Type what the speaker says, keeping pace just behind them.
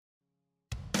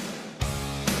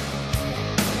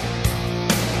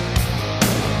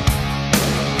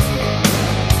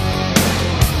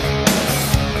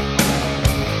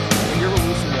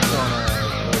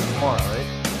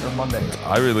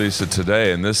I released it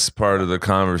today, and this part of the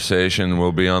conversation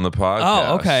will be on the podcast.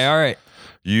 Oh, okay. All right.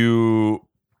 You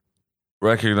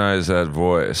recognize that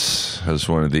voice as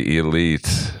one of the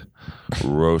elite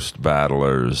roast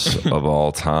battlers of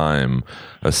all time,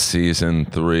 a season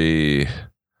 3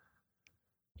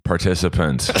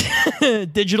 participant.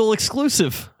 Digital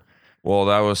exclusive. Well,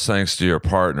 that was thanks to your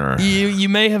partner. You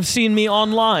may have seen me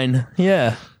online.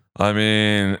 Yeah. I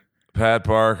mean, Pat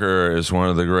Barker is one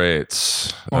of the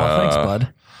greats. Well, thanks,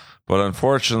 bud. But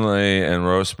unfortunately, in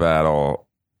roast battle,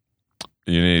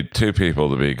 you need 2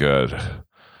 people to be good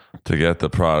to get the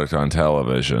product on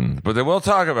television. But then we'll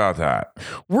talk about that.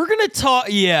 We're gonna talk.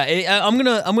 Yeah, I'm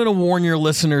gonna warn your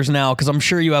listeners now, because I'm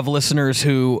sure you have listeners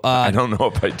who I don't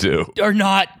know if I do. Are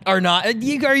not.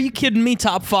 Are you kidding me?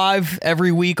 Top 5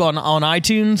 every week on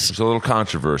iTunes. There's a little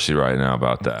controversy right now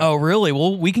about that. Oh, really?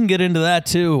 Well, we can get into that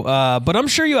too. But I'm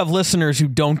sure you have listeners who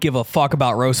don't give a fuck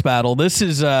about roast battle. This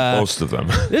is most of them.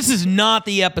 This is not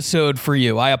the episode for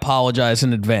you. I apologize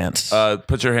in advance.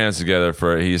 Put your hands together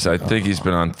for it. I think he's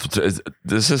been on.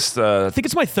 This is I think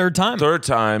it's my 3rd time. 3rd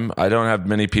time. I don't have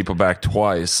many people back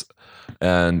twice.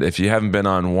 And if you haven't been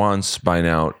on once by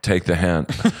now, take the hint.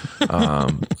 I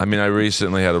mean, I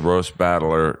recently had a roast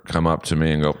battler come up to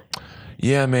me and go,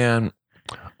 "Yeah, man,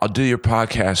 I'll do your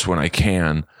podcast when I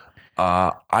can.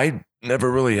 I never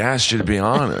really asked you to be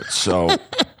on it, so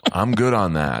I'm good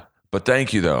on that. But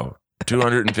thank you, though.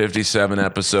 257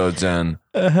 episodes in.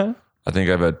 I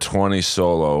think I've had 20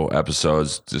 solo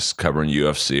episodes just covering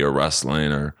UFC or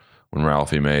wrestling or when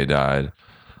Ralphie May died.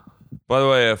 By the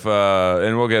way,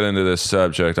 and we'll get into this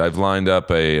subject, I've lined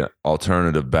up a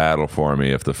alternative battle for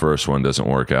me. If the first one doesn't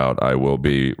work out, I will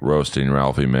be roasting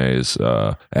Ralphie May's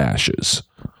ashes.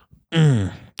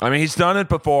 I mean, he's done it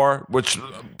before, which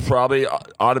probably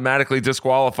automatically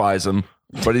disqualifies him,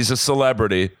 but he's a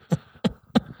celebrity.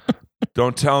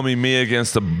 Don't tell me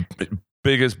against the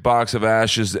biggest box of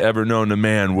ashes ever known to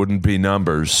man wouldn't be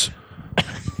numbers.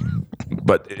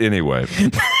 But anyway,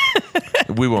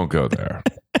 we won't go there.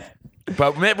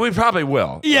 But we probably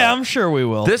will. Yeah, I'm sure we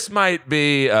will. This might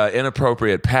be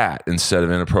inappropriate Pat instead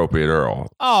of inappropriate Earl.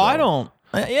 Oh, so. I don't.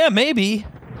 Yeah, maybe.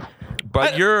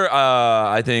 But you're,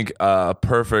 I think, a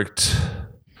perfect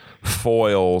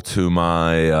foil to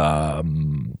my...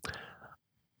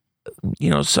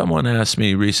 someone asked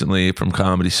me recently from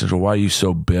Comedy Central, why are you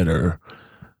so bitter?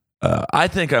 I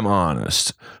think I'm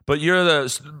honest, but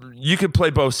you could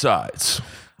play both sides.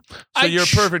 So you're a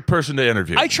perfect person to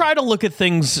interview. I try to look at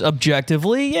things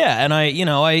objectively. Yeah. And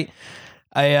I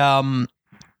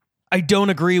don't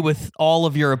agree with all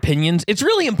of your opinions. It's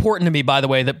really important to me, by the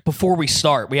way, that before we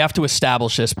start, we have to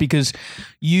establish this, because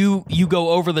you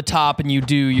go over the top and you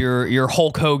do your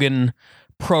Hulk Hogan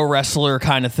pro wrestler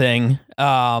kind of thing,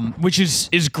 which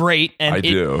is great. And I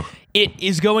do. It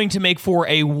is going to make for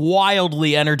a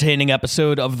wildly entertaining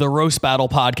episode of the Roast Battle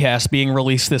podcast being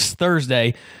released this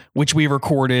Thursday, which we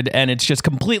recorded, and it's just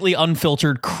completely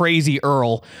unfiltered, crazy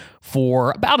Earl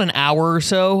for about an hour or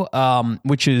so,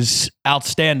 which is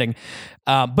outstanding.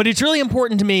 But it's really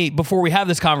important to me, before we have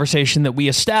this conversation, that we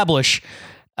establish,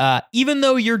 even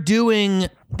though you're doing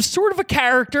sort of a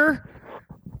character,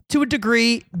 to a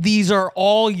degree, these are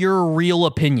all your real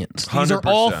opinions. These 100%. are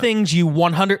all things you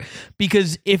 100.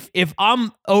 Because if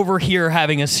I'm over here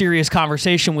having a serious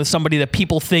conversation with somebody that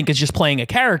people think is just playing a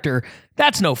character,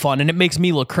 that's no fun, and it makes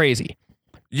me look crazy.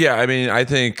 Yeah, I mean, I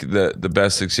think the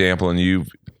best example, and you've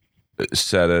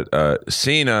said it,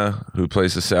 Cena, who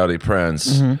plays the Saudi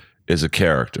Prince, is a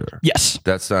character. Yes,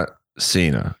 that's not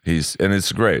Cena. And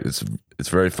it's great. It's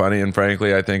very funny, and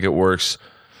frankly, I think it works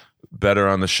better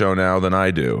on the show now than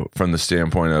I do, from the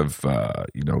standpoint of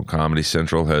Comedy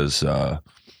Central has I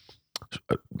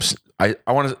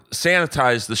want to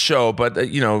sanitize the show, but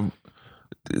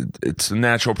it's a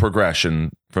natural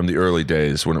progression from the early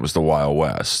days when it was the Wild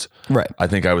West. Right. I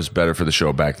think I was better for the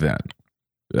show back then.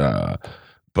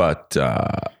 But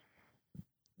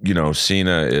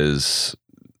Cena is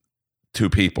 2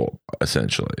 people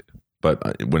essentially.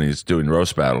 But when he's doing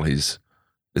roast battle, it's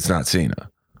not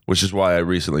Cena. Which is why I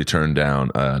recently turned down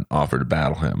an offer to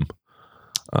battle him.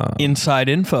 Inside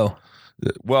info.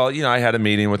 Well, I had a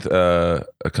meeting with a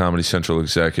Comedy Central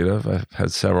executive. I've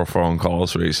had several phone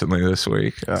calls recently this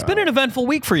week. It's been an eventful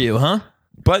week for you, huh?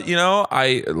 But,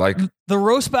 I like... The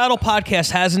Roast Battle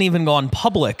podcast hasn't even gone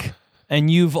public,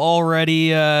 and you've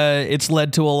already... it's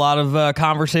led to a lot of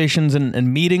conversations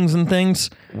and meetings and things.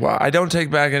 Well, I don't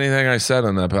take back anything I said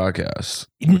on that podcast.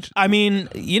 I mean,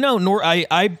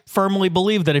 I firmly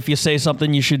believe that if you say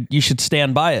something, you should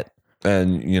stand by it.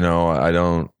 And, I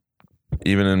don't...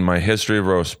 Even in my history of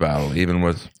roast battle, even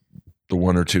with the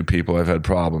 1 or 2 people I've had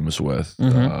problems with,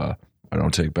 I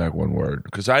don't take back one word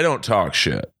because I don't talk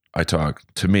shit. I talk,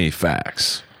 to me,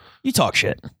 facts. You talk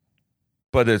shit.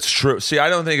 But it's true. See, I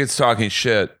don't think it's talking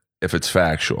shit if it's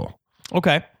factual.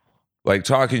 Okay. Like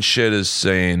talking shit is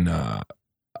saying, I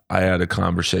had a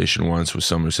conversation once with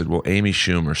someone who said, well, Amy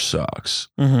Schumer sucks.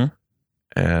 Mm-hmm.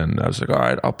 And I was like, all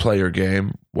right, I'll play your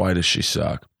game. Why does she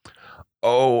suck?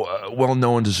 Well,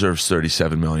 no one deserves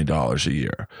 $37 million a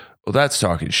year. Well, that's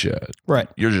talking shit. Right.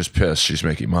 You're just pissed she's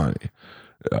making money.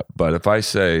 But if I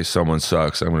say someone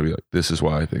sucks, I'm going to be like, this is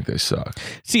why I think they suck.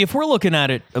 See, if we're looking at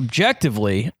it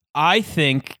objectively, I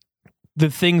think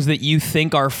the things that you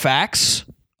think are facts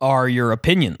are your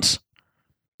opinions.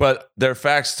 But they're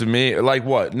facts to me. Like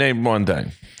what? Name one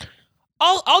thing.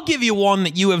 I'll give you one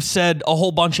that you have said a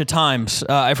whole bunch of times.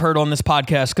 I've heard on this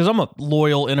podcast because I'm a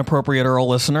loyal, Inappropriate Earl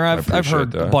listener. I've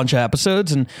heard a bunch of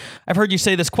episodes, and I've heard you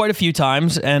say this quite a few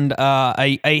times, and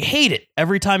I hate it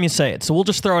every time you say it. So we'll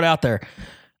just throw it out there.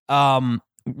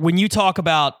 When you talk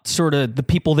about sort of the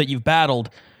people that you've battled,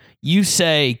 you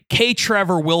say K.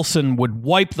 Trevor Wilson would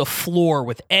wipe the floor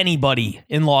with anybody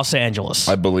in Los Angeles.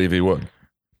 I believe he would.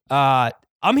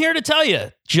 I'm here to tell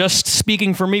you, just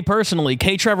speaking for me personally,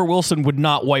 K. Trevor Wilson would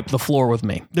not wipe the floor with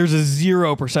me. There's a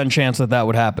 0% chance that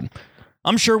would happen.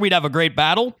 I'm sure we'd have a great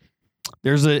battle.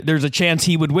 There's a chance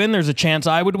he would win. There's a chance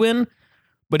I would win.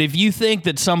 But if you think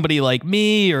that somebody like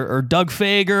me or Doug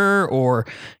Fager or,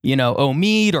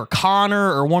 Omid or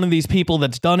Connor or one of these people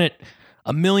that's done it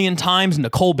a million times,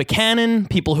 Nicole Buchanan,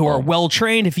 people who are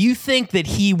well-trained, if you think that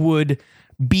he would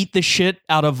beat the shit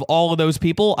out of all of those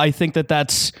people, I think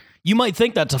that's... You might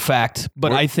think that's a fact,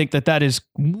 but I think that is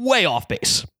way off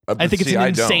base. I think it's an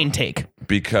insane take.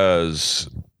 Because,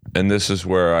 and this is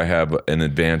where I have an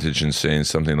advantage in saying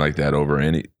something like that over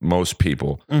most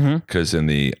people, because in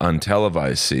the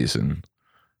untelevised season,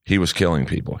 he was killing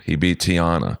people. He beat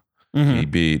Tiana. He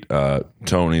beat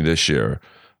Tony this year.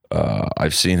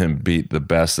 I've seen him beat the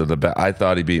best of the best. I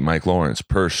thought he beat Mike Lawrence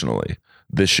personally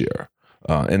this year.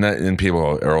 And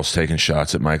people, Earl's taking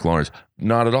shots at Mike Lawrence.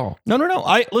 Not at all. No.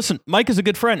 Listen, Mike is a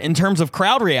good friend. In terms of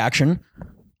crowd reaction,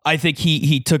 I think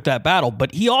he took that battle.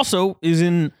 But he also is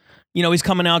in, he's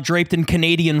coming out draped in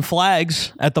Canadian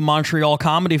flags at the Montreal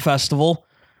Comedy Festival.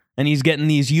 And he's getting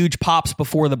these huge pops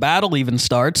before the battle even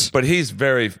starts. But he's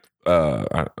very,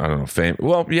 I don't know, famous.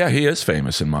 Well, yeah, he is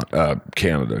famous in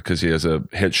Canada because he has a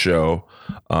hit show.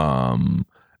 And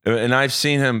I've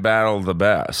seen him battle the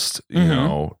best, you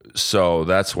know, so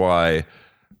that's why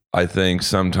I think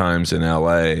sometimes in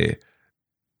LA,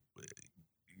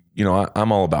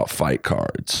 I'm all about fight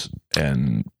cards.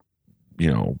 And,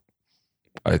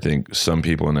 I think some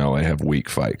people in LA have weak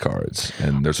fight cards.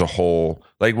 And there's a whole,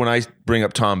 like when I bring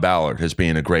up Tom Ballard as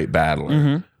being a great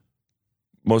battler,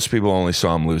 most people only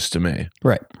saw him lose to me.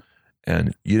 Right.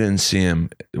 And you didn't see him,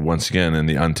 once again, in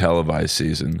the untelevised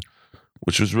season,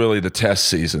 which was really the test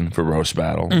season for Roast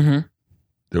Battle.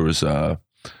 There was a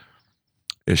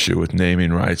issue with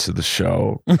naming rights of the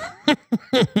show,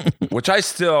 which I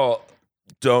still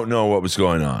don't know what was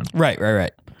going on. Right.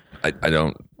 I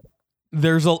don't.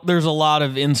 There's a lot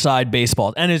of inside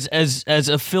baseball, and as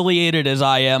affiliated as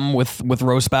I am with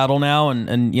Roast Battle now,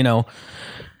 and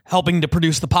helping to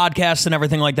produce the podcast and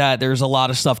everything like that, there's a lot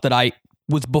of stuff that I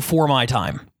was before my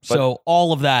time. So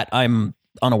all of that I'm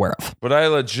unaware of. But I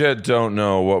legit don't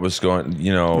know what was going,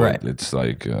 Right. It's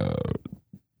like,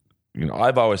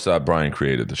 I've always thought Brian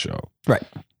created the show. Right.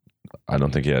 I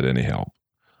don't think he had any help.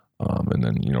 And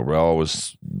then, Rel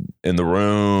was in the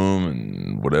room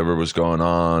and whatever was going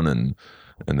on. And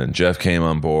then Jeff came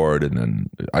on board. And then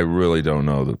I really don't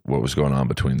know what was going on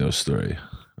between those three.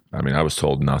 I mean, I was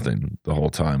told nothing the whole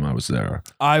time I was there.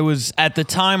 At the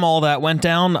time all that went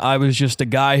down, I was just a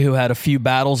guy who had a few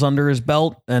battles under his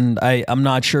belt, and I'm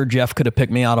not sure Jeff could have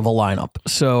picked me out of a lineup.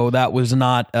 So that was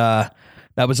not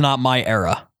my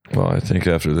era. Well, I think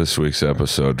after this week's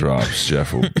episode drops,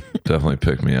 Jeff will definitely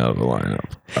pick me out of the lineup.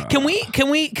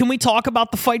 Can we talk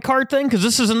about the fight card thing? Because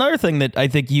this is another thing that I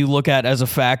think you look at as a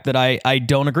fact that I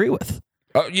don't agree with.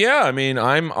 Yeah, I mean,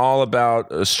 I'm all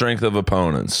about strength of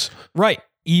opponents. Right.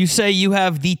 You say you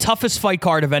have the toughest fight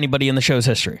card of anybody in the show's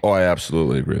history. Oh, I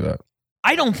absolutely agree with that.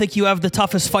 I don't think you have the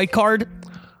toughest fight card.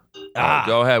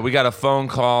 Go ahead. We got a phone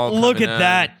call. Look at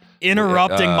that.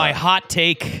 Interrupting my hot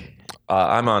take.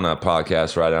 I'm on a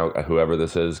podcast right now. Whoever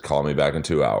this is, call me back in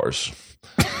 2 hours.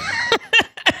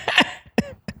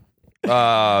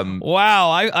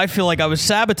 Wow. I feel like I was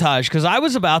sabotaged because I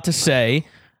was about to say,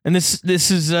 and this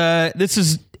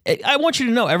is I want you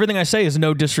to know everything I say is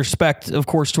no disrespect, of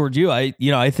course, towards you. I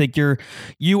think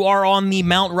you are on the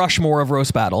Mount Rushmore of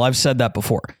roast battle. I've said that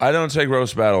before. I don't take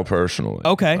roast battle personally.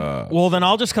 Okay. Well, then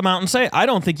I'll just come out and say I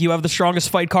don't think you have the strongest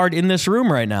fight card in this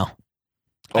room right now.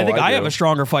 I think I have a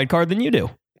stronger fight card than you do.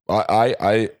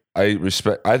 I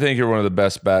respect. I think you're one of the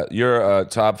best. You're a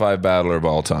top 5 battler of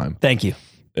all time. Thank you.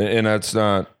 And that's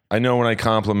not. I know when I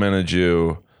complimented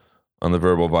you on the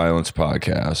Verbal Violence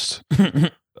podcast,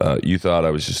 you thought I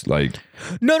was just like.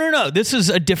 No. This is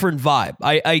a different vibe.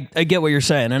 I get what you're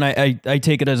saying, and I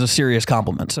take it as a serious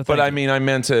compliment. So but I mean, I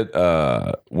meant it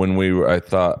when we were. I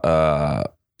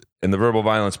thought in the Verbal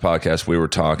Violence podcast we were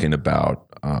talking about.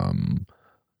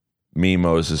 Me,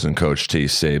 Moses, and Coach T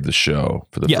saved the show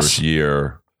for the first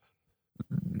year.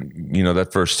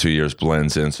 That first 2 years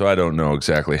blends in, so I don't know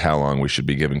exactly how long we should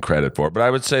be given credit for. But I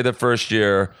would say the first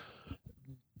year,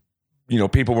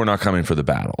 people were not coming for the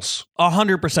battles.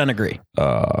 100% agree.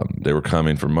 They were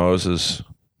coming for Moses,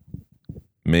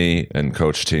 me, and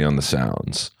Coach T on the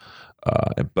sounds.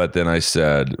 But then I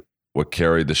said what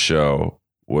carried the show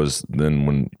was then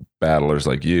when battlers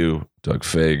like you, Doug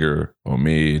Fager,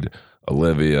 Omid,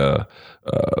 Olivia,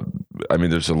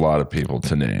 there's a lot of people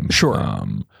to name. Sure.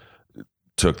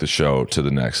 Took the show to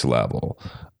the next level.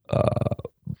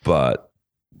 But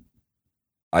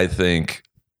I think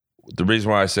the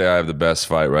reason why I say I have the best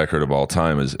fight record of all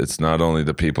time is it's not only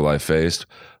the people I faced,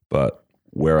 but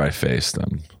where I faced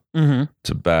them. Mm-hmm.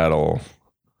 To battle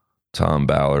Tom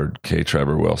Ballard, K.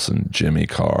 Trevor Wilson, Jimmy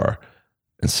Carr,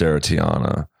 and Sarah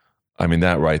Tiana.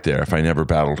 That right there, if I never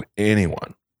battled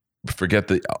anyone,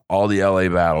 forget all the LA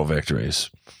battle victories.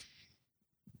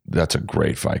 That's a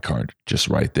great fight card, just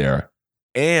right there.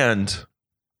 And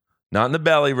not in the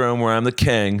belly room where I'm the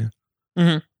king.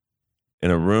 Mm-hmm.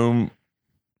 In a room,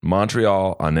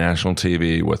 Montreal, on national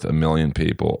TV with 1 million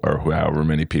people or however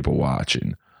many people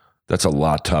watching. That's a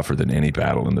lot tougher than any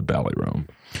battle in the belly room.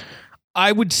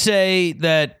 I would say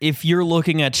that if you're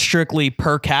looking at strictly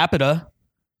per capita,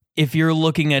 if you're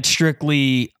looking at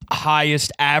strictly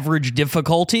highest average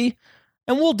difficulty,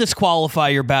 and we'll disqualify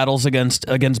your battles against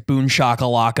Boone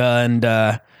Shakalaka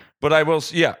and but I will,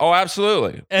 yeah. Oh,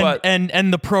 absolutely.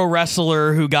 And the pro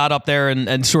wrestler who got up there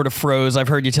and sort of froze. I've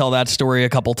heard you tell that story a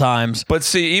couple times. But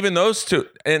see, even those two,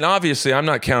 and obviously I'm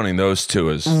not counting those two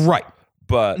as right.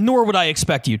 But nor would I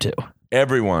expect you to.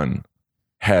 Everyone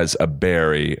has a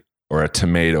berry or a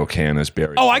tomato can as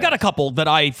berry. Oh, I got a couple that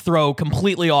I throw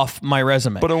completely off my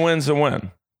resume. But a win's a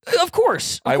win. Of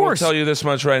course. I will tell you this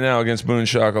much right now against Boone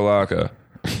Shakalaka.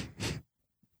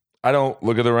 I don't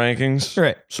look at the rankings.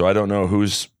 Right. So I don't know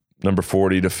who's number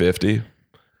 40 to 50.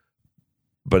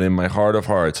 But in my heart of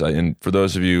hearts, and for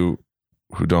those of you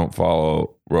who don't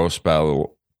follow Roast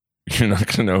Battle, you're not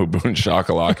going to know who Boone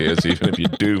Shakalaka is, even if you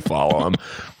do follow him.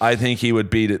 I think he would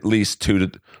beat at least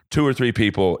two or three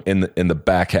people in the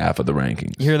back half of the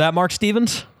rankings. You hear that, Mark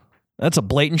Stevens? That's a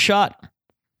blatant shot.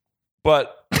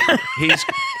 But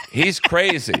he's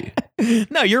crazy.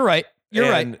 No, you're right. You're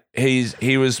right.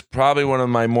 He was probably one of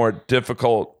my more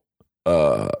difficult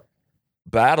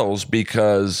battles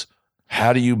because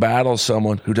how do you battle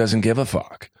someone who doesn't give a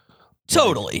fuck?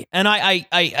 Totally. And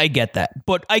I get that.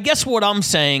 But I guess what I'm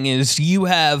saying is you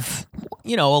have,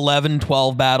 11,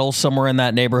 12 battles somewhere in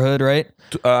that neighborhood, right?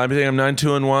 I think I'm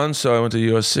 9-2-1, so I went to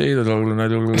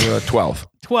USC. 12.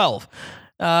 12.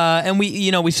 And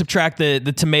we subtract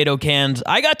the tomato cans.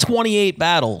 I got 28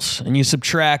 battles, and you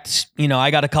subtract,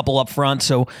 I got a couple up front.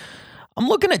 So I'm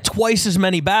looking at twice as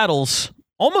many battles,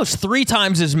 almost 3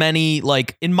 times as many,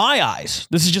 like in my eyes,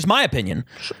 this is just my opinion,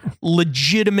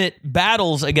 legitimate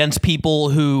battles against people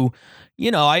who,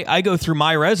 I go through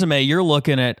my resume. You're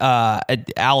looking at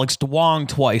Alex DeWong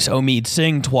twice, Omid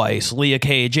Singh twice, Leah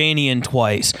Kajanian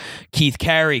twice, Keith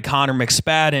Carey, Connor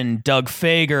McSpadden, Doug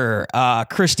Fager,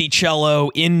 Christy Cello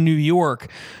in New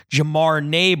York, Jamar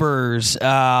Neighbors,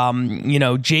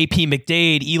 JP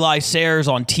McDade, Eli Sayers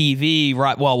on TV,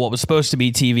 what was supposed to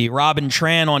be TV, Robin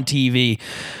Tran on TV,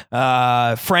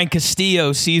 Frank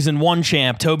Castillo, season 1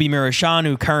 champ, Toby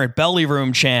Mirashanu, current belly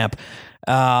room champ.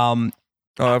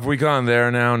 Have we gone there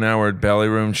now? Now we're at belly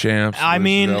room champs. I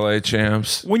mean, LA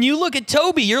champs. When you look at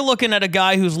Toby, you're looking at a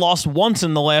guy who's lost once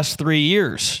in the last 3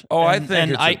 years. Oh, I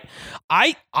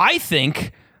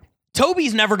think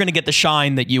Toby's never going to get the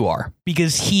shine that you are,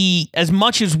 because he, as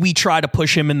much as we try to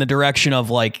push him in the direction of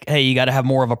like, hey, you got to have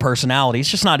more of a personality, it's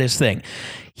just not his thing.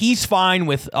 He's fine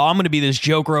with, I'm going to be this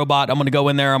joke robot. I'm going to go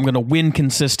in there. I'm going to win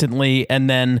consistently. And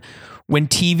then when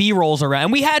TV rolls around,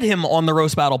 and we had him on the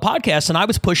Roast Battle podcast, and I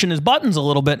was pushing his buttons a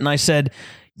little bit, and I said,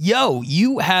 yo,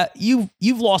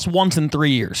 you've lost once in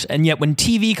 3 years. And yet when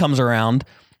TV comes around,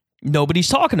 Nobody's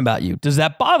talking about you. Does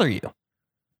that bother you?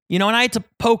 You know, and I had to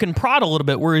poke and prod a little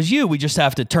bit, whereas we just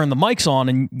have to turn the mics on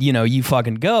and, you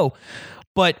fucking go.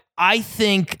 But I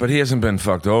think... But he hasn't been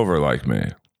fucked over like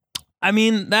me. I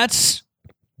mean, that's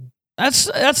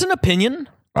an opinion.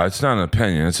 It's not an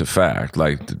opinion. It's a fact.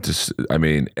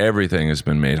 Everything has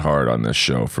been made hard on this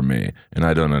show for me, and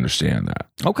I don't understand that.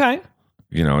 Okay.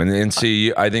 And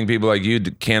see, I think people like you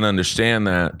can't understand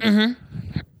that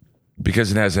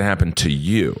because it hasn't happened to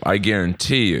you. I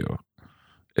guarantee you,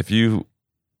 if you...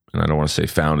 And I don't want to say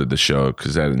founded the show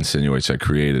because that insinuates I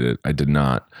created it. I did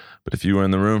not. But if you were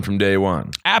in the room from day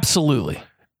one. Absolutely.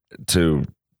 To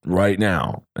right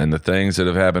now, and the things that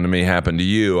have happened to me happen to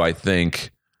you, I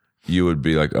think you would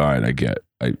be like, all right,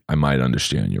 I might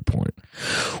understand your point.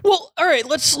 Well, all right,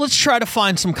 let's try to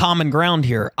find some common ground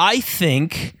here. I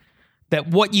think that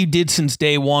what you did since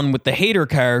day one with the Hater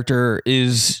character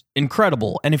is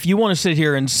incredible. And if you want to sit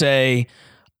here and say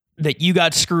that you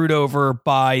got screwed over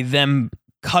by them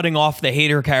cutting off the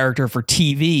Hater character for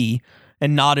TV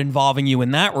and not involving you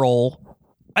in that role,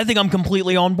 I think I'm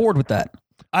completely on board with that.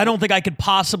 I don't think I could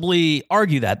possibly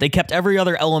argue that. They kept every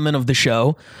other element of the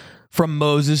show, from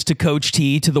Moses to Coach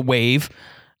T to the Wave,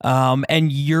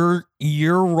 and your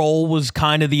role was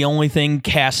kind of the only thing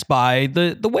cast by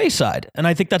the wayside, and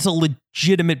I think that's a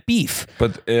legitimate beef.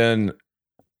 But I'm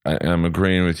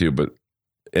agreeing with you, but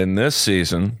in this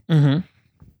season,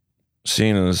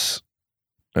 Cena's...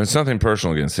 And it's nothing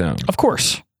personal against him. Of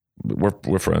course.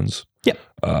 We're friends. Yep.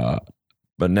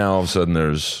 But now all of a sudden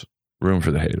there's room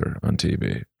for the Hater on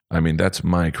TV. I mean, that's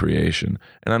my creation.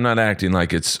 And I'm not acting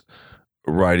like it's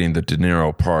writing the De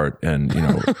Niro part and,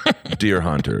 Deer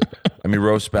Hunter. I mean,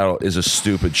 Roast Battle is a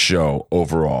stupid show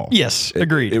overall. Yes,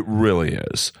 agreed. It really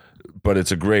is. But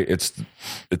it's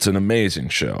an amazing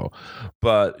show.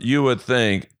 But you would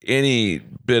think any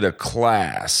bit of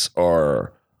class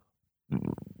or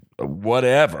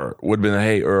whatever would have been,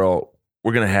 hey, Earl,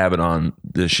 we're going to have it on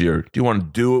this year. Do you want to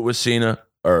do it with Cena?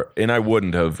 And I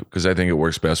wouldn't have, because I think it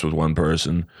works best with one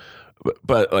person.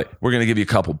 But we're going to give you a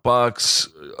couple bucks.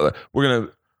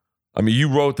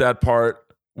 You wrote that part.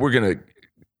 We're going to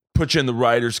put you in the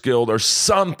Writers Guild or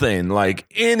something,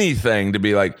 like anything to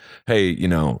be like, hey,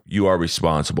 you are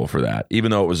responsible for that, even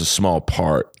though it was a small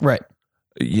part. Right.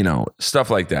 Stuff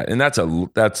like that. And that's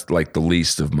like the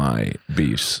least of my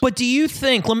beefs. But do you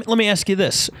think, let me ask you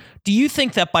this. Do you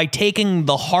think that by taking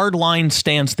the hardline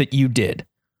stance that you did,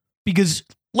 because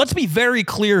let's be very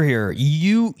clear here,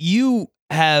 you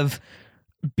have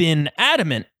been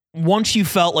adamant once you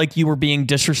felt like you were being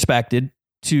disrespected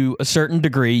to a certain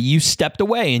degree, you stepped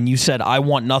away and you said, I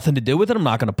want nothing to do with it. I'm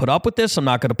not going to put up with this. I'm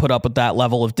not going to put up with that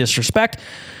level of disrespect,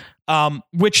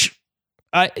 which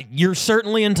you're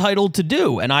certainly entitled to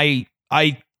do, and I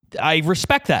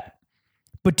respect that.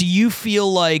 But do you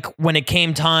feel like when it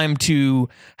came time to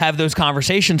have those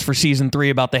conversations for season 3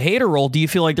 about the Hater role, do you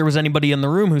feel like there was anybody in the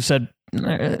room who said,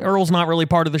 Earl's not really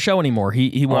part of the show anymore?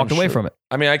 He walked away from it.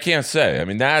 I mean, I can't say. I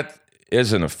mean, that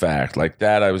isn't a fact. Like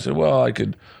that, I was, I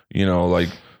could, like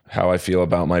how I feel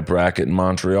about my bracket in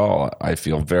Montreal. I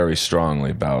feel very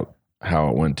strongly about how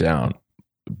it went down,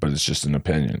 but it's just an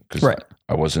opinion because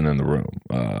I wasn't in the room.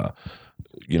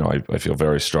 I feel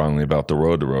very strongly about the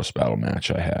Road to Roast Battle match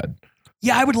I had.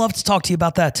 Yeah, I would love to talk to you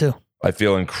about that too. I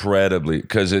feel incredibly,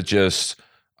 because it just,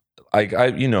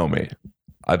 you know me.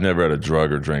 I've never had a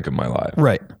drug or drink in my life.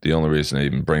 Right. The only reason I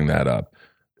even bring that up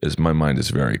is my mind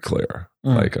is very clear.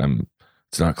 Like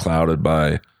it's not clouded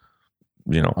by,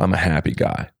 I'm a happy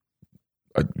guy.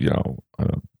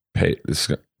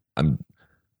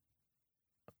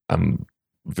 I'm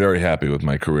very happy with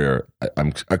my career.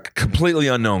 I'm a completely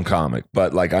unknown comic,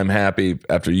 but I'm happy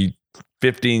after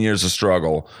 15 years of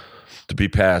struggle to be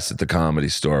passed at the Comedy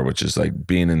Store, which is like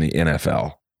being in the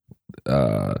NFL,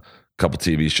 couple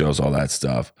TV shows, all that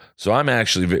stuff. So I'm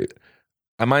actually,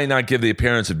 I might not give the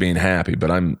appearance of being happy, but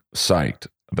I'm psyched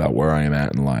about where I am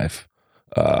at in life.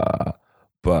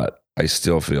 But I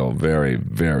still feel very,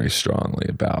 very strongly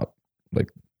about the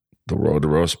Road to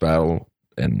Roast Battle,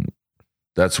 and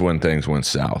that's when things went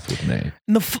south with me.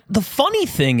 And the funny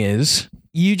thing is,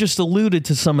 you just alluded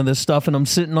to some of this stuff, and I'm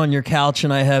sitting on your couch,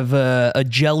 and I have a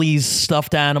Jellies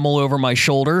stuffed animal over my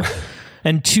shoulder,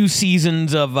 and 2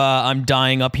 seasons of I'm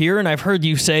Dying Up Here, and I've heard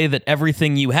you say that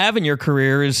everything you have in your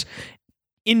career is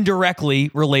indirectly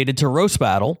related to Roast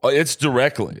Battle. Oh, it's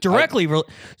directly.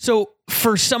 So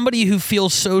for somebody who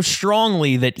feels so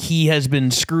strongly that he has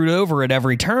been screwed over at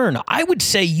every turn, I would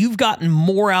say you've gotten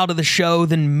more out of the show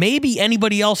than maybe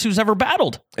anybody else who's ever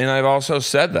battled. And I've also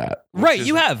said that. Right,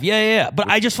 you have. Yeah. But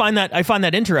I find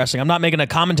that interesting. I'm not making a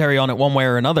commentary on it one way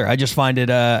or another. I just find it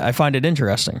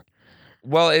interesting.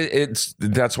 Well,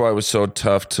 that's why it was so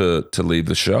tough to leave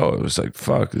the show. It was like,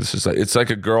 fuck, it's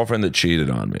like a girlfriend that cheated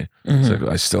on me. It's like,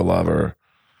 I still love her,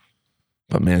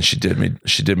 but man, she did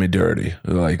me dirty.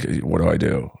 Like, what do I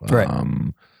do? Right.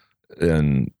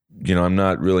 And I'm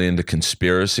not really into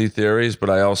conspiracy theories,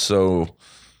 but I also,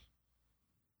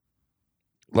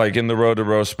 like, in the Road to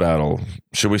Roast battle,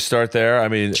 should we start there? I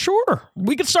mean, sure,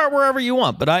 we can start wherever you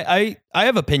want, but I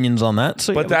have opinions on that.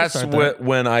 So, but that's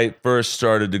when I first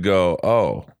started to go,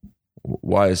 oh,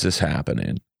 why is this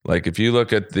happening? Like, if you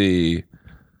look at the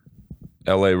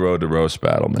LA Road to Roast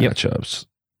battle matchups,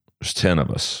 there's 10 of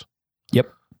us.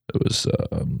 Yep. It was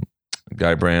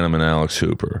Guy Branum and Alex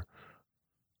Hooper,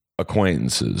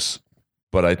 acquaintances,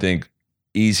 but I think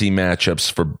easy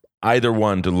matchups for either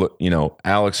one to look.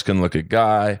 Alex can look at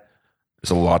Guy.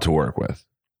 There's a lot to work with.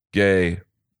 Gay,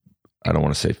 I don't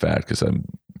want to say fat because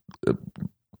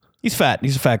he's fat.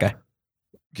 He's a fat guy.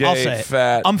 Gay, I'll say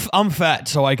fat. It. I'm fat,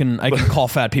 so I can call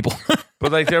fat people.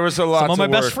 But like, there was a lot. Some of my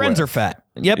best friends are fat.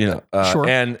 Yep. Sure.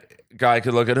 And Guy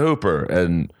could look at Hooper,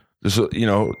 and there's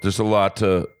a lot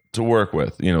to work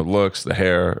with. Looks, the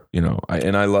hair.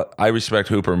 I respect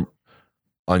Hooper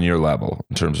on your level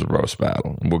in terms of roast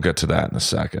battle, and we'll get to that in a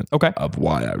second. Okay. Of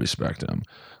why I respect him.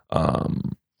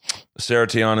 Sarah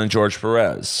Tiana and George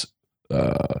Perez,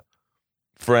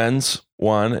 friends,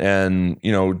 one, and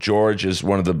George is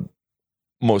one of the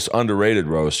most underrated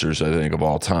roasters, I think, of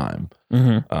all time.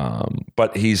 Mm-hmm.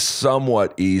 But he's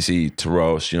somewhat easy to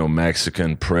roast.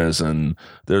 Mexican prison.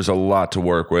 There's a lot to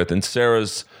work with, and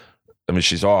Sarah's,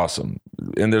 she's awesome,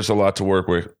 and there's a lot to work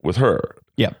with her.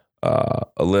 Yeah.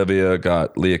 Olivia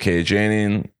got Leah K.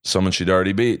 Janing, someone she'd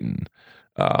already beaten.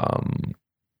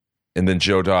 And then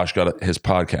Joe Dosh got his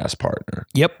podcast partner.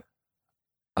 Yep.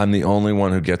 I'm the only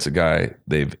one who gets a guy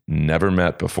they've never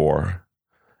met before.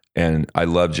 And I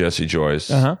love Jesse Joyce.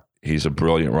 Uh-huh. He's a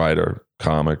brilliant writer,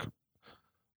 comic,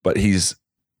 but he's,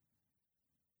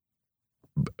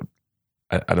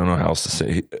 I don't know how else to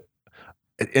say.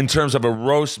 In terms of a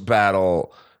roast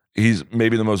battle, he's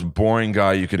maybe the most boring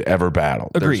guy you could ever battle.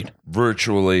 Agreed. There's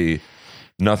virtually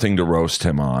nothing to roast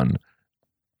him on.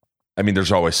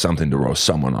 There's always something to roast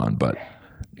someone on, but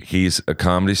he's a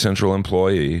Comedy Central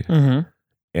employee. Mm-hmm.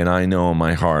 And I know in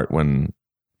my heart and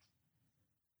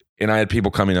I had people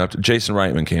coming up Jason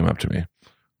Reitman came up to me.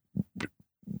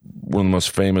 One of the most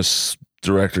famous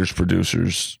directors,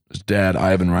 producers, his dad,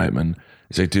 Ivan Reitman.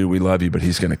 He's like, dude, we love you, but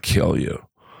he's going to kill you.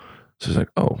 So he's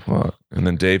like, oh, fuck. And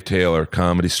then Dave Taylor,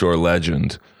 Comedy Store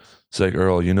legend. It's like,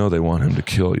 Earl, they want him to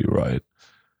kill you, right?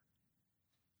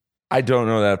 I don't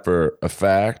know that for a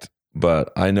fact,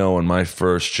 but I know when my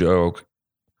first joke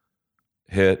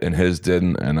hit and his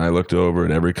didn't, and I looked over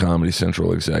at every Comedy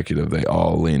Central executive, they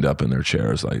all leaned up in their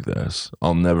chairs like this.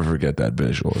 I'll never forget that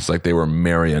visual. It's like they were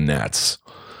marionettes.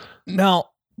 Now,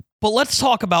 but let's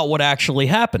talk about what actually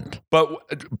happened. But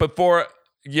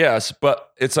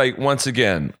it's like, once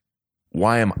again,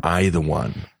 why am I the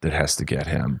one that has to get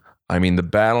him? The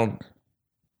battle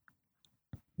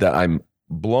that I'm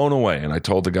blown away, and I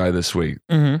told the guy this week,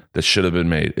 that should have been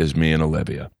made, is me and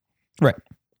Olivia. Right.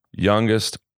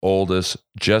 Youngest, oldest,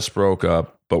 just broke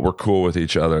up, but we're cool with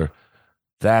each other.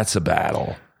 That's a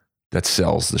battle that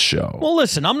sells the show. Well,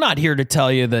 listen, I'm not here to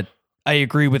tell you that I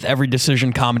agree with every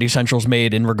decision Comedy Central's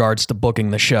made in regards to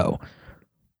booking the show.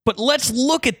 But let's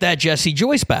look at that Jesse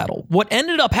Joyce battle. What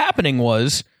ended up happening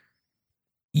was,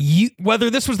 whether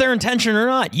this was their intention or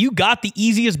not, you got the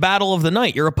easiest battle of the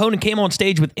night. Your opponent came on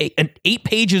stage with 8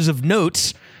 pages of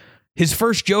notes. His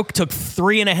first joke took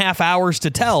 3.5 hours to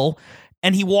tell,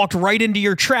 and he walked right into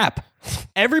your trap.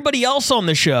 Everybody else on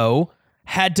the show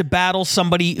had to battle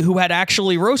somebody who had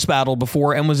actually roast battled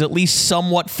before and was at least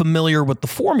somewhat familiar with the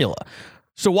formula.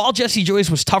 So while Jesse Joyce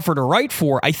was tougher to write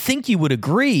for, I think you would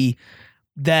agree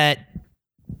that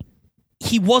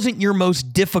he wasn't your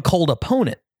most difficult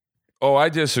opponent. Oh, I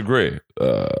disagree.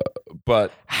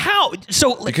 But how?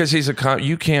 So because he's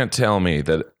you can't tell me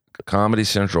that Comedy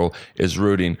Central is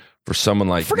rooting for someone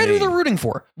like forget me. who they're rooting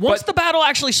for. Once the battle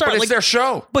actually started, but it's their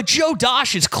show. But Joe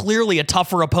Dosh is clearly a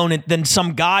tougher opponent than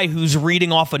some guy who's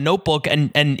reading off a notebook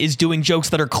and is doing jokes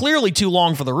that are clearly too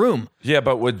long for the room. Yeah,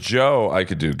 but with Joe, I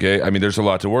could do gay. There's a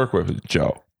lot to work with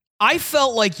Joe. I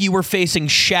felt like you were facing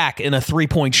Shaq in a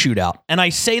 3-point shootout. And I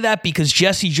say that because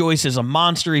Jesse Joyce is a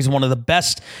monster. He's one of the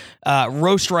best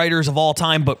roast writers of all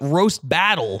time. But roast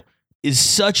battle is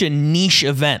such a niche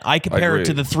event. I compare it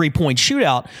to the 3-point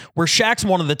shootout, where Shaq's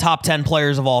one of the top 10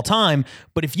 players of all time.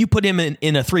 But if you put him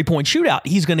in a 3-point shootout,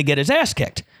 he's going to get his ass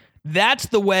kicked. That's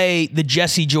the way the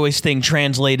Jesse Joyce thing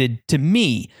translated to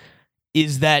me,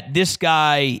 is that this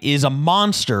guy is a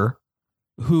monster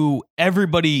who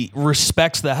everybody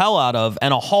respects the hell out of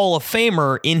and a Hall of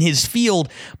Famer in his field,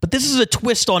 but this is a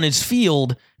twist on his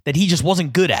field that he just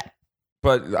wasn't good at.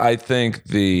 But I think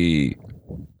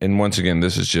and once again,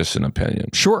 this is just an opinion.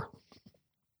 Sure.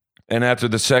 And after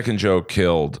the second joke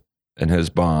killed and has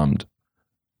bombed,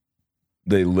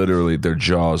 they literally, their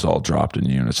jaws all dropped in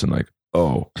unison like,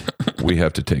 oh, we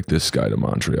have to take this guy to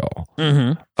Montreal.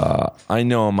 I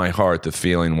know in my heart the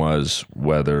feeling was,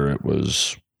 whether it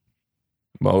was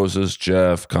Moses,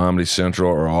 Jeff, Comedy Central,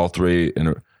 or all three,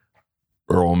 and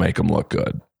Earl will make him look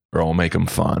good. Earl will make him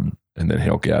fun, and then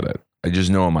he'll get it. I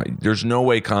just know there's no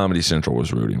way Comedy Central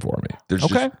was rooting for me.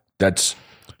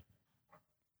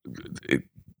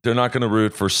 They're not going to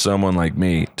root for someone like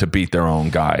me to beat their own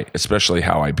guy, especially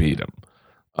how I beat him.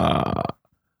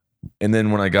 And then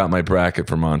when I got my bracket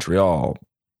for Montreal,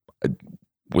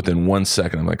 within 1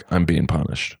 second, I'm like, I'm being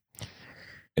punished.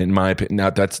 In my opinion,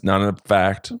 now that's not a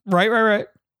fact. Right.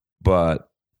 But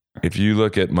if you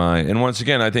look at and once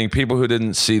again, I think people who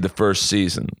didn't see the first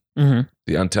season, the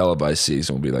untelevised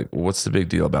season, will be like, well, what's the big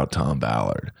deal about Tom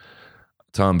Ballard?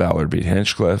 Tom Ballard beat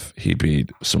Hinchcliffe. He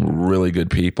beat some really good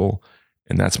people.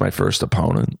 And that's my first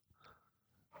opponent.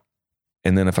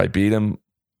 And then if I beat him,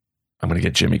 I'm going to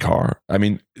get Jimmy Carr. I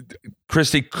mean,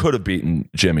 Christie could have beaten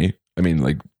Jimmy. I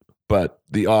mean, but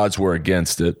the odds were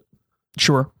against it.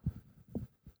 Sure.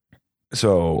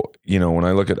 So, when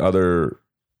I look at other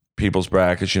people's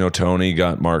brackets, Tony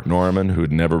got Mark Norman,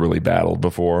 who'd never really battled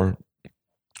before.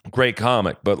 Great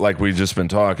comic, but like we've just been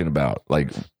talking about,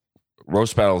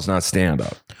 roast battle is not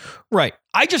stand-up. Right.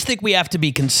 I just think we have to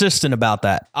be consistent about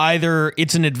that. Either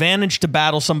it's an advantage to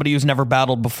battle somebody who's never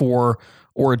battled before,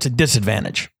 or it's a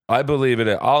disadvantage. I believe it.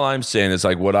 All I'm saying is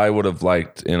what I would have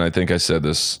liked, and I think I said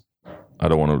this, I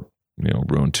don't want to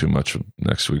ruin too much of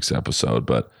next week's episode,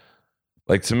 but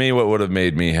to me, what would have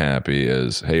made me happy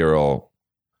is, hey, Earl,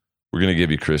 we're going to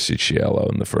give you Christy Cielo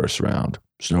in the first round.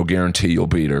 There's no guarantee you'll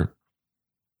beat her,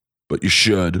 but you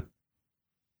should.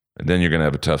 And then you're going to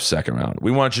have a tough second round.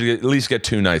 We want you to at least get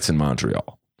 2 nights in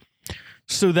Montreal.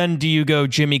 So then do you go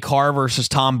Jimmy Carr versus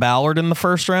Tom Ballard in the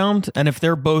first round? And if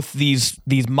they're both these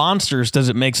monsters, does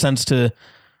it make sense to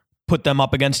put them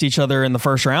up against each other in the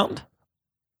first round?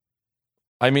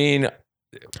 I mean,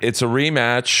 it's a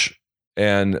rematch,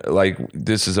 and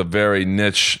this is a very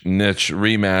niche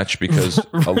rematch because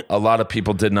a lot of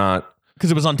people did not.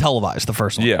 Because it was untelevised, the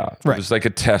first one. Yeah. Right. It was like a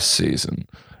test season.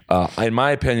 In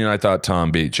my opinion, I thought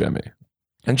Tom beat Jimmy.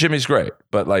 And Jimmy's great,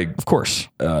 but of course,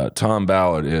 Tom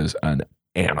Ballard is an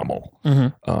animal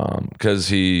because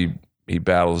he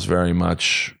battles very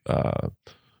much.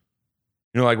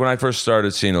 When I first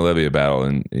started seeing Olivia battle,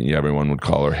 and everyone would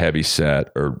call her heavy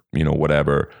set or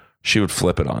whatever, she would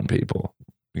flip it on people.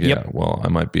 Yeah, well, I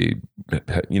might be,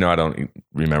 I don't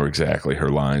remember exactly her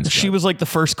lines. She was like the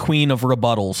first queen of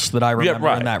rebuttals that I remember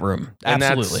in that room.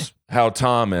 Absolutely. And that's how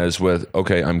Tom is with,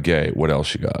 okay, I'm gay. What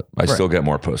else you got? I still get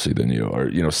more pussy than you,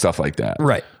 or, stuff like that.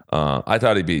 Right. I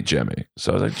thought he beat Jimmy.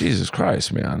 So I was like, Jesus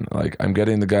Christ, man. I'm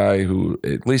getting the guy who,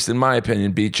 at least in my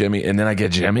opinion, beat Jimmy, and then I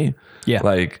get Jimmy.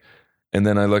 Yeah. And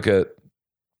then I look at,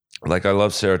 I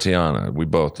love Sarah Tiana. We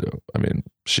both do. I mean,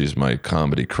 she's my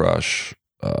comedy crush.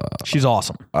 She's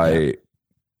awesome. I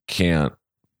can't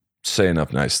say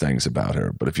enough nice things about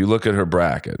her. But if you look at her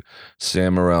bracket,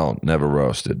 Sam Morril never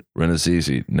roasted,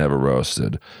 Renazizi never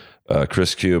roasted,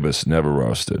 Chris Cubis never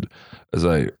roasted.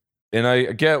 And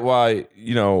I get why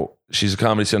she's a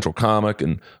Comedy Central comic,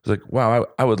 and I was like, wow,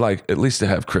 I would like at least to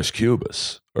have Chris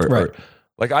Cubis, or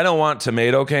I don't want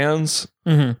tomato cans,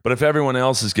 but if everyone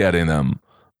else is getting them,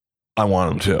 I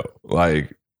want them too.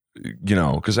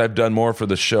 Because I've done more for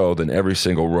the show than every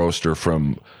single roaster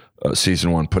from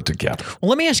season 1 put together. Well,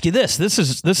 let me ask you this. This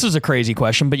is a crazy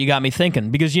question, but you got me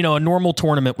thinking, because, a normal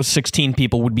tournament with 16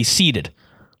 people would be seeded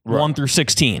 1 through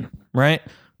 16, right?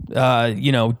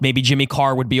 Maybe Jimmy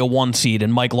Carr would be a 1 seed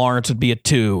and Mike Lawrence would be a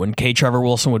 2 and K. Trevor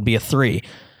Wilson would be a 3.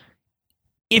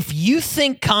 If you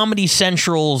think Comedy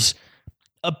Central's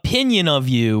opinion of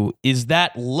you is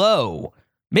that low,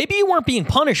 maybe you weren't being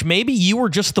punished. Maybe you were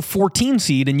just the 14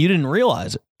 seed and you didn't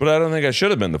realize it. But I don't think I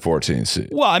should have been the 14 seed.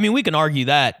 Well, I mean, we can argue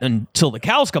that until the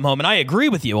cows come home, and I agree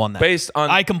with you on that.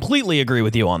 I completely agree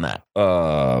with you on that.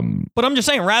 But I'm just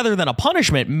saying, rather than a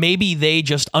punishment, maybe they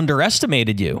just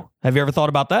underestimated you. Have you ever thought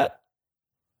about that?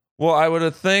 Well, I would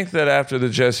have think that after the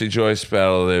Jesse Joyce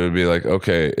battle, they would be like,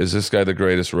 okay, is this guy the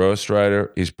greatest roast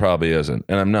writer? He's probably isn't.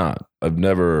 And I'm not. I've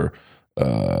never...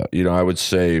 I would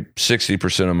say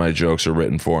 60% of my jokes are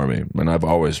written for me, and I've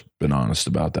always been honest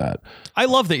about that. I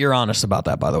love that you're honest about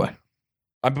that, by the way.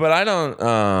 But I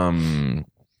don't,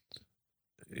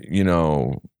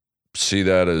 see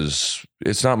that as,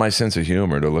 it's not my sense of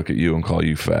humor to look at you and call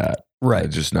you fat. Right.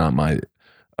 It's just not my,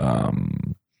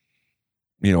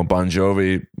 you know, Bon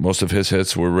Jovi, most of his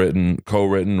hits were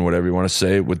co-written, whatever you want to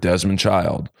say, with Desmond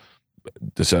Child.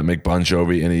 Does that make Bon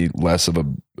Jovi any less of a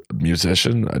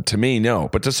musician? To me, no.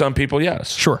 But to some people,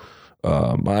 yes. Sure.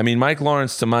 I mean, Mike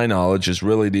Lawrence, to my knowledge, is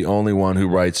really the only one who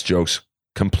writes jokes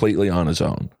completely on his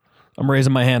own. I'm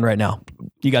raising my hand right now.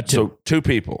 You got two. So 2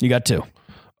 people. You got 2.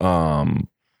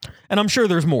 And I'm sure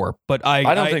there's more, but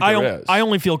I don't think there is. I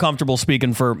only feel comfortable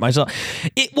speaking for myself.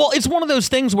 It's one of those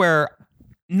things where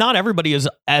not everybody is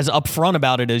as upfront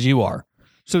about it as you are.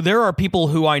 So there are people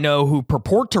who I know who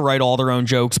purport to write all their own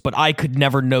jokes, but I could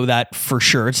never know that for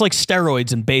sure. It's like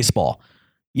steroids in baseball.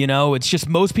 You know, it's just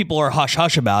most people are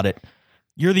hush-hush about it.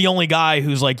 You're the only guy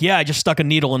who's like, yeah, I just stuck a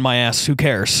needle in my ass. Who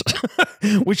cares?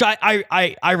 Which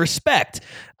I respect.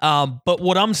 But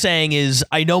what I'm saying is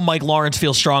I know Mike Lawrence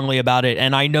feels strongly about it,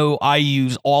 and I know I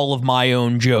use all of my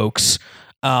own jokes,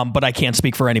 but I can't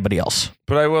speak for anybody else.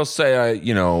 But I will say,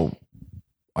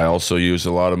 I also use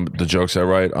a lot of the jokes I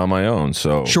write on my own.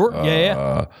 So sure,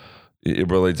 yeah. It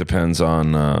really depends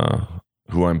on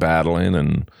who I'm battling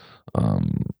and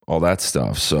all that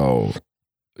stuff. So,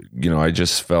 I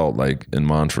just felt like in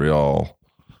Montreal,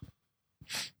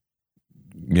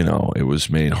 it was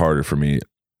made harder for me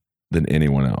than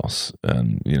anyone else.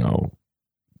 And,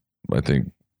 I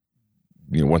think,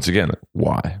 once again,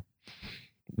 why?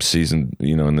 Season,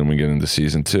 and then we get into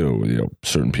season 2,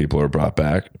 certain people are brought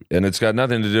back, and it's got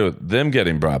nothing to do with them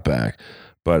getting brought back,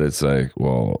 but it's like,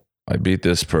 well, I beat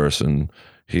this person,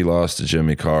 he lost to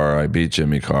Jimmy Carr, I beat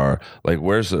Jimmy Carr. Like,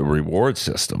 where's the reward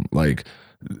system? Like,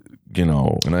 and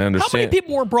I understand. How many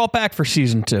people were brought back for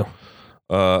season 2?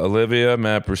 Olivia,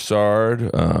 Matt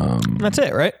Broussard. That's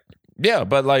it, right? Yeah,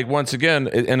 but like once again,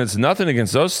 and it's nothing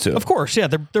against those 2. Of course, yeah,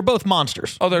 they're both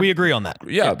monsters. Oh, we agree on that.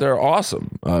 Yeah, they're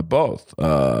awesome, both.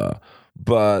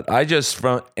 But I just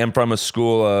am from a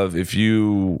school of, if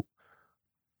you,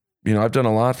 I've done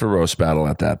a lot for Roast Battle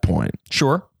at that point.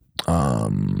 Sure.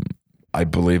 I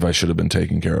believe I should have been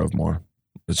taken care of more.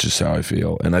 It's just how I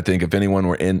feel, and I think if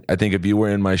you were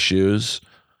in my shoes,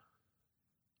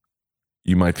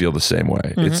 you might feel the same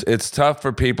way. Mm-hmm. It's tough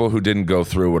for people who didn't go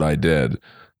through what I did.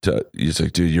 It's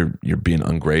like, dude, you're being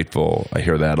ungrateful. I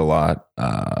hear that a lot.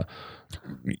 But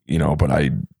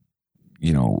I,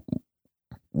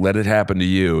 let it happen to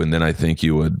you, and then I think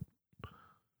you would.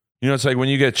 It's like when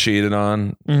you get cheated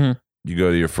on, mm-hmm. you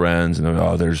go to your friends and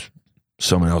they're, there's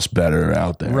someone else better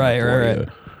out there. Right.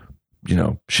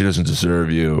 She doesn't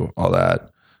deserve you, all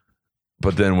that.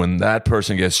 But then when that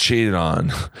person gets cheated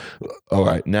on, all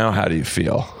right, now how do you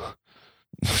feel?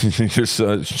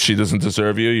 She doesn't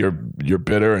deserve you. You're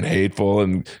bitter and hateful,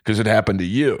 and because it happened to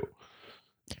you.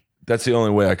 That's the only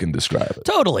way I can describe it.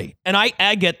 Totally, and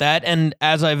I get that. And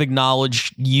as I've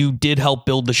acknowledged, you did help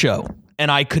build the show, and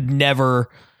I could never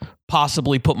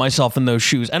possibly put myself in those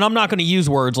shoes. And I'm not going to use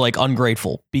words like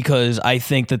ungrateful, because I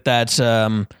think that's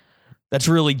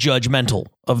really judgmental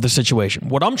of the situation.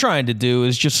 What I'm trying to do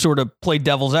is just sort of play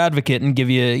devil's advocate and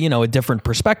give you, a different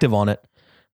perspective on it.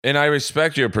 And I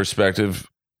respect your perspective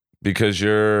because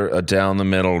you're a down the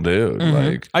middle dude. Mm-hmm.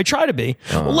 Like, I try to be.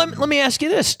 Well, let me ask you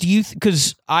this: do you?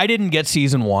 Because I didn't get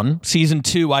season 1, season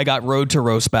 2, I got Road to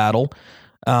Roast Battle.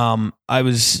 I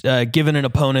was given an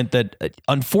opponent that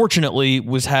unfortunately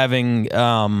was having.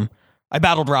 I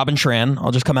battled Robin Tran.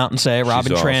 I'll just come out and say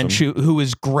Robin Tran, who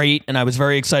is great, and I was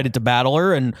very excited to battle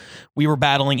her. And we were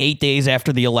battling 8 days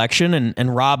after the election,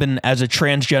 and Robin, as a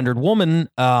transgendered woman,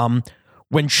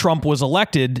 when Trump was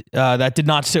elected, that did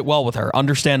not sit well with her,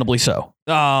 understandably so.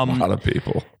 A lot of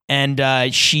people.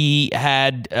 And she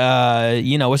had,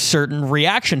 a certain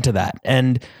reaction to that.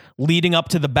 And leading up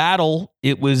to the battle,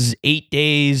 it was 8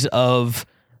 days of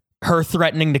her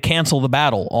threatening to cancel the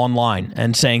battle online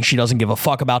and saying she doesn't give a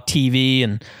fuck about TV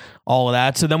and all of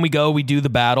that. So then we do the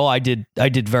battle. I did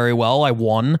very well. I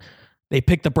won. They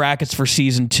picked the brackets for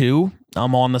season 2.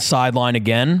 I'm on the sideline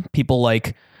again. People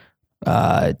like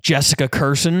Jessica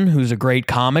Curson, who's a great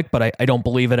comic, but I don't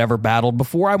believe had ever battled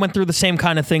before. I went through the same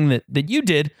kind of thing that you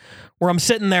did, where I'm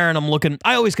sitting there and I'm looking.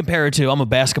 I always compare it to, I'm a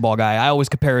basketball guy, I always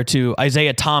compare it to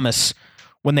Isaiah Thomas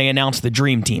when they announced the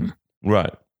Dream Team.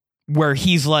 Right. Where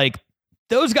he's like,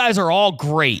 those guys are all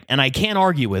great, and I can't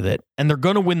argue with it, and they're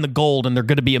going to win the gold, and they're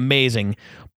going to be amazing,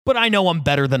 but I know I'm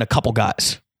better than a couple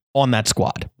guys on that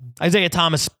squad. Isaiah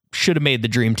Thomas should have made the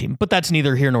Dream Team, but that's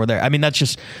neither here nor there. I mean, that's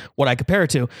just what I compare it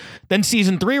to. Then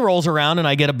season 3 rolls around, and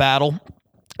I get a battle,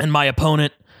 and my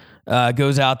opponent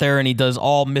goes out there, and he does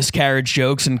all miscarriage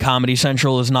jokes, and Comedy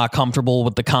Central is not comfortable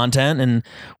with the content, and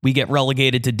we get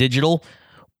relegated to digital.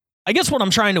 I guess what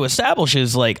I'm trying to establish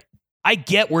is, like, I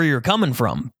get where you're coming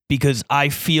from, because I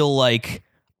feel like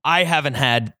I haven't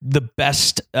had the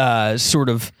best sort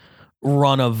of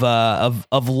run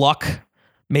of luck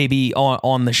maybe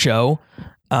on the show.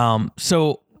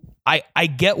 So I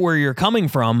get where you're coming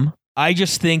from. I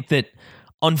just think that,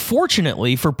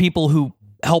 unfortunately, for people who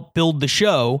help build the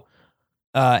show,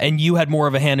 and you had more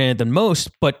of a hand in it than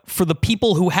most, but for the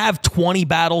people who have 20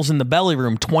 battles in the belly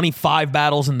room, 25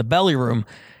 battles in the belly room,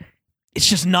 it's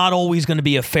just not always going to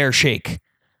be a fair shake,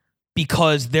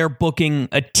 because they're booking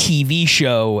a TV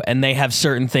show and they have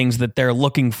certain things that they're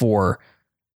looking for.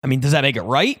 I mean, does that make it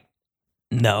right?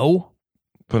 No.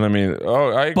 But I mean,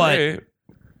 I agree.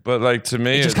 But like, to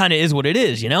me, it just kind of is what it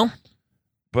is, you know?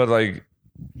 But like,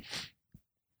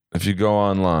 if you go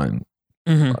online,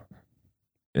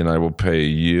 and I will pay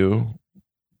you,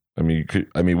 I mean,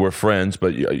 we're friends,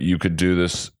 but you could do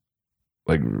this,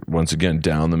 like, once again,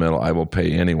 down the middle. I will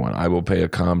pay anyone. I will pay a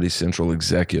Comedy Central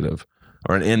executive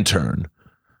or an intern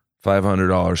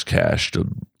 $500 cash to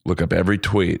look up every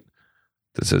tweet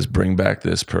that says, bring back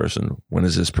this person. When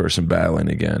is this person battling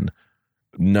again?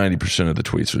 90% of the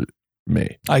tweets are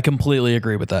me. I completely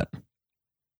agree with that.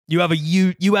 You have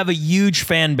a huge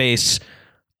fan base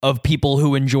of people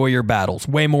who enjoy your battles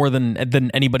way more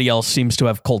than anybody else seems to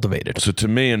have cultivated. So to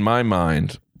me, in my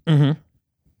mind,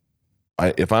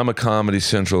 if I'm a Comedy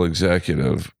Central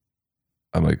executive,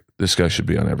 I'm like, this guy should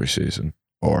be on every season.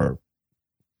 Or,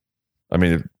 I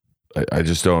mean, I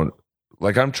just don't,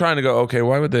 like, I'm trying to go, okay,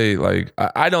 why would they, like,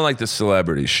 I don't like the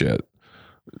celebrity shit,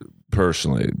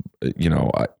 personally. You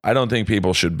know, I don't think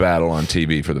people should battle on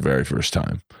TV for the very first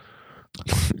time.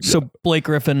 So Blake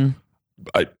Griffin,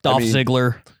 Dolph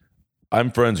Ziggler. I'm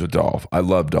friends with Dolph. I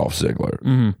love Dolph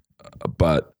Ziggler.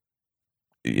 But,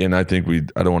 and I think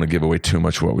I don't want to give away too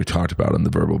much of what we talked about on the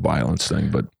verbal violence thing,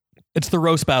 but. It's the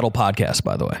Roast Battle podcast,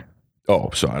 by the way. Oh,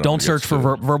 so don't search for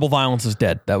Verbal Violence is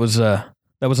Dead. That was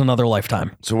another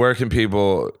lifetime. So where can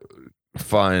people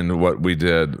find what we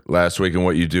did last week and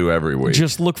what you do every week?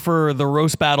 Just look for the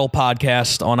Roast Battle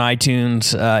podcast on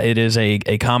iTunes. It is a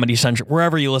Comedy Central,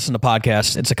 wherever you listen to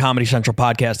podcasts. It's a Comedy Central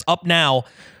podcast. Up now,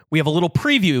 we have a little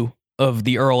preview of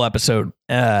the Earl episode,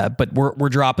 but we're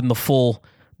dropping the full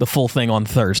thing on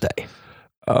Thursday.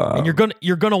 And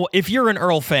you're gonna if you're an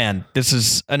Earl fan, this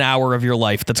is an hour of your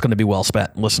life that's going to be well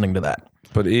spent listening to that.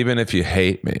 But even if you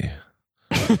hate me,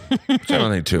 which I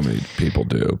don't think too many people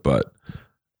do, but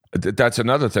that's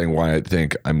another thing why I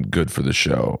think I'm good for the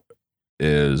show,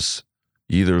 is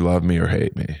you either love me or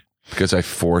hate me, because I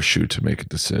force you to make a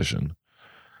decision.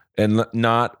 And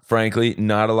frankly,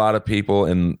 not a lot of people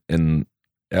in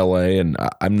LA, and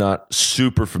I'm not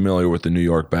super familiar with the New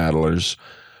York battlers.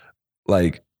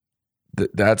 Like,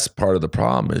 that's part of the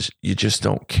problem, is you just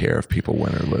don't care if people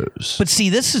win or lose. But see,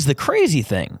 this is the crazy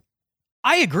thing.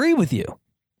 I agree with you.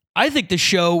 I think the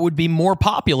show would be more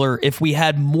popular if we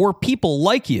had more people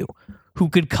like you who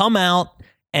could come out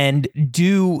and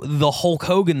do the Hulk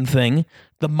Hogan thing,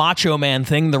 the Macho Man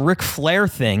thing, the Ric Flair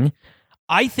thing.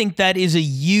 I think that is a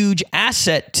huge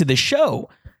asset to the show.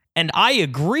 And I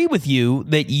agree with you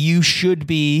that you should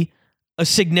be a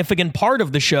significant part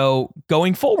of the show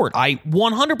going forward. I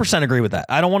 100% agree with that.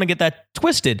 I don't want to get that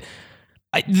twisted.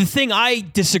 The thing I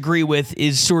disagree with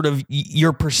is sort of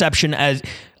your perception, as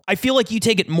I feel like you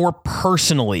take it more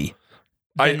personally.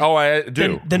 I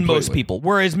do than most people.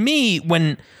 Whereas me,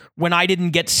 when I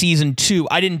didn't get season 2,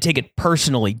 I didn't take it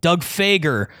personally. Doug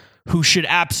Fager, who should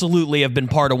absolutely have been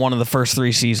part of one of the first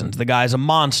 3 seasons, the guy's a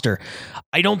monster.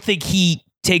 I don't think he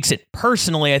takes it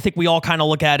personally. I think we all kind of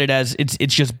look at it as it's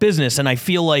just business. And I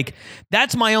feel like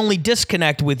that's my only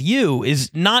disconnect with you, is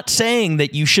not saying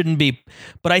that you shouldn't be,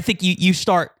 but I think you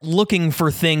start looking for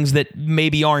things that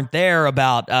maybe aren't there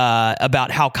about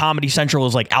how Comedy Central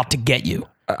is like out to get you.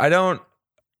 I don't,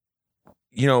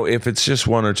 if it's just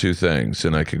 1 or 2 things,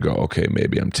 and I could go, okay,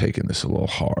 maybe I'm taking this a little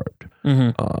hard.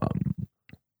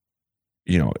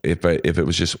 If it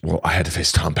was just, well, I had to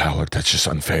face Tom Ballard, that's just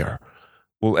unfair.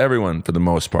 Well, everyone, for the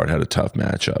most part, had a tough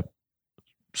matchup.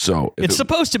 So it's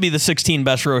supposed to be the 16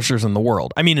 best roasters in the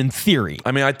world. I mean, in theory.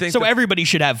 I mean, I think so. Everybody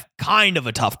should have kind of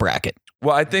a tough bracket.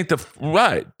 Well, I think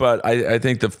but I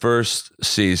think the first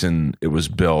season it was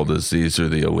billed as these are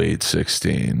the elite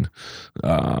 16.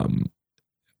 But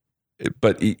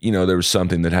there was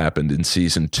something that happened in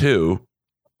season 2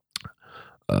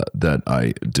 that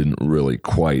I didn't really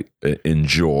quite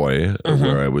enjoy,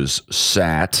 where I was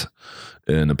sat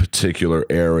in a particular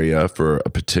area for a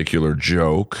particular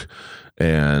joke,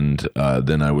 and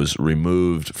then I was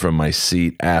removed from my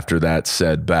seat after that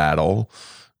said battle.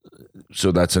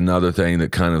 So that's another thing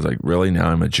that kind of like, really, now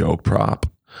I'm a joke prop.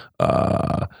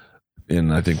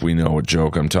 and I think we know what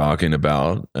joke I'm talking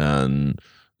about. And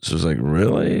so it was like,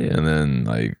 really? And then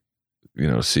like,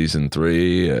 season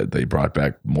 3, they brought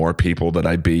back more people that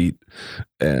I beat.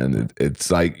 And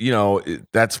it's like,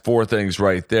 that's 4 things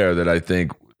right there that I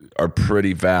think are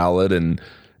pretty valid. And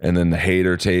then the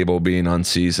hater table being on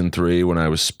season 3 when I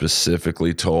was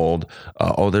specifically told,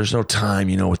 there's no time,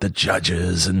 with the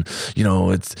judges and,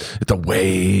 it's a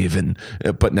wave.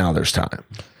 But now there's time.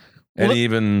 And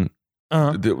even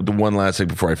the one last thing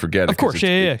before I forget, of course,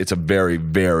 it's a very,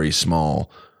 very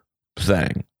small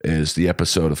thing, is the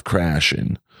episode of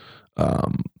Crashing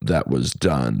that was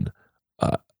done.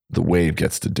 The Wave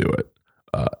gets to do it.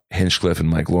 Hinchcliffe and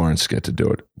Mike Lawrence get to do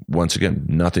it. Once again,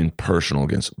 nothing personal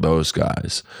against those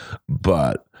guys,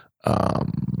 but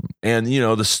and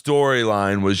the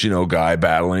storyline was guy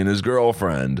battling his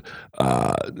girlfriend,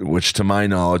 which to my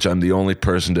knowledge I'm the only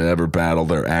person to ever battle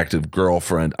their active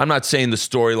girlfriend. I'm not saying the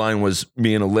storyline was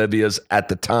me and Olivia's at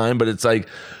the time, but it's like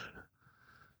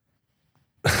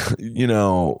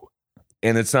and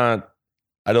it's not.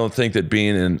 I don't think that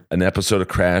being in an episode of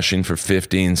Crashing for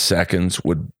 15 seconds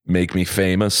would make me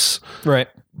famous. Right.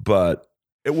 But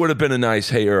it would have been a nice,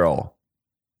 hey, Earl,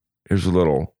 here's a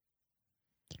little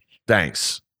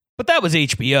thanks. But that was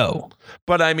HBO.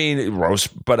 But I mean,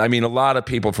 a lot of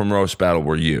people from Roast Battle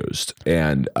were used.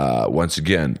 And once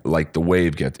again, like the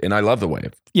Wave gets, and I love the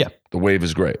Wave. Yeah. The Wave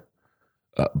is great.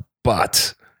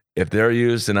 But if they're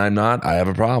used and I'm not, I have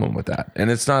a problem with that. And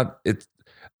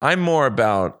I'm more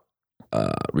about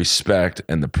respect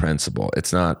and the principle.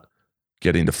 It's not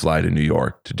getting to fly to New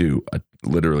York to do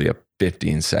literally a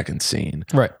 15-second scene.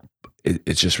 Right.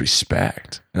 It's just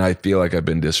respect. And I feel like I've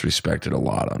been disrespected a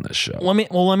lot on this show.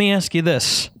 Let me ask you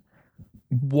this.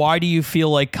 Why do you feel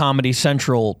like Comedy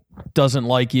Central doesn't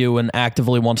like you and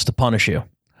actively wants to punish you?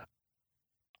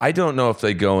 I don't know if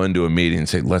they go into a meeting and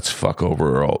say, let's fuck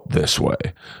over Earl this way.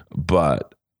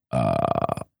 But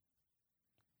I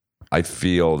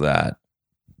feel that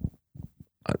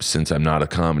since I'm not a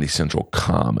Comedy Central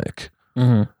comic,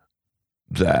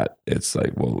 that it's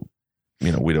like, well,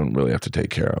 we don't really have to take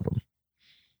care of them.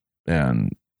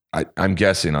 And I'm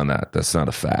guessing on that. That's not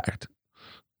a fact.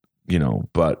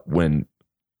 But when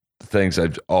things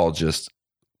I've all just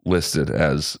listed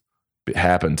as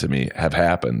happened to me have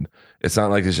happened, it's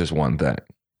not like it's just one thing.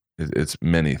 It's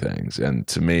many things. And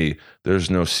to me,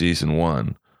 there's no season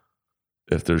 1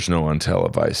 if there's no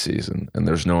untelevised season, and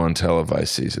there's no untelevised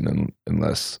season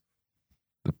unless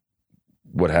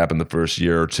what happened the first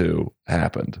year or 2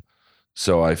 happened.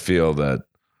 So I feel that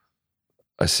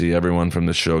I see everyone from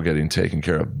the show getting taken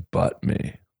care of but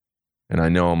me. And I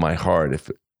know in my heart,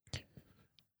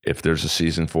 if there's a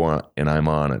season 4 and I'm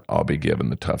on it, I'll be given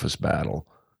the toughest battle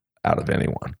out of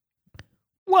anyone.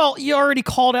 Well, you already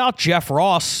called out Jeff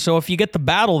Ross, so if you get the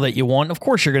battle that you want, of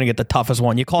course you're going to get the toughest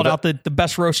one. You called out the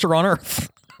best roaster on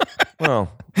earth.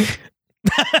 Well,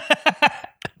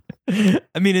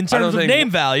 I mean, in terms of name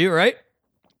value, right?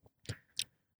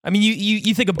 I mean,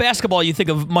 you think of basketball, you think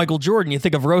of Michael Jordan, you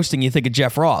think of roasting, you think of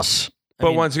Jeff Ross.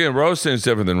 But once again, roasting is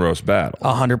different than roast battle.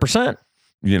 100%.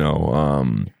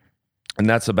 And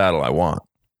that's a battle I want.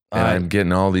 And I'm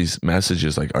getting all these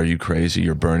messages like, are you crazy?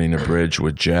 You're burning a bridge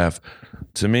with Jeff.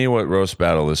 To me, what roast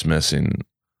battle is missing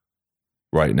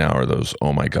right now are those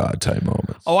oh my God type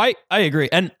moments. Oh, I agree.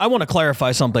 And I want to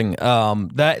clarify something.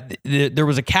 There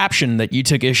was a caption that you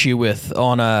took issue with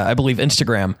on, I believe,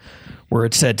 Instagram, where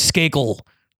it said Skakel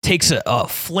takes a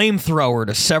flamethrower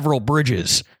to several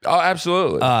bridges. Oh,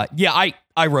 absolutely. Yeah,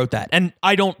 I wrote that, and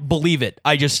I don't believe it.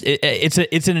 I just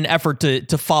it's in an effort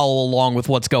to follow along with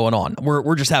what's going on.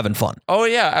 We're just having fun. Oh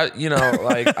yeah,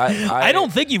 I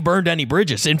don't think you've burned any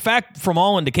bridges. In fact, from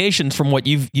all indications, from what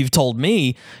you've told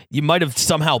me, you might have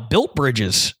somehow built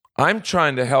bridges. I'm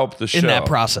trying to help the show in that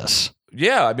process.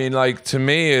 Yeah, I mean, like to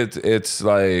me, it's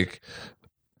like.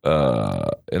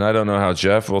 And I don't know how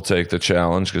Jeff will take the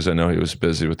challenge because I know he was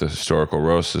busy with the historical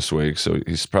roast this week, so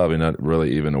he's probably not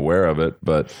really even aware of it.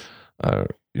 But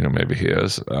maybe he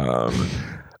is.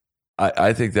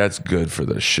 I think that's good for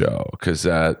the show because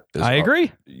that is, I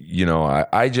agree.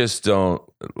 I just don't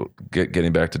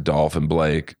getting back to Dolph and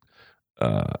Blake.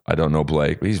 I don't know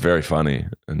Blake, but he's very funny,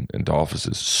 and Dolph is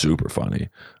super funny.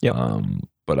 Yep.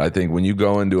 But I think when you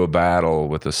go into a battle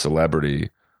with a celebrity.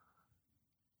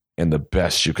 And the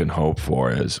best you can hope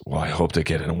for is, well, I hope to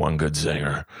get in one good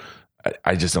zinger.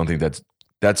 I just don't think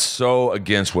that's so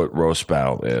against what roast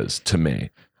battle is to me.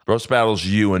 Roast battle's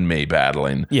you and me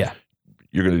battling. Yeah.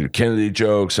 You're going to do Kennedy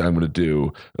jokes. I'm going to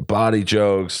do body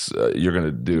jokes. You're going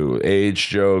to do age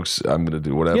jokes. I'm going to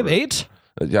do whatever. You have AIDS?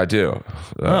 Yeah, I do.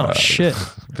 Oh shit!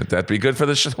 That'd be good for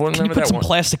the show. Can you put some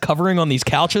plastic covering on these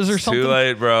couches or something? Too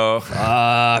late, bro.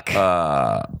 Fuck.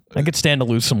 I could stand to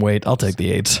lose some weight. I'll take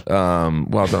the AIDS.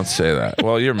 Well, don't say that.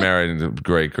 Well, you're married to a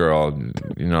great girl.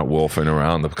 You're not wolfing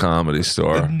around the Comedy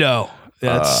Store. No.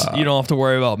 That's you don't have to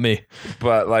worry about me.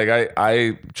 But like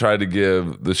I try to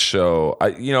give the show,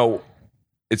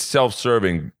 it's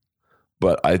self-serving,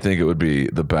 but I think it would be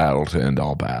the battle to end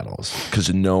all battles,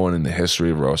 because no one in the history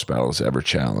of roast battles ever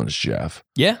challenged Jeff.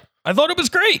 Yeah, I thought it was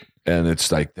great, and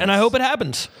it's like, and I hope it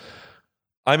happens.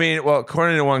 I mean, well,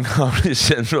 according to one Comedy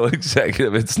Central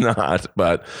executive, it's not.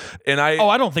 But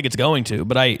I don't think it's going to,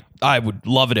 but I would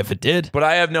love it if it did. But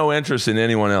I have no interest in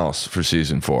anyone else for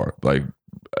season 4. Like,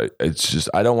 it's just,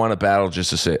 I don't want to battle just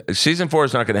to say season 4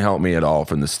 is not going to help me at all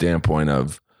from the standpoint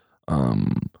of,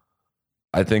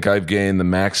 I think I've gained the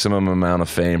maximum amount of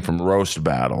fame from roast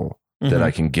battle that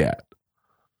I can get.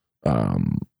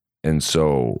 And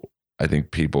so I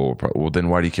think people will probably, well, then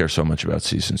why do you care so much about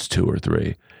seasons 2 or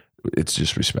 3? It's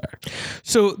just respect.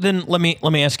 So then let me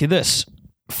ask you this.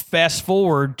 Fast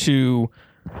forward to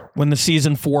when the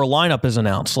season 4 lineup is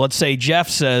announced. Let's say Jeff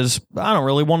says, I don't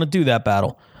really want to do that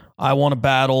battle. I want to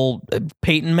battle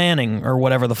Peyton Manning or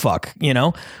whatever the fuck,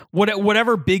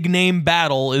 whatever big name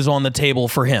battle is on the table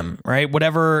for him, right?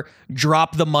 Whatever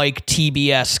drop the mic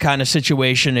TBS kind of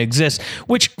situation exists,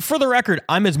 which for the record,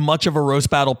 I'm as much of a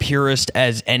roast battle purist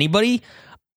as anybody.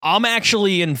 I'm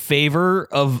actually in favor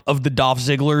of the Dolph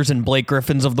Zigglers and Blake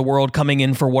Griffins of the world coming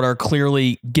in for what are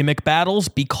clearly gimmick battles,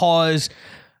 because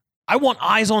I want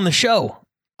eyes on the show.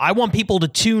 I want people to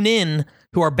tune in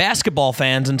who are basketball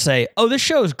fans and say, oh, this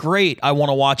show is great. I want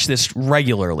to watch this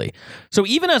regularly. So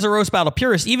even as a roast battle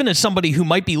purist, even as somebody who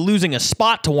might be losing a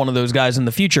spot to one of those guys in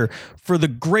the future, for the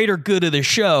greater good of the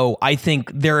show, I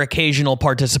think their occasional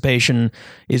participation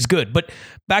is good. But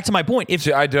back to my point.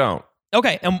 I don't.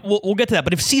 Okay, and we'll get to that.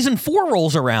 But if season 4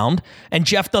 rolls around and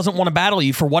Jeff doesn't want to battle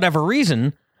you for whatever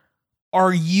reason,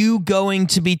 are you going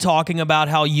to be talking about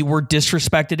how you were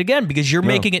disrespected again? Because you're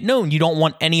making it known you don't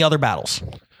want any other battles.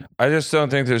 I just don't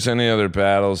think there's any other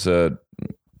battles that,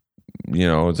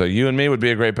 it's like you and me would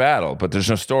be a great battle, but there's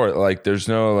no story. Like, there's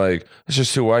no, like, it's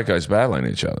just 2 white guys battling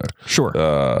each other. Sure.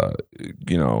 I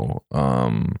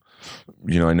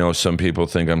know some people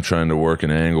think I'm trying to work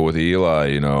an angle with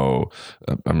Eli.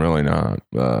 I'm really not.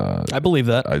 I believe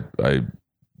that. I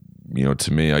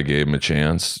to me, I gave him a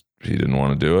chance. He didn't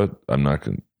want to do it. I'm not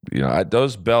going to,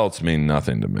 those belts mean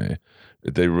nothing to me.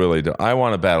 They really do. I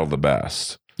want to battle the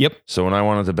best. Yep. So when I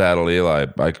wanted to battle Eli,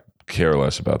 I care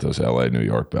less about those LA, New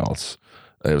York belts.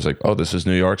 It was like, oh, this is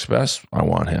New York's best. I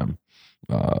want him.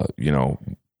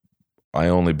 I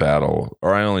only battle,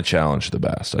 or I only challenge the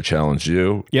best. I challenged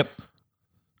you. Yep.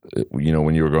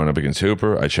 When you were going up against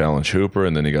Hooper, I challenged Hooper,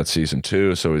 and then he got season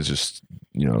 2, so it was just,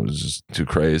 it was just too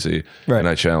crazy. Right. And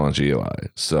I challenged Eli.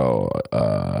 So,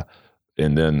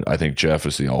 and then I think Jeff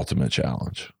is the ultimate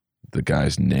challenge. The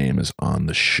guy's name is on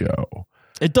the show.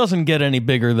 It doesn't get any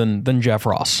bigger than Jeff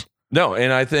Ross. No,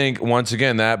 and I think, once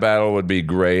again, that battle would be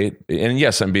great. And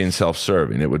yes, I'm being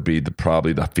self-serving. It would be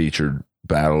probably the featured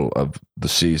battle of the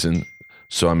season.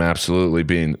 So I'm absolutely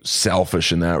being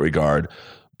selfish in that regard.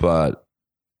 But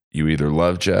you either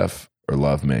love Jeff or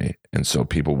love me. And so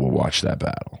people will watch that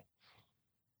battle.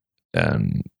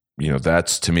 And,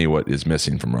 that's to me what is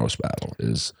missing from roast battle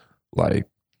is like,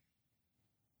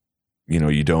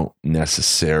 you don't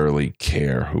necessarily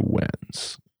care who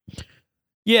wins.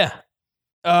 Yeah.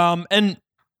 And,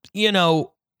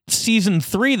 season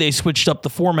 3, they switched up the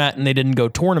format and they didn't go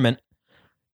tournament.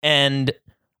 And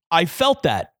I felt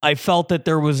that. I felt that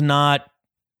there was not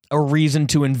a reason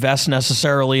to invest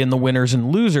necessarily in the winners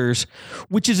and losers,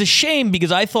 which is a shame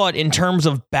because I thought in terms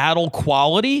of battle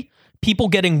quality, people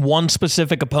getting one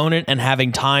specific opponent and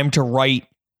having time to write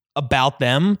about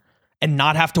them and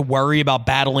not have to worry about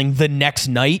battling the next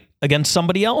night against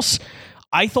somebody else,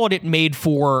 I thought it made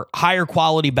for higher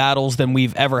quality battles than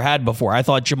we've ever had before. I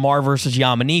thought Jamar versus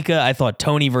Yamanika. I thought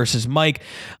Tony versus Mike.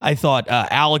 I thought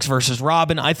Alex versus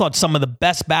Robin. I thought some of the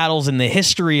best battles in the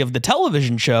history of the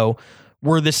television show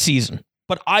were this season.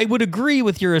 But I would agree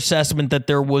with your assessment that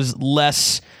there was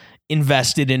less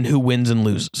invested in who wins and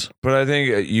loses. But I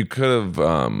think you could have,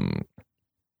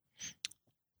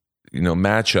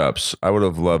 matchups. I would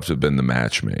have loved to have been the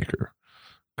matchmaker.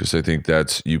 Because I think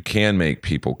you can make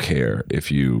people care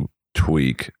if you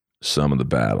tweak some of the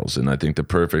battles. And I think the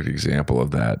perfect example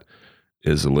of that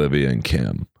is Olivia and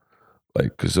Kim.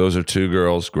 Because those are 2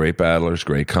 girls, great battlers,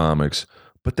 great comics,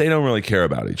 but they don't really care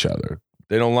about each other.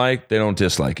 They don't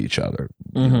dislike each other.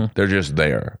 Mm-hmm. They're just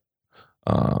there.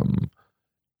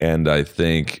 And I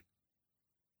think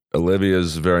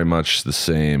Olivia's very much the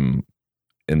same,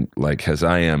 and like as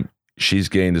I am. She's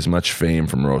gained as much fame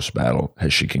from Roast Battle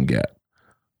as she can get.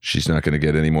 She's not going to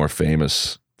get any more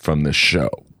famous from this show.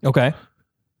 Okay.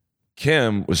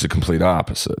 Kim was the complete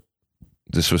opposite.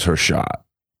 This was her shot.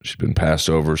 She's been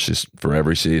passed over for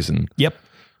every season. Yep.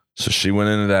 So she went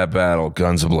into that battle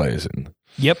guns a-blazing.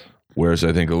 Yep. Whereas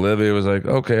I think Olivia was like,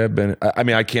 okay,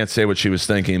 I can't say what she was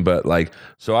thinking, but like,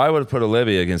 so I would have put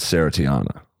Olivia against Sarah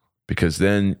Tiana, because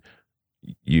then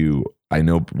I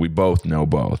know we both know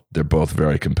both. They're both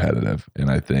very competitive.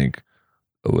 And I think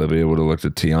Olivia would have looked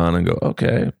at Tiana and go,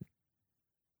 okay,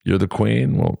 you're the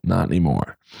queen. Well, not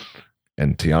anymore.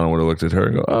 And Tiana would have looked at her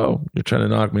and go, oh, you're trying to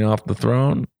knock me off the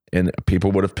throne? And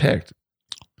people would have picked.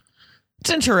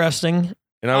 It's interesting.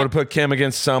 And I would have put Kim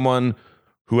against someone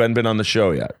who hadn't been on the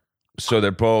show yet. So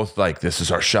they're both like, this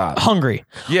is our shot. Hungry.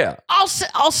 Yeah.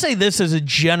 I'll say this as a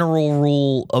general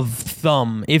rule of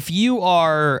thumb. If you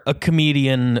are a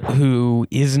comedian who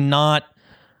is not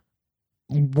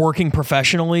working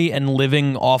professionally and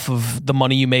living off of the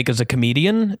money you make as a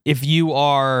comedian, if you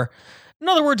are, in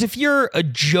other words, if you're a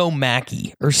Joe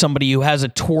Mackey or somebody who has a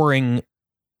touring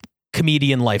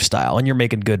comedian lifestyle and you're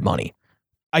making good money,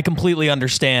 I completely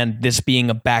understand this being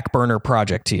a back burner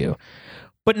project to you.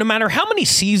 But no matter how many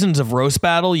seasons of Roast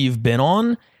Battle you've been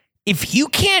on, if you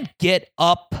can't get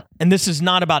up, and this is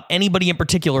not about anybody in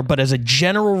particular, but as a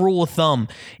general rule of thumb,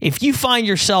 if you find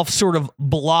yourself sort of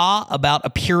blah about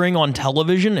appearing on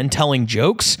television and telling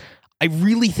jokes, I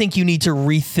really think you need to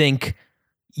rethink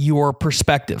your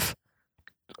perspective.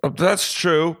 That's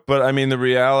true. But I mean, the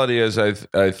reality is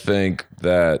I think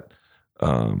that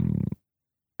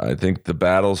I think the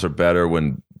battles are better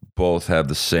when both have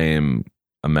the same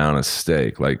amount of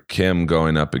stake. Like Kim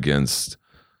going up against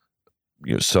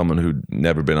someone who'd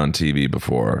never been on TV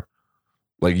before,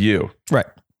 like you. Right.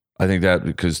 I think that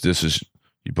because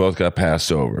you both got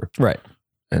passed over. Right.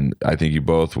 And I think you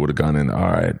both would have gone in,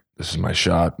 all right, this is my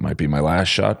shot, might be my last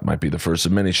shot, might be the first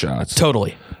of many shots.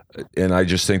 Totally. And I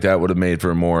just think that would have made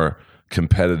for a more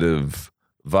competitive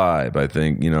vibe. I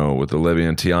think, with Olivia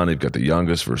and Tiana, you've got the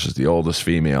youngest versus the oldest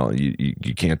female.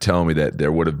 You can't tell me that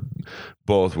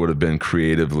both would have been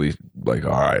creatively like,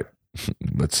 all right,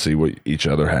 let's see what each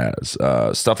other has.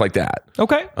 Stuff like that.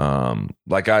 Okay.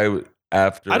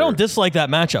 I don't dislike that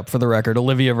matchup, for the record,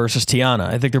 Olivia versus Tiana.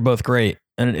 I think they're both great,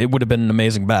 and it would have been an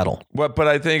amazing battle. But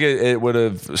I think it would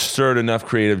have stirred enough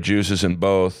creative juices in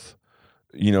both,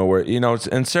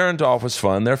 and Sarah and Dolph was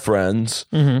fun. They're friends.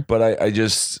 Mm-hmm. But I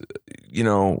just,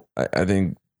 I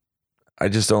think I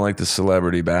just don't like the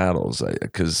celebrity battles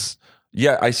because,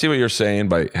 I see what you're saying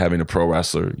by having a pro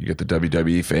wrestler. You get the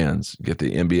WWE fans, you get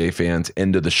the NBA fans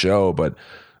into the show, but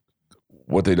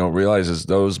what they don't realize is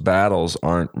those battles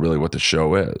aren't really what the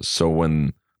show is. So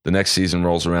when the next season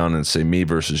rolls around and say me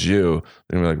versus you,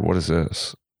 they're like, what is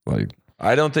this? Like,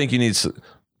 I don't think you need.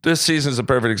 This season is a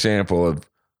perfect example of,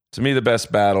 to me, the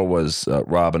best battle was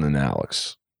Robin and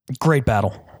Alex. Great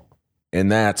battle. And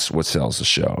that's what sells the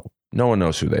show. No one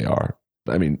knows who they are.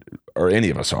 I mean, or any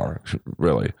of us are,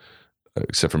 really,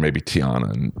 except for maybe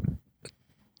Tiana.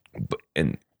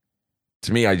 And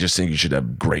to me, I just think you should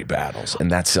have great battles, and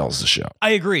that sells the show. I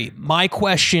agree. My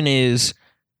question is,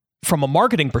 from a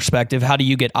marketing perspective, how do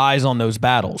you get eyes on those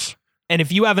battles? And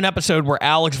if you have an episode where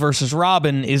Alex versus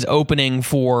Robin is opening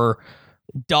for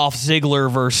Dolph Ziggler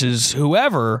versus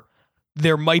whoever,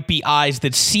 there might be eyes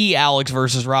that see Alex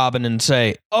versus Robin and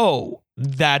say, oh,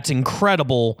 that's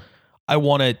incredible. I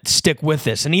want to stick with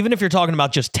this. And even if you're talking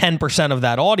about just 10% of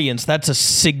that audience, that's a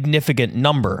significant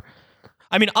number.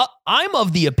 I mean, I'm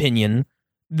of the opinion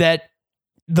that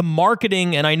the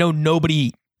marketing, and I know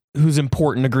nobody who's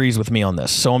important agrees with me on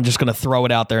this, so I'm just going to throw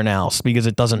it out there now because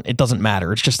it doesn't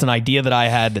matter. It's just an idea that I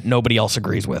had that nobody else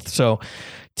agrees with. So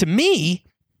to me,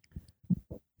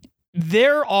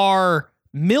 there are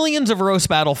millions of Roast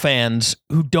Battle fans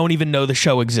who don't even know the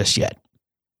show exists yet.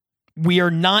 We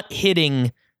are not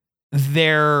hitting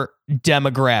their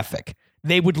demographic.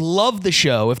 They would love the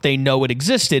show if they know it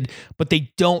existed, but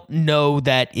they don't know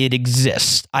that it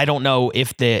exists. I don't know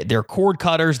if they're cord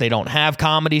cutters, they don't have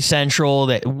Comedy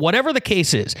Central, whatever the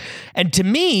case is. And to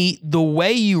me, the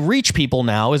way you reach people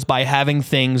now is by having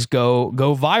things go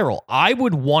viral. I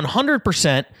would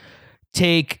 100%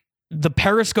 take the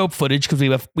Periscope footage,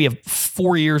 because we have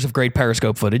 4 years of great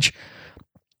Periscope footage,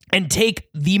 and take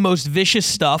the most vicious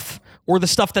stuff or the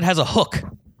stuff that has a hook.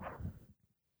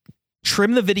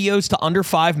 Trim the videos to under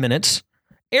 5 minutes.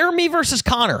 Air me versus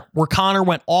Connor, where Connor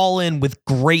went all in with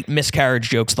great miscarriage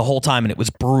jokes the whole time, and it was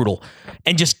brutal.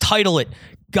 And just title it,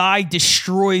 Guy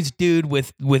Destroys Dude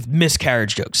with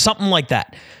miscarriage jokes. Something like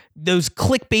that. those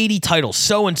clickbaity titles,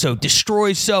 so-and-so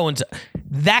destroys so-and-so,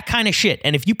 that kind of shit.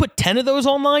 And if you put 10 of those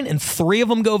online and 3 of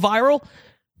them go viral,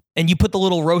 and you put the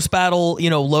little roast battle,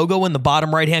 logo in the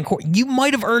bottom right-hand corner, you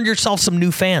might have earned yourself some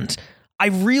new fans. I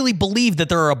really believe that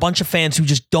there are a bunch of fans who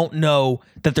just don't know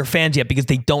that they're fans yet because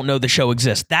they don't know the show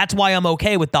exists. That's why I'm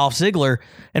okay with Dolph Ziggler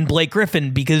and Blake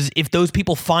Griffin, because if those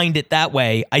people find it that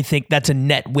way, I think that's a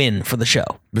net win for the show.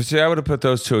 But see, I would have put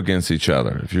those two against each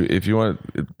other. If you want,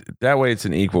 that way it's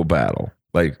an equal battle.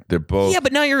 Like they're both. Yeah,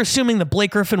 but now you're assuming that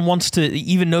Blake Griffin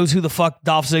even knows who the fuck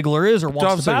Dolph Ziggler is or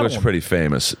wants to battle him. Dolph Ziggler's a pretty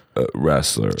famous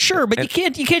wrestler. Sure, but you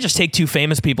can't just take 2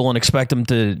 famous people and expect them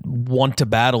to want to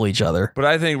battle each other. But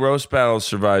I think roast battle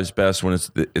survives best when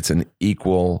it's an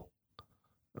equal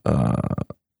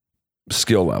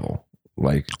skill level.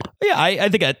 Like, yeah, I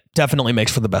think that definitely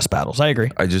makes for the best battles. I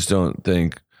agree. I just don't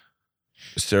think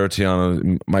Sarah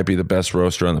Tiana might be the best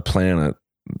roaster on the planet.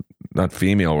 Not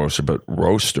female roaster, but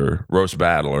roast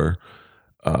battler.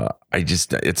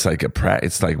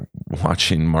 It's like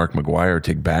watching Mark McGuire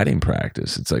take batting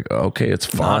practice. It's like, okay, it's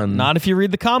fun. Not if you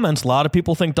read the comments. A lot of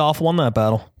people think Dolph won that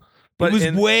battle. But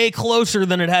it was way closer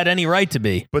than it had any right to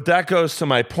be. But that goes to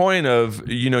my point of,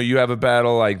 you have a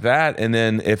battle like that, and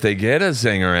then if they get a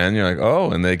zinger in, you're like,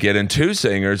 oh, and they get in 2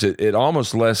 zingers, it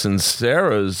almost lessens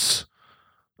Sarah's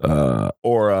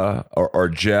aura or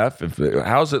Jeff.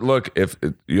 How's it look if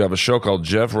you have a show called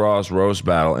Jeff Ross Roast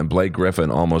Battle and Blake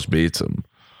Griffin almost beats him?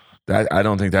 I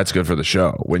don't think that's good for the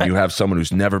show when you have someone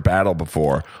who's never battled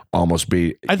before almost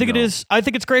beat. I think it is. I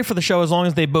think it's great for the show as long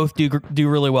as they both do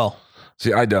really well.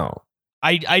 See, I don't.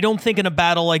 I don't think in a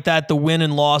battle like that the win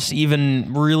and loss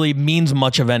even really means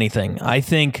much of anything. I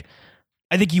think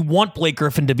you want Blake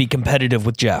Griffin to be competitive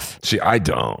with Jeff. See, I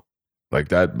don't. Like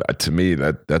that, to me,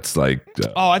 that's like...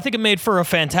 I think it made for a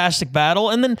fantastic battle.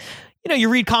 And then, you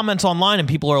read comments online and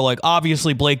people are like,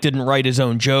 obviously Blake didn't write his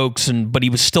own jokes, but he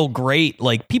was still great.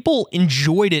 Like, people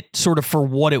enjoyed it sort of for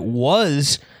what it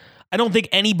was. I don't think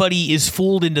anybody is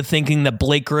fooled into thinking that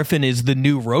Blake Griffin is the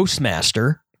new roast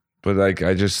master. But,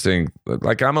 I just think,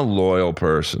 I'm a loyal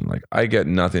person. Like, I get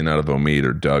nothing out of Omid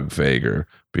or Doug Fager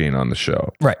being on the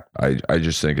show. Right. I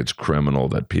just think it's criminal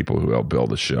that people who help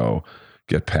build a show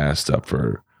get passed up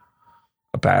for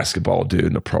a basketball dude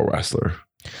and a pro wrestler.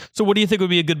 So what do you think would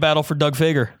be a good battle for Doug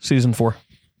Fager season 4?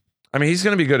 I mean, he's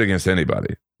going to be good against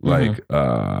anybody. I like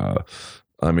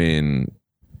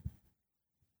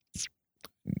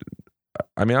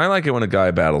it when a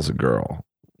guy battles a girl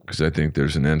because I think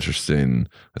there's I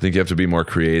think you have to be more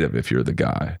creative if you're the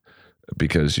guy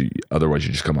because otherwise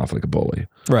you just come off like a bully.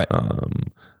 Right.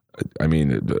 Doug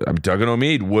and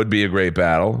Omid would be a great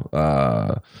battle.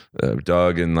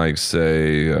 Doug and the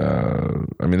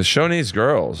show needs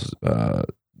girls.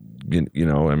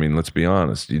 Let's be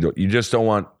honest. You just don't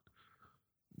want.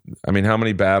 How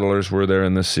many battlers were there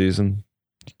in this season?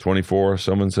 24.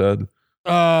 Someone said.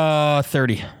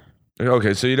 30.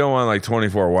 Okay, so you don't want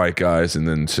 24 white guys and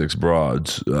then 6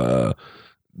 broads. Doug's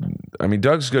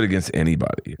good against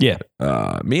anybody. Yeah.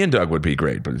 Me and Doug would be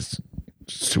great, but it's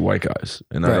 2 white guys,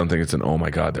 and right. I don't think it's oh my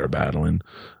god they're battling.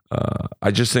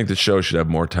 I just think the show should have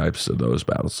more types of those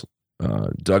battles.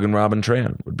 Doug and Robin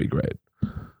Tran would be great.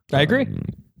 I agree.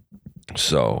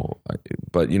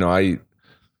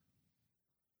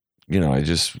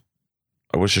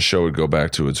 I wish the show would go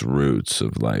back to its roots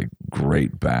of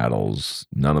great battles.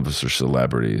 None of us are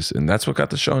celebrities, and that's what got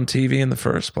the show on TV in the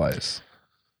first place.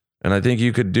 And I think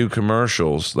you could do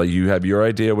commercials. You have your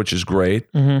idea, which is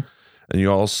great. Mm-hmm. And you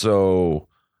also,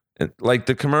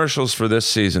 the commercials for this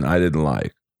season, I didn't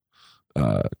like.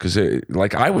 Because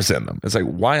I was in them. It's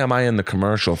why am I in the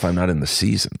commercial if I'm not in the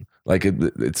season?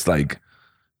 It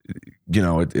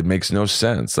makes no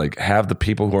sense. Have the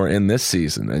people who are in this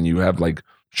season and you have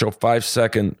show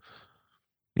 5-second,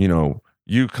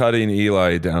 you cutting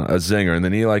Eli down, a zinger, and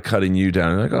then Eli cutting you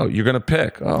down. And oh, you're going to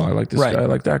pick. Oh, I like this guy. I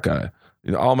like that guy.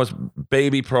 Almost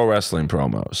baby pro wrestling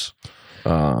promos.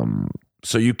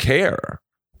 So you care.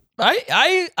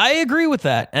 I agree with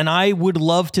that. And I would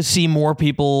love to see more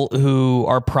people who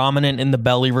are prominent in the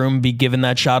belly room be given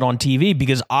that shot on TV,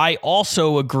 because I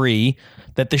also agree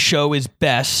that the show is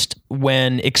best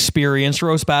when experienced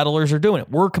roast battlers are doing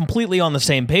it. We're completely on the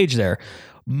same page there.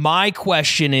 My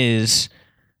question is,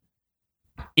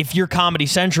 if you're Comedy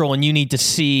Central and you need to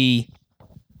see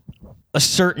a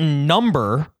certain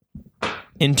number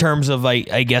in terms of, I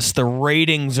guess, the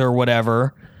ratings or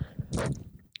whatever,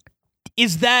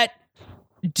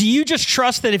 do you just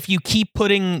trust that if you keep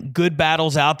putting good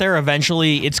battles out there,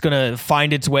 eventually it's going to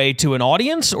find its way to an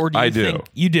audience? Or do you think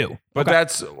you do? But okay.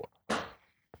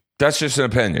 That's just an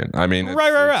opinion. Right.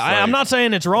 I'm not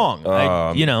saying it's wrong.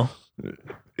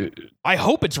 I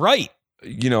hope it's right.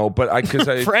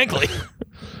 Frankly,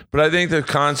 but I think the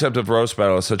concept of roast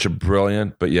battle is such a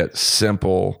brilliant but yet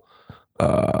simple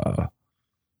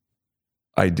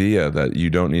idea that you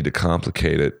don't need to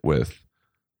complicate it with,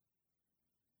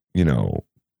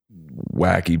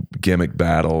 wacky gimmick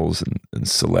battles and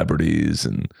celebrities.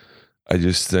 And I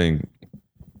just think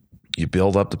you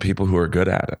build up the people who are good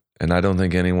at it. And I don't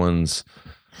think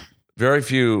very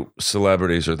few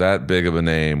celebrities are that big of a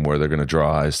name where they're going to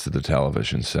draw eyes to the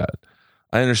television set.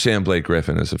 I understand Blake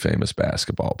Griffin is a famous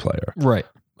basketball player. Right.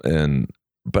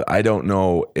 But I don't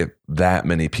know if that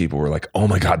many people were like, oh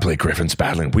my God, Blake Griffin's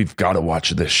battling. We've got to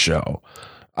watch this show.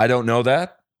 I don't know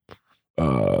that.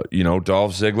 Dolph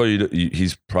Ziggler,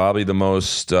 he's probably the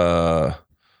most,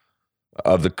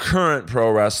 of the current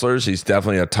pro wrestlers, he's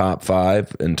definitely a top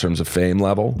 5 in terms of fame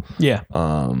level. Yeah.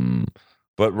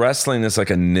 But wrestling is like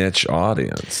a niche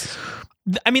audience.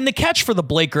 I mean, the catch for the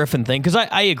Blake Griffin thing, because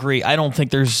I agree, I don't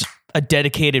think there's a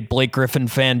dedicated Blake Griffin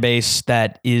fan base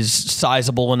that is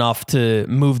sizable enough to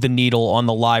move the needle on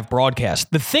the live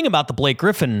broadcast. The thing about the Blake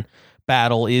Griffin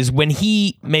battle is when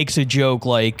he makes a joke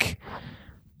like,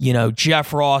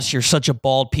 Jeff Ross, you're such a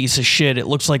bald piece of shit. It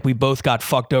looks like we both got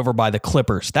fucked over by the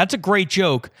Clippers. That's a great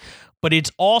joke, but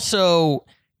it's also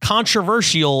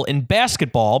controversial in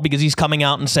basketball because he's coming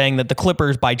out and saying that the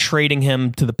Clippers, by trading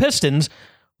him to the Pistons,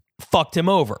 fucked him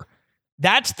over.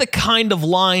 That's the kind of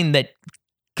line that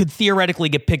could theoretically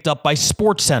get picked up by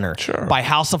SportsCenter, sure, by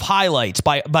House of Highlights,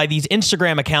 by these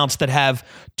Instagram accounts that have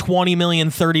 20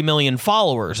 million, 30 million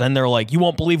followers. And they're like, you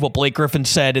won't believe what Blake Griffin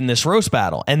said in this roast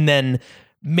battle. And then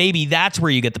maybe that's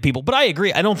where you get the people. But I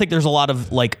agree. I don't think there's a lot of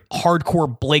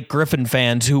hardcore Blake Griffin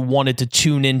fans who wanted to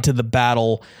tune into the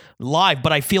battle live.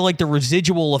 But I feel like the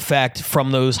residual effect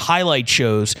from those highlight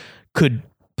shows could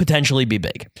potentially be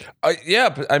big. Yeah,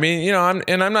 but I mean, I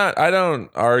don't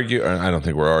argue. I don't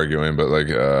think we're arguing, but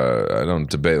I don't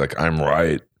debate. I'm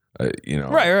right.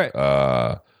 Right.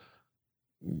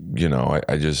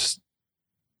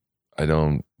 I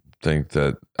don't think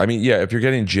that. I mean, yeah, if you're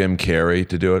getting Jim Carrey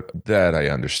to do it, that I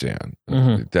understand.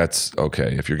 Mm-hmm. That's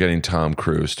okay. If you're getting Tom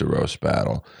Cruise to roast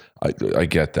battle, I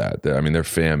get that. I mean, their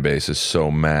fan base is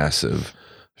so massive.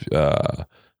 If you're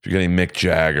getting Mick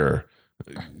Jagger,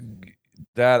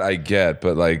 that I get,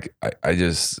 but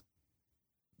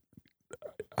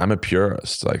I'm a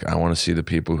purist. I want to see the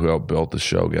people who helped build the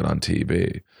show get on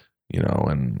TV,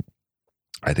 and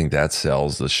I think that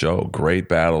sells the show. Great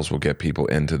battles will get people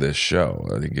into this show.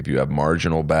 I think if you have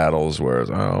marginal battles where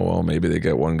maybe they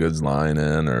get one good line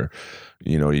in, or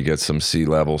you get some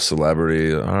C-level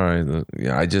celebrity. All right,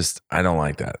 I don't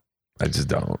like that. I just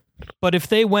don't. But if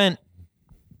they went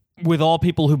with all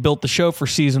people who built the show for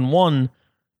season 1,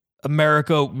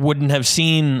 America wouldn't have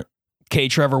seen K.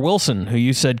 Trevor Wilson, who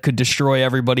you said could destroy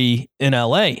everybody in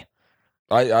L.A.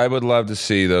 I would love to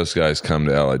see those guys come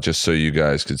to L.A. just so you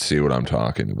guys could see what I'm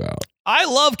talking about. I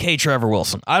love K. Trevor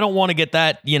Wilson. I don't want to get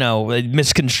that,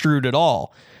 misconstrued at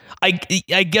all. I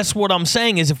guess what I'm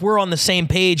saying is if we're on the same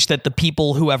page that the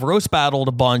people who have roast battled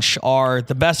a bunch are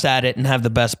the best at it and have the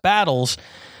best battles,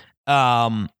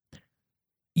 why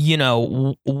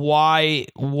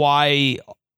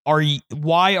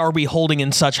are we holding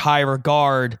in such high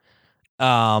regard,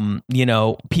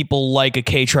 people like a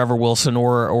K. Trevor Wilson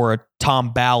or a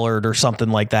Tom Ballard or something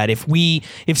like that?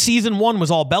 If season 1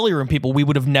 was all belly room people, we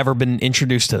would have never been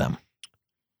introduced to them.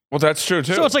 Well, that's true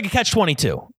too. So it's like a catch-22. You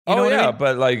know what I mean?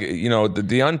 But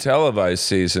the untelevised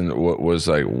season was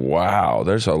wow.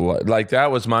 There's a lot.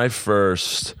 That was my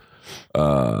first,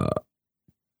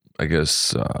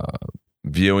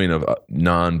 viewing of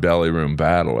non-belly room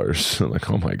battlers.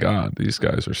 Oh my God, these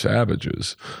guys are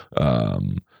savages.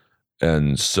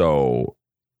 And so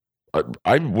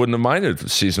I wouldn't have minded if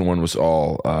season 1 was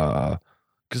all,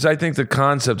 because I think the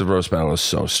concept of roast battle is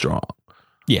so strong.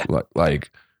 Yeah.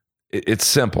 It's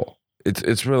simple.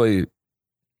 It's really,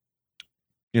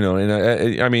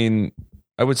 and I mean,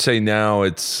 I would say now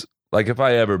it's if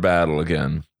I ever battle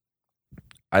again,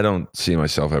 I don't see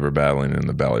myself ever battling in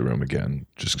the belly room again,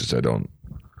 just because I don't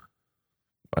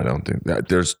think that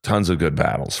there's tons of good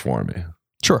battles for me.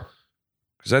 Sure.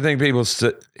 Because I think people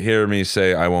hear me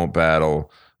say I won't battle,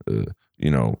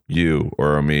 you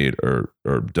or Omid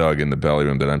or Doug in the belly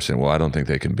room, that I'm saying, well, I don't think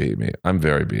they can beat me. I'm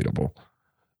very beatable.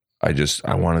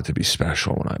 I want it to be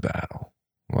special when I battle.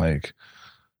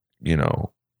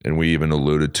 And we even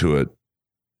alluded to it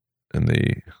in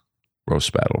the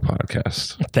Roast Battle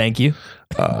podcast. Thank you.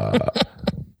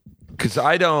 Because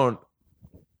I don't.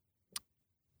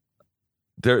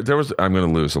 There was. I'm going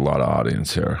to lose a lot of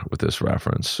audience here with this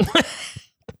reference.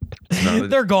 No,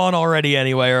 They're gone already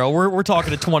anyway, Earl. We're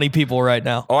talking to 20 people right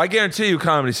now. oh, I guarantee you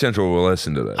Comedy Central will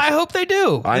listen to this. I hope they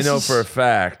do. I know for a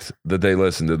fact that they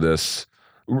listen to this.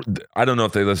 I don't know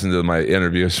if they listen to my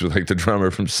interviews with like the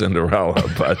drummer from Cinderella,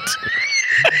 but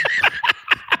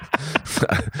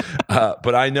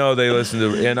but I know they listen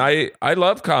to, and I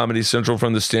love Comedy Central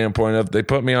from the standpoint of they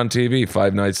put me on TV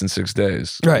 5 nights and 6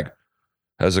 days. Right. Like,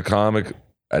 as a comic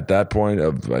at that point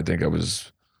of, I think I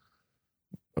was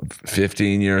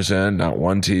 15 years in, not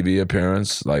one TV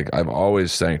appearance. Like I've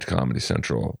always thanked Comedy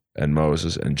Central and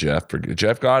Moses and Jeff.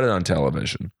 Jeff got it on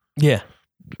television. Yeah.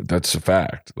 That's a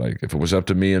fact. Like if it was up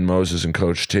to me and Moses and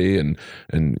Coach T and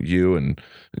you and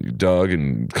Doug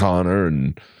and Connor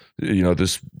and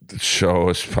this show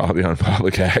is probably on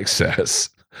public access.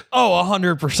 Oh,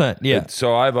 100%. Yeah.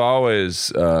 So I've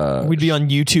always We'd be on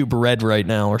YouTube Red right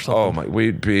now or something. oh my,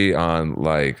 we'd be on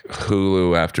like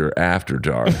Hulu after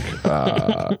dark.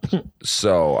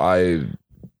 So I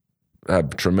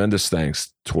have tremendous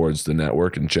thanks towards the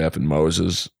network and Jeff and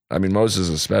Moses. I mean Moses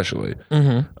especially.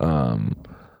 Mm-hmm.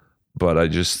 But I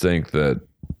just think that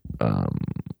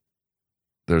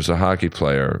there's a hockey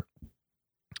player.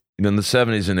 In the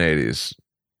 70s and 80s,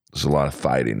 there's a lot of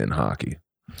fighting in hockey.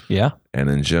 Yeah. And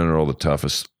in general, the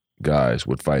toughest guys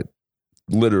would fight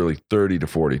literally 30 to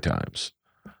 40 times.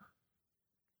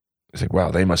 I think,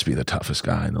 wow, they must be the toughest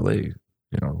guy in the league.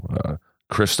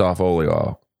 Krzysztof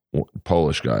Oliol,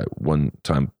 Polish guy, one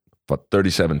time fought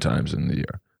 37 times in the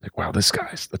year. Like, wow, this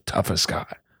guy's the toughest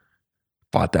guy.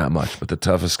 Fought that much, but the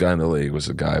toughest guy in the league was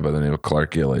a guy by the name of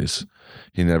Clark Gillies.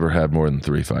 He never had more than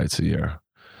 3 fights a year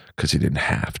because he didn't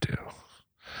have to.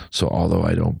 So although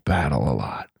I don't battle a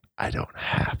lot, I don't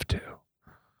have to.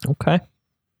 Okay.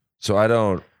 So I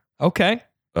don't. Okay.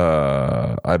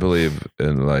 I believe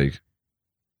in like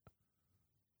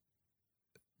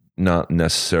not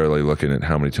necessarily looking at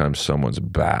how many times someone's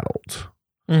battled.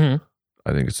 Mm-hmm.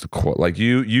 I think it's the like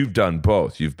you've done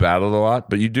both. You've battled a lot,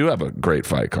 but you do have a great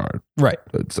fight card. Right.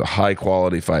 It's a high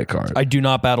quality fight card. I do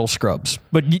not battle scrubs,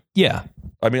 but yeah.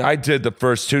 I mean, I did the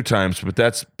first 2 times, but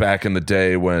that's back in the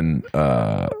day when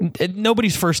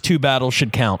nobody's first 2 battles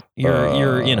should count.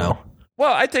 You're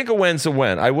Well, I think a win's a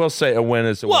win. I will say a win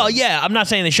is a win. Well, yeah, I'm not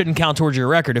saying they shouldn't count towards your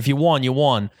record. If you won, you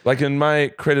won. Like in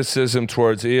my criticism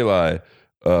towards Eli,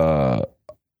 and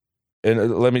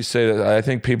let me say that I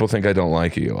think people think I don't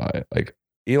like Eli. Like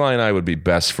Eli and I would be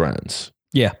best friends.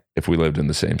 Yeah. If we lived in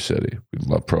the same city. We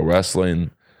love pro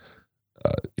wrestling,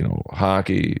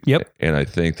 hockey. Yep. And I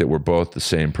think that we're both the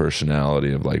same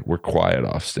personality of like, we're quiet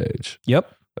off stage.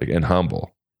 Yep. Like, and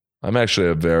humble. I'm actually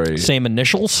a very... Same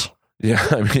initials? Yeah,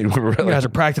 I mean, we're really... You guys are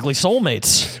practically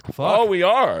soulmates. Fuck. Oh, we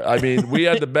are. I mean, we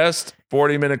had the best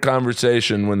 40-minute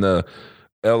conversation when the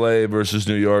LA versus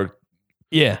New York...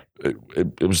 Yeah.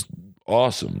 It was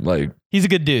awesome. Like... He's a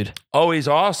good dude. Oh, he's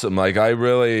awesome. Like, I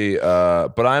really...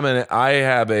 but I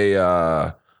have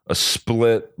a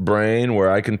split brain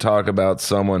where I can talk about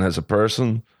someone as a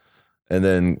person, and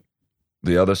then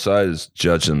the other side is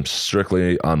judge them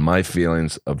strictly on my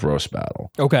feelings of roast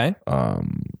battle. Okay.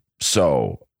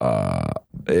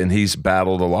 And he's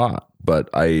battled a lot, but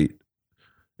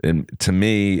to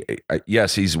me,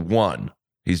 yes, he's won.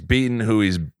 He's beaten who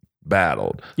he's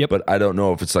battled. Yep. But I don't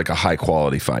know if it's like a high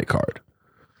quality fight card.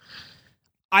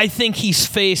 I think he's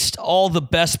faced all the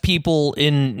best people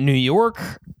in New York.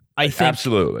 I think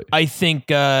Absolutely. I think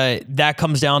that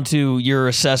comes down to your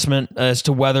assessment as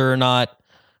to whether or not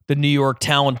the New York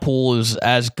talent pool is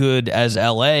as good as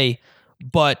LA.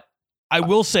 But I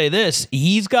will say this: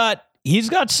 he's got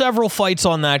several fights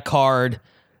on that card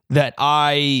that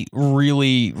I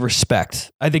really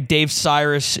respect. I think Dave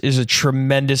Cyrus is a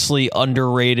tremendously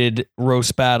underrated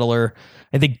roast battler.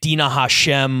 I think Dina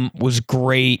Hashem was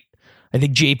great. I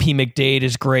think JP McDade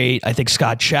is great. I think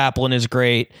Scott Chaplin is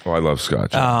great. Oh, I love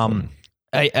Scott Chaplin.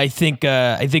 I think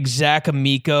Zach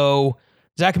Amico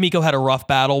had a rough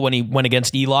battle when he went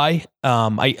against Eli.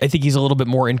 I think he's a little bit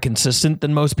more inconsistent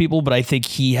than most people, but I think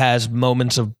he has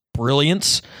moments of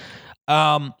brilliance.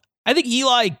 I think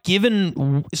Eli,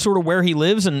 given sort of where he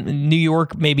lives and New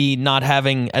York, maybe not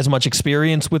having as much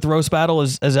experience with roast battle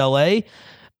as LA,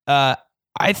 I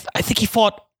think he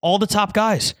fought all the top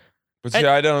guys. But see,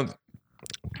 I don't.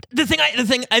 The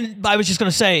thing, and I was just going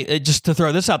to say, just to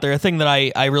throw this out there, a thing that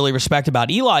I really respect about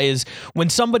Eli is when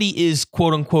somebody is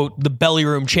quote unquote the belly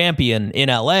room champion in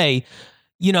LA,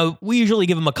 we usually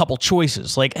give them a couple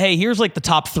choices. Like, hey, here's like the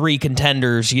top 3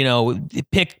 contenders,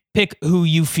 pick who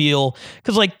you feel.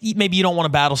 Cause like maybe you don't want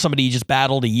to battle somebody you just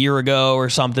battled a year ago or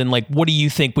something. Like, what do you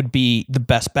think would be the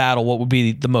best battle? What would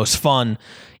be the most fun?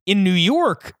 In New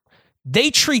York,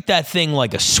 they treat that thing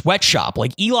like a sweatshop.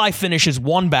 Like Eli finishes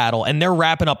one battle and they're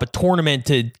wrapping up a tournament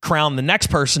to crown the next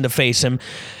person to face him.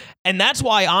 And that's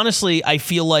why, honestly, I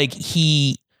feel like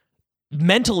he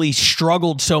mentally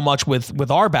struggled so much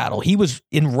with our battle. He was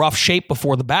in rough shape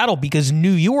before the battle because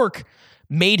New York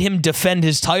made him defend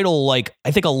his title like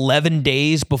I think 11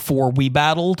 days before we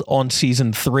battled on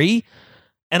season 3.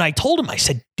 And I told him, I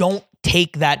said, don't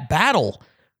take that battle.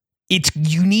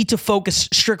 You need to focus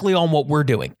strictly on what we're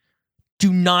doing.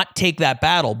 Do not take that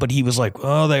battle. But he was like,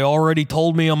 oh, they already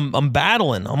told me I'm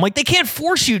battling. I'm like, they can't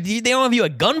force you. They don't have you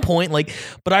at gunpoint. Like,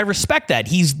 but I respect that.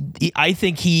 I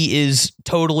think he is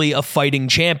totally a fighting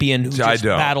champion who just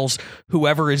battles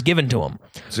whoever is given to him.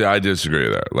 See, I disagree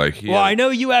there. Like, I know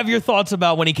you have your thoughts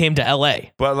about when he came to LA.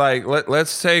 But like,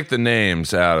 let's take the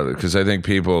names out of it, because I think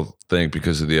people think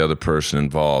because of the other person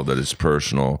involved that it's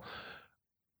personal.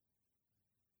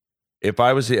 If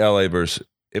I was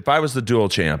if I was the dual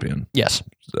champion, yes,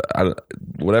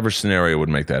 whatever scenario would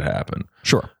make that happen.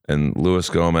 Sure. And Luis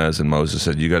Gomez and Moses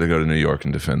said, you got to go to New York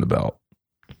and defend the belt.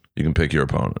 You can pick your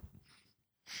opponent.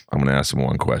 I'm going to ask them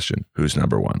one question. Who's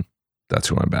number one? That's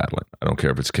who I'm battling. I don't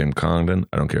care if it's Kim Congdon.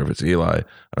 I don't care if it's Eli. I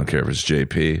don't care if it's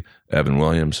JP, Evan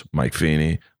Williams, Mike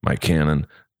Feeney, Mike Cannon.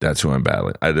 That's who I'm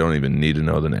battling. I don't even need to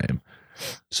know the name.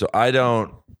 So I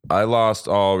lost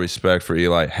all respect for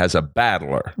Eli as a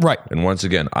battler. Right. And once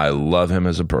again, I love him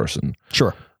as a person.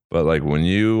 Sure. But like when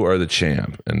you are the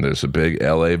champ and there's a big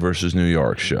LA versus New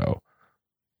York show,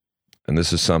 and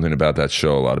this is something about that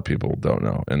show a lot of people don't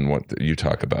know, and what you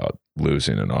talk about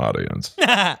losing an audience.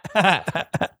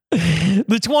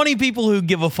 The 20 people who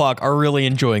give a fuck are really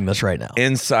enjoying this right now.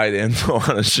 Inside info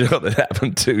on a show that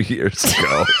happened 2 years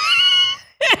ago.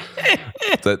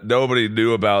 That nobody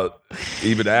knew about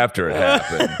even after it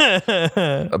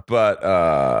happened.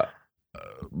 But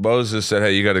Moses said,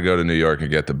 hey, you got to go to New York and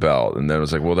get the belt. And then it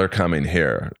was like, well, they're coming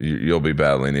here. You'll be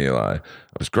battling Eli. It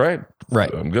was great.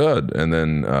 Right. I'm good. And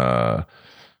then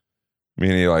me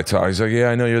and Eli talk. He's like, yeah,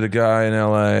 I know you're the guy in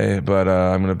LA, but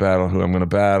I'm going to battle who I'm going to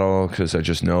battle because I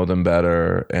just know them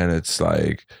better. And it's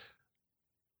like,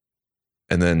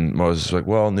 and then Moses was like,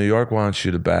 well, New York wants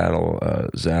you to battle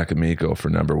Zach Amico for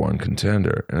number one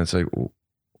contender. And it's like,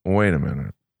 wait a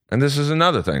minute. And this is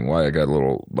another thing why I got a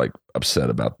little like upset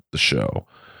about the show.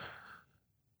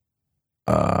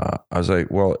 I was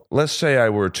like, well, let's say I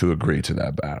were to agree to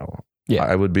that battle. Yeah.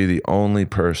 I would be the only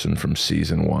person from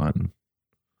season 1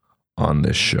 on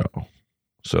this show.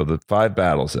 So the 5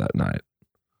 battles that night,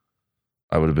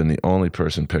 I would have been the only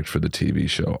person picked for the TV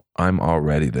show. I'm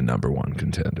already the number 1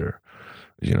 contender.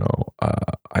 You know,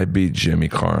 I beat Jimmy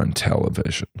Carr on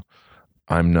television.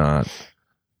 I'm not,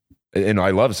 and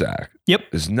I love Zach.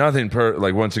 Yep. There's nothing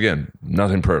once again,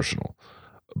 nothing personal,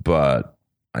 but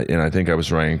I think I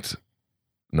was ranked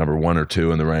number 1 or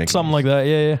 2 in the rankings. Something like that.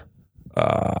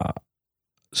 Yeah.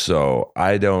 So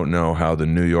I don't know how the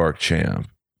New York champ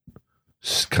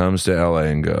comes to LA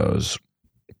and goes,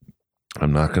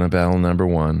 I'm not going to battle number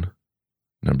 1,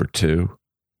 number 2,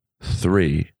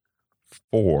 3,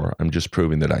 4, I'm just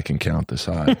proving that I can count this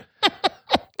high.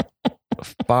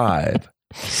 5,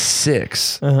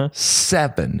 6,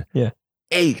 7,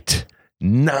 8,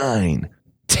 9,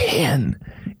 10,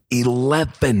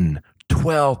 11,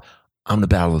 12. I'm the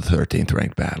battle of the 13th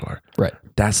ranked battler. Right.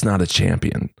 That's not a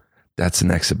champion. That's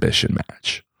an exhibition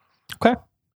match. Okay.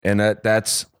 And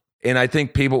and I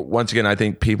think people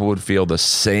would feel the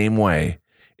same way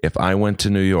if I went to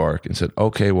New York and said,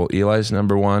 okay, well, Eli's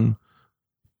number 1.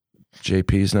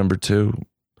 JP's number 2.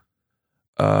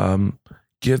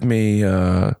 Give me,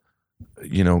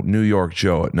 New York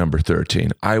Joe at number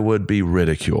 13. I would be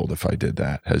ridiculed if I did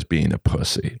that as being a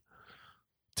pussy.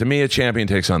 To me, a champion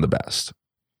takes on the best.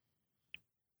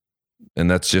 And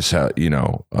that's just how,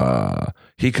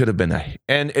 he could have been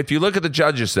and if you look at the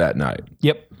judges that night.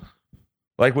 Yep.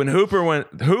 Like when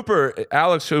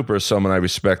Alex Hooper is someone I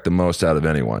respect the most out of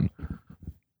anyone.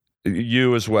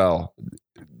 You as well.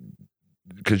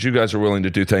 Because you guys are willing to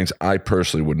do things I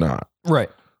personally would not. Right.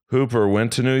 Hooper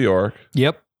went to New York.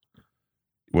 Yep.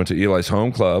 Went to Eli's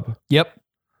home club. Yep.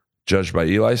 Judged by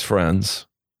Eli's friends.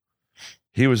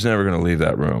 He was never going to leave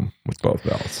that room with both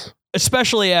belts.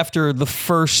 Especially after the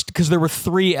first, because there were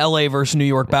 3 LA versus New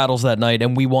York battles that night,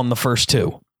 and we won the first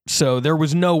 2. So there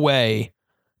was no way.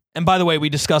 And by the way, we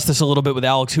discussed this a little bit with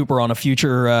Alex Hooper on a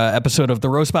future episode of the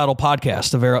Roast Battle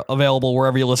podcast, available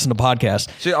wherever you listen to podcasts.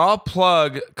 See, I'll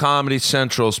plug Comedy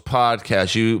Central's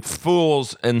podcast. You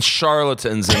fools and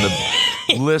charlatans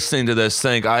listening to this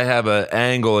think I have an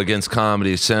angle against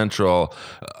Comedy Central.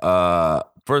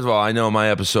 First of all, I know my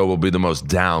episode will be the most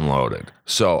downloaded.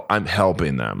 So I'm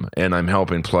helping them, and I'm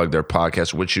helping plug their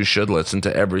podcast, which you should listen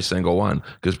to every single one,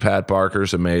 because Pat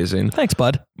Barker's amazing. Thanks,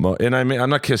 bud. And I mean, I'm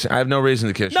not kissing. I have no reason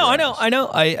to kiss No, your I know.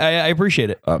 I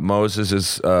appreciate it. Moses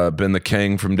has been the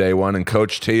king from day one, and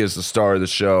Coach T is the star of the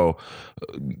show.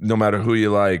 No matter who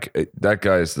you like, that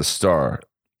guy is the star.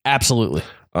 Absolutely.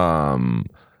 But,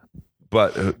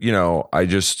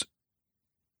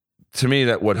 to me,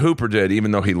 that what Hooper did,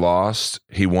 even though he lost,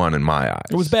 he won in my eyes.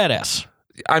 It was badass.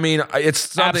 I mean, it's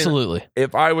something. Absolutely.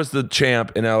 If I was the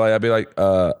champ in LA, I'd be like,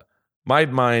 my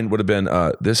mind would have been,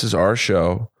 this is our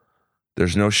show.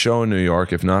 There's no show in New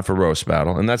York if not for Roast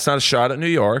Battle. And that's not a shot at New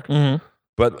York,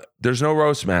 but there's no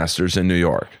Roast Masters in New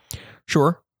York.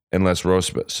 Sure. Unless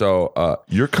Roast. So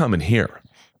you're coming here.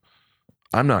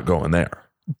 I'm not going there.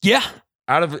 Yeah.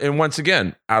 And once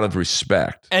again, out of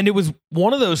respect. And it was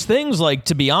one of those things, like,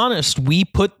 to be honest, we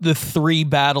put the 3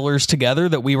 battlers together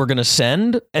that we were going to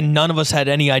send, and none of us had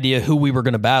any idea who we were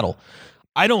going to battle.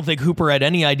 I don't think Hooper had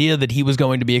any idea that he was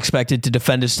going to be expected to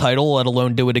defend his title, let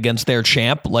alone do it against their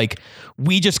champ. Like,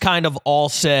 we just kind of all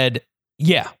said,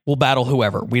 yeah, we'll battle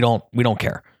whoever. We don't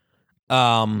care.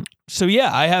 So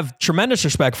yeah, I have tremendous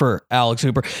respect for Alex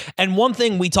Hooper. And one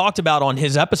thing we talked about on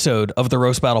his episode of the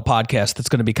Roast Battle podcast that's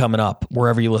going to be coming up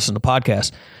wherever you listen to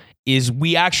podcasts is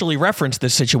we actually referenced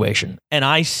this situation. And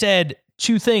I said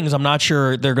 2 things. I'm not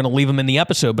sure they're going to leave them in the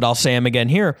episode, but I'll say them again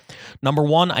here. Number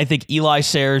 1, I think Eli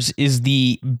Sayers is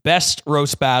the best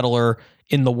roast battler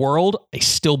in the world. I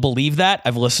still believe that.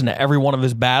 I've listened to every one of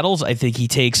his battles. I think he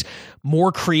takes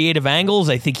more creative angles.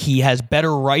 I think he has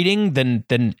better writing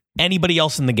than anybody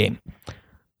else in the game.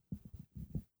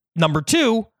 Number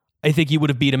 2, I think he would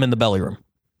have beat him in the belly room.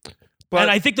 And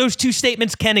I think those 2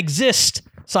 statements can exist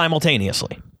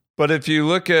simultaneously. But if you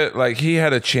look at, like, he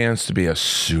had a chance to be a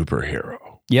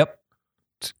superhero. Yep.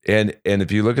 And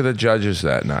if you look at the judges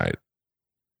that night,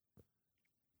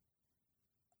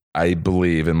 I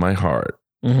believe in my heart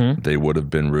they would have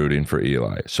been rooting for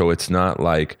Eli. So it's not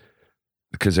like,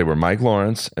 because they were Mike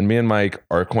Lawrence, and me and Mike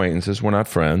are acquaintances. We're not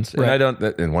friends. Right.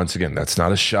 And once again, that's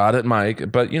not a shot at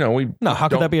Mike, but how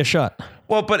could that be a shot?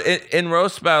 Well, but in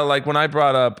Roast Battle, like when I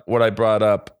brought up what I brought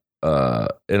up,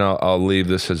 and I'll leave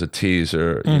this as a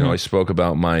teaser. I spoke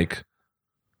about Mike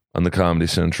on the Comedy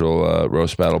Central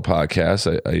Roast Battle podcast.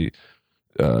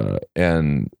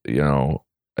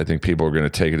 I think people are going to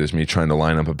take it as me trying to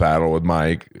line up a battle with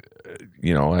Mike.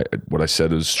 What I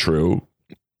said is true.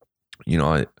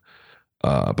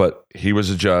 But he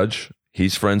was a judge.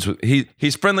 He's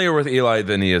friendlier with Eli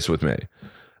than he is with me.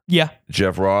 Yeah.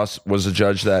 Jeff Ross was a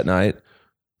judge that night.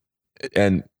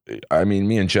 And I mean,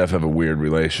 me and Jeff have a weird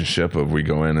relationship of we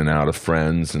go in and out of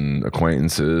friends and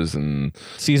acquaintances and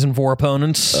season 4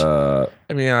 opponents. I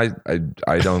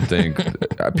don't think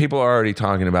people are already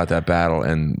talking about that battle,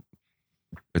 and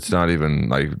it's not even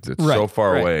like it's so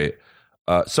far away.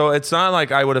 So it's not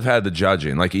like I would have had the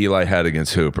judging like Eli had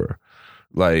against Hooper.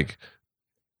 Like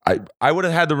I would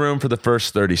have had the room for the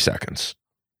first 30 seconds.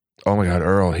 Oh my God,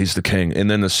 Earl, he's the king.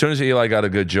 And then as soon as Eli got a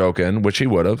good joke in, which he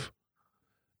would have,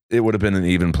 it would have been an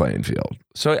even playing field.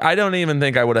 So I don't even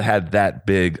think I would have had that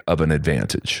big of an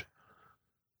advantage.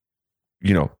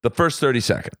 The first 30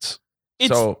 seconds.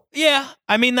 Yeah,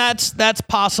 I mean, that's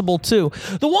possible too.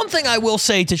 The one thing I will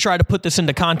say to try to put this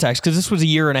into context, because this was a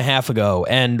year and a half ago,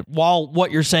 and while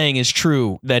what you're saying is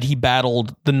true, that he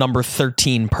battled the number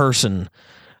 13 person,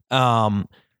 the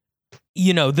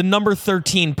number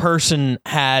 13 person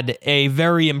had a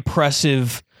very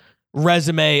impressive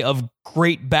resume of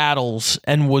great battles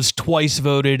and was twice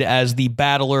voted as the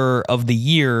battler of the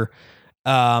year,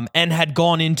 and had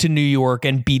gone into New York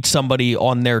and beat somebody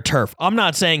on their turf. I'm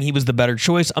not saying he was the better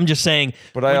choice. I'm just saying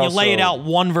when you lay it out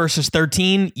 1 versus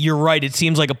 13, you're right. It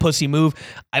seems like a pussy move.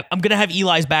 I'm going to have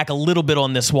Eli's back a little bit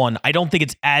on this one. I don't think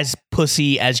it's as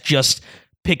pussy as just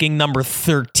picking number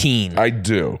 13. I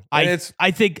do. I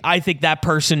think that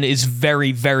person is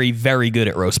very, very, very good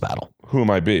at roast battle. Who am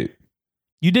I beat?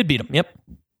 You did beat him. Yep.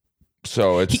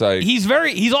 So it's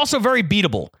he's also very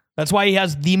beatable. That's why he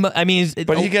has he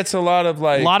gets a lot of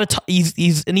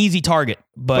he's an easy target,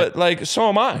 but like, so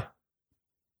am I.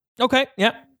 Okay.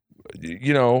 Yeah.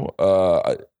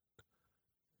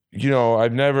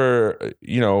 I've never,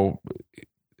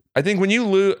 I think when you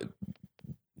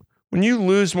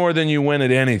lose more than you win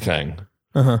at anything,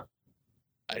 I'm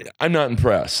not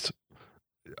impressed.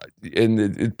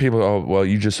 And people,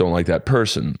 you just don't like that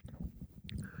person.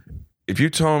 If you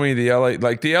told me the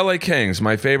LA Kings,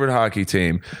 my favorite hockey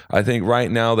team, I think right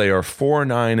now they are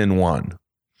 4-9-1.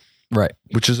 Right.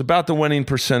 Which is about the winning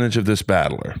percentage of this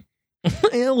battler. A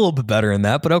little bit better than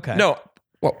that, but okay. No,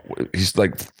 Well, he's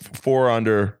like 4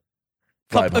 under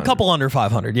 500. A couple under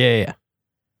 500. Yeah.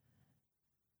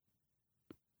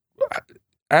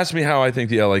 Ask me how I think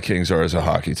the LA Kings are as a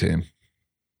hockey team.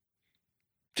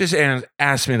 Just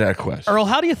ask me that question. Earl,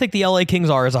 how do you think the LA Kings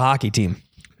are as a hockey team?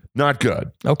 Not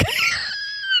good. Okay.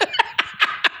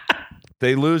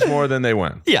 They lose more than they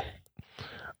win. Yeah.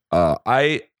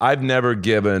 I've never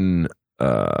given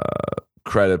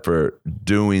credit for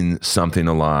doing something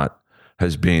a lot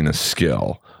as being a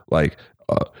skill. Like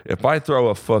if I throw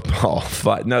a football,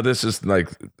 now this is like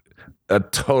a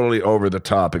totally over the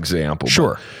top example.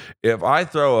 Sure. If I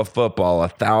throw a football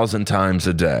 1,000 times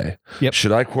a day, Yep.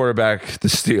 should I quarterback the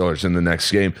Steelers in the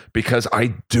next game? Because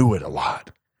I do it a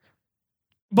lot.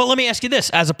 But let me ask you this,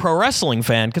 as a pro wrestling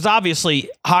fan, because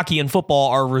obviously hockey and football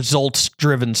are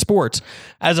results-driven sports.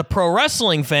 As a pro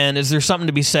wrestling fan, is there something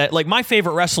to be said? Like, my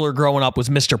favorite wrestler growing up was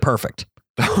Mr. Perfect.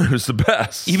 He was the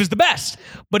best. He was the best.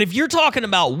 But if you're talking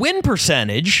about win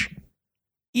percentage,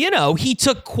 he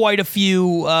took quite a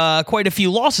few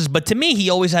losses. But to me, he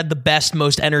always had the best,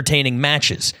 most entertaining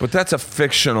matches. But that's a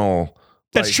fictional.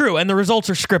 That's true, and the results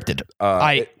are scripted.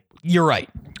 You're right.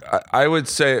 I would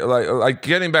say like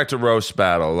getting back to roast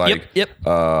battle. Like, Yep.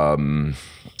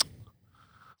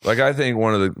 Like I think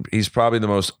he's probably the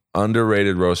most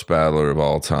underrated roast battler of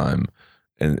all time.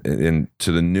 And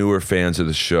to the newer fans of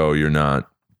the show, you're not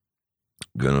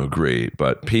going to agree.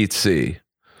 But Pete C,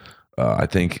 I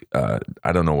think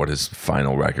I don't know what his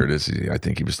final record is. I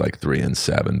think he was like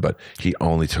 3-7, but he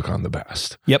only took on the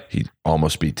best. Yep. He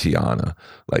almost beat Tiana.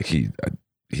 Like he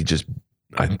just.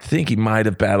 I think he might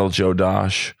have battled Joe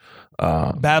Dosh.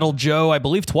 Battled Joe, I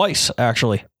believe, twice,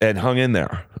 actually. And hung in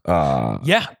there.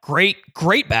 Yeah, great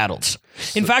battles.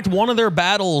 In fact, one of their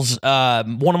battles,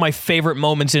 one of my favorite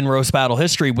moments in roast battle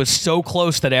history, was so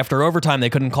close that after overtime they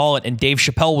couldn't call it, and Dave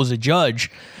Chappelle was a judge.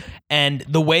 And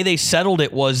the way they settled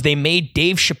it was they made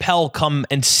Dave Chappelle come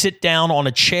and sit down on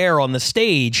a chair on the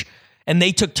stage, and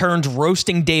they took turns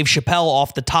roasting Dave Chappelle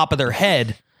off the top of their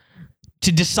head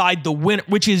to decide the winner,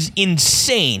 which is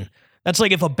insane. That's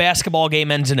like if a basketball game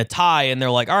ends in a tie and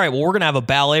they're like, all right, well, we're going to have a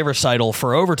ballet recital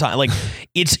for overtime. Like,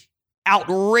 it's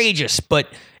outrageous. But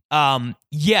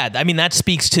yeah, I mean, that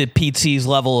speaks to Pete C's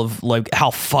level of like how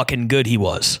fucking good he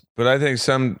was. But I think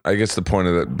I guess the point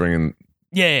of that bringing.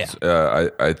 Yeah.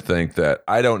 I think that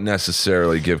I don't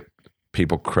necessarily give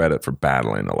people credit for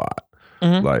battling a lot.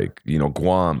 Mm-hmm. Like,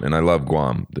 Guam, and I love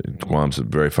Guam. Guam's a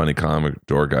very funny comic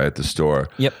door guy at the store.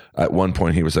 Yep. At one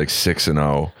point, he was like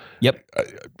 6-0. Yep.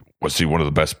 Was he one of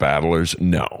the best battlers?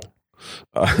 No.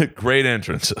 Great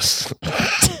entrances.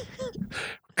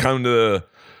 Come to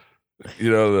I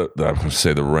was going to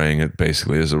say the ring. It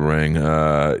basically is a ring.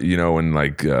 In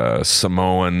like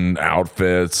Samoan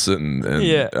outfits and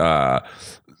yeah.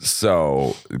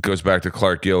 So it goes back to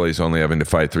Clark Gillies only having to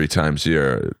fight 3 times a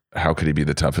year. How could he be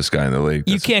the toughest guy in the league?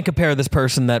 You can't compare this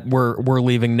person that we're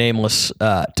leaving nameless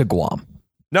to Guam.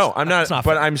 No, I'm not. But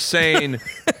fair. I'm saying,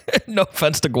 no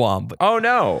offense to Guam, but oh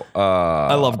no,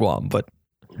 I love Guam, but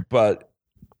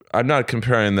I'm not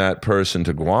comparing that person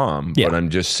to Guam. Yeah. But I'm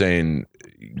just saying,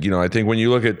 I think when you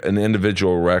look at an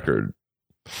individual record,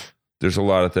 there's a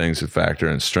lot of things that factor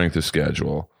in: strength of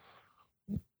schedule,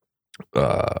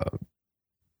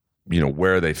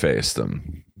 where they face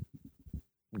them,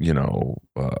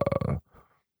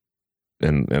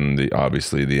 and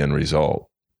obviously the end result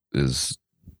is,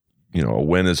 a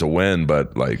win is a win,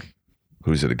 but like,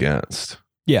 who's it against?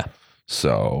 Yeah.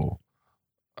 So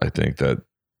I think that,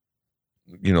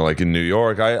 like in New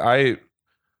York, I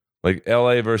like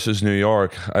LA versus New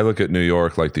York. I look at New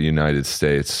York like the United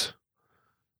States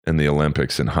and the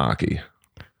Olympics in hockey.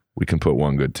 We can put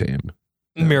one good team.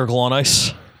 Miracle on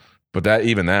Ice. But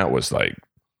that was like,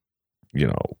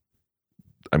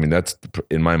 I mean, that's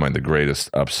in my mind the greatest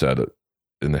upset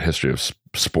in the history of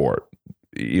sport.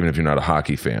 Even if you're not a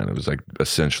hockey fan, it was like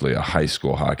essentially a high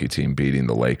school hockey team beating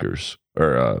the Lakers,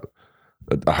 or a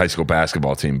high school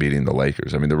basketball team beating the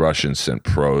Lakers. I mean, the Russians sent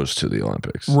pros to the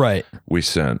Olympics. Right. We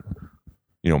sent,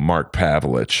 Mark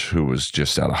Pavelich, who was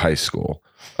just out of high school.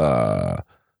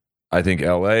 I think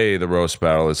LA, the roast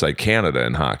battle is like Canada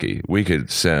in hockey. We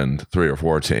could send 3 or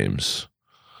 4 teams.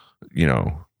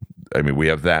 I mean, we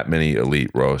have that many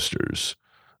elite roasters.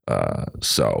 I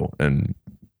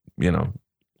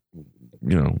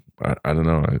don't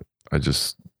know. I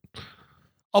just,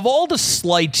 of all the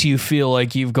slights you feel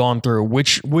like you've gone through,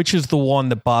 which is the one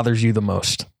that bothers you the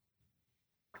most?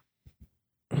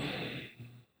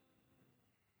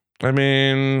 I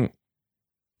mean,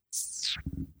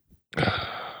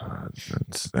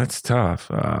 that's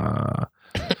tough.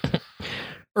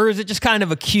 Or is it just kind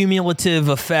of a cumulative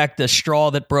effect, a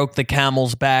straw that broke the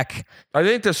camel's back? I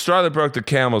think the straw that broke the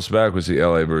camel's back was the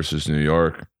LA versus New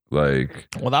York. Like,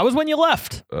 well, that was when you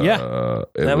left. Yeah,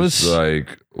 it was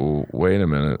like, wait a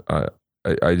minute.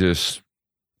 I just,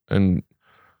 and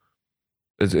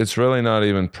it's really not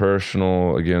even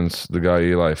personal against the guy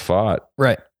Eli fought.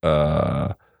 Right.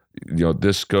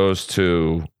 This goes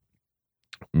to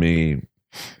me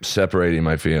separating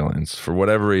my feelings. For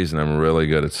whatever reason, I'm really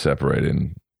good at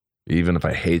separating. Even if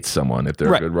I hate someone, if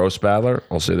they're a good roast battler,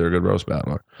 I'll say they're a good roast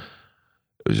battler.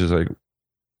 It was just like,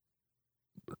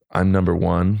 I'm number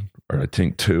one, or I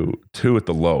think two at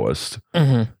the lowest.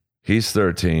 Mm-hmm. He's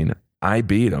 13. I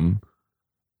beat him.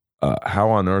 How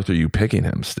on earth are you picking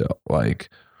him still? Like,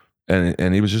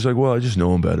 and he was just like, well, I just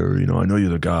know him better. I know you're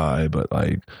the guy, but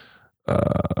like,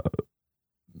 and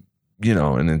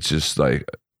it's just like,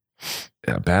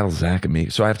 battle Zach and me.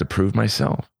 So I have to prove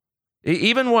myself.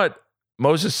 Even what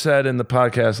Moses said in the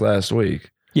podcast last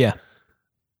week. Yeah.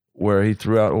 Where he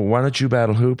threw out, well, why don't you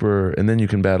battle Hooper and then you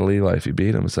can battle Eli if you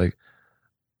beat him? It's like,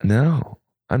 no,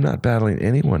 I'm not battling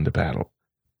anyone to battle.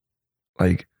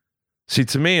 Like, see,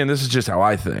 to me, and this is just how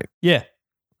I think. Yeah.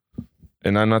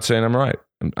 And I'm not saying I'm right.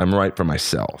 I'm right for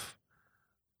myself.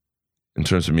 In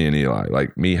terms of me and Eli,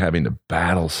 like me having to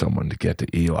battle someone to get to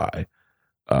Eli.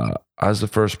 I was the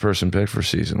first person picked for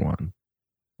season 1.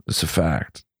 It's a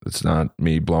fact. It's not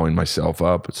me blowing myself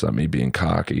up. It's not me being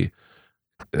cocky.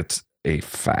 It's a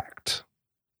fact.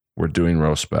 We're doing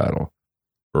roast battle.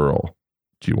 Earl,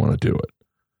 do you want to do it?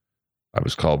 I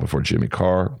was called before Jimmy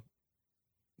Carr,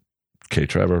 K.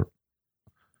 Trevor.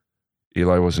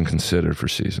 Eli wasn't considered for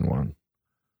season 1.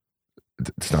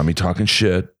 It's not me talking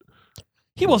shit.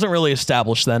 He wasn't really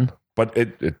established then. But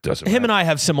it doesn't matter. Him and I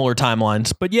have similar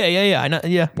timelines. But yeah. I know,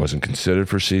 yeah. Wasn't considered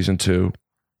for season 2.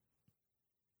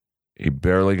 He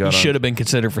barely got on. He should have been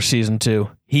considered for season 2.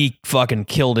 He fucking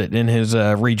killed it in his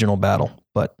regional battle.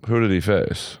 But who did he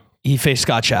face? He faced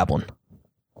Scott Chaplin.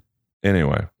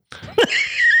 Anyway.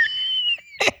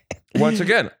 Once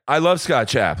again, I love Scott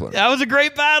Chaplin. That was a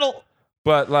great battle.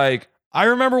 But like, I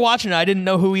remember watching it. I didn't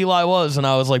know who Eli was, and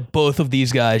I was like, both of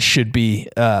these guys should be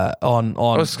on.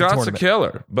 Well, Scott's a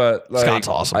killer, but like, Scott's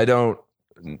awesome. I don't.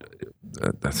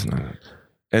 That's not.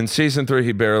 In season 3,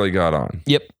 he barely got on.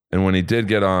 Yep. And when he did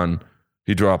get on,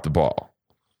 he dropped the ball.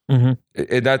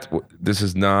 Mm-hmm. This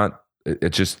is not.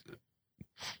 It's just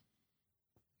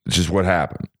what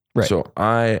happened. Right. So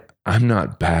I'm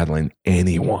not battling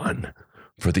anyone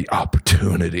for the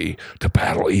opportunity to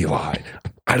battle Eli.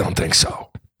 I don't think so.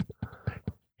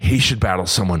 He should battle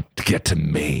someone to get to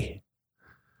me.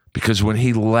 Because when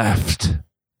he left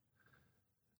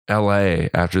LA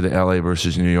after the LA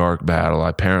versus New York battle,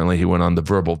 apparently he went on the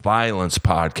Verbal Violence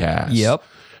podcast. Yep.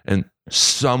 And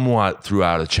somewhat threw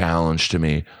out a challenge to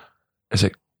me. It's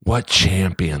like, what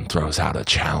champion throws out a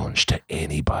challenge to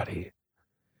anybody?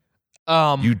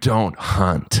 You don't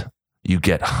hunt. You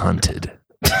get hunted.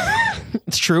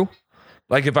 It's true.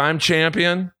 Like if I'm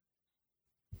champion,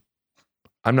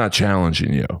 I'm not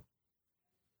challenging you.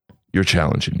 You're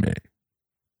challenging me.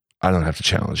 I don't have to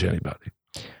challenge anybody.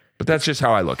 But that's just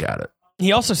how I look at it.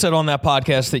 He also said on that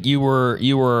podcast that you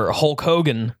were Hulk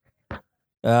Hogan,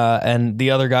 and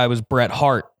the other guy was Bret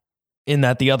Hart, in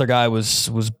that the other guy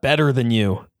was better than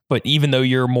you. But even though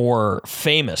you're more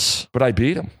famous, but I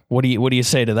beat him. What do you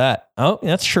say to that? Oh,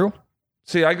 that's true.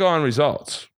 See, I go on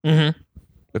results. Mm-hmm.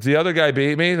 If the other guy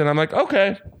beat me, then I'm like,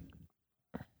 okay.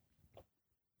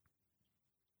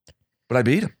 But I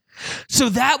beat him. So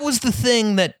that was the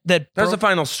thing that was the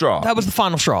final straw. That was the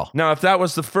final straw. Now, if that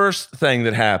was the first thing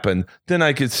that happened, then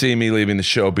I could see me leaving the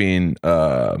show being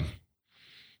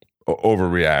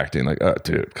overreacting. Like,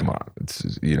 dude, come on. It's,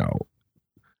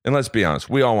 and let's be honest,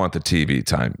 we all want the TV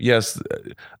time. Yes,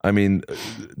 I mean,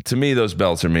 to me, those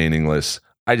belts are meaningless.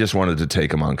 I just wanted to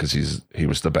take him on because he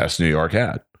was the best New York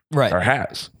had. Right. Or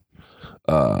has.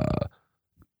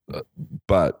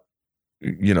 But,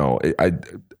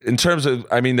 in terms of,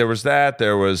 there was that.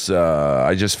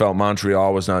 I just felt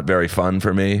Montreal was not very fun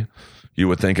for me. You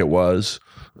would think it was,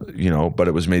 but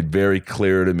it was made very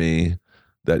clear to me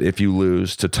that if you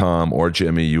lose to Tom or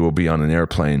Jimmy, you will be on an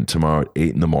airplane tomorrow at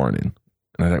 8 a.m.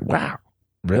 And I thought, wow,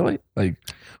 really? Like,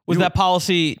 was that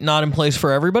policy not in place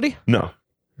for everybody? No,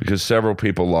 because several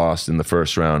people lost in the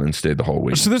first round and stayed the whole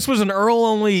week. So this was an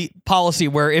Earl-only policy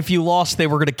where if you lost, they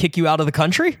were going to kick you out of the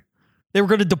country? They were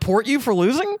going to deport you for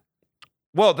losing?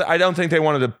 Well, I don't think they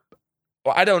wanted to.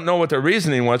 Well, I don't know what their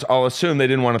reasoning was. I'll assume they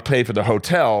didn't want to pay for the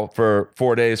hotel for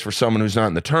 4 days for someone who's not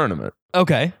in the tournament.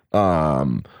 Okay.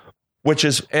 Which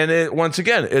is, and it, once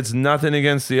again, it's nothing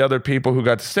against the other people who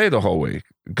got to stay the whole week.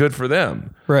 Good for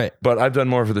them. Right. But I've done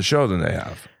more for the show than they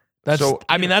have.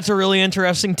 That's a really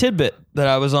interesting tidbit that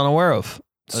I was unaware of.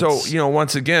 So,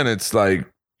 once again, it's like,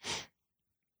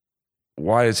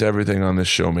 why is everything on this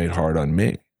show made hard on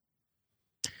me?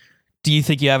 Do you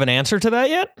think you have an answer to that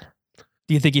yet?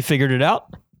 Do you think you figured it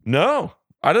out? No.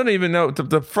 I don't even know.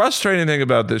 The frustrating thing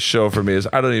about this show for me is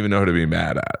I don't even know who to be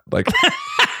mad at. Like,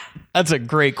 that's a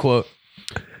great quote.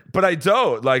 But I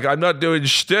don't. Like, I'm not doing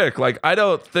shtick. Like, I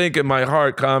don't think in my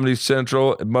heart Comedy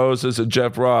Central, Moses and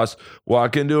Jeff Ross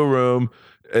walk into a room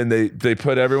and they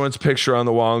put everyone's picture on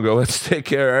the wall and go, let's take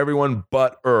care of everyone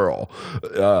but Earl.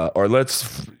 Or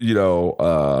let's,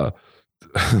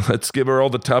 let's give Earl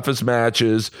the toughest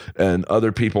matches and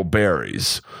other people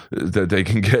berries that they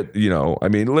can get, I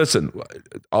mean, listen,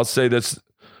 I'll say this.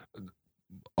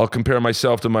 I'll compare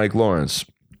myself to Mike Lawrence.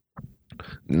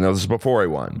 This is before he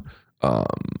won.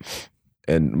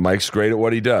 And Mike's great at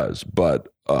what he does, but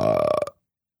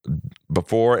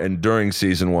before and during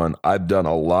season 1, I've done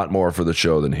a lot more for the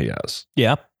show than he has.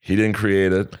 Yeah. He didn't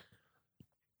create it.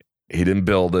 He didn't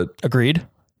build it. Agreed.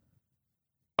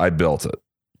 I built it.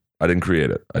 I didn't create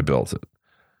it. I built it.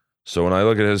 So when I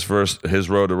look at his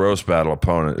road to roast battle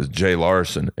opponent is Jay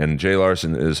Larson, and Jay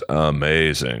Larson is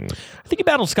amazing. I think he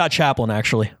battled Scott Chaplin,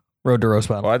 actually. Road to roast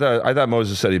battle. Well, I thought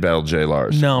Moses said he battled Jay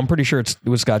Larson. No, I'm pretty sure it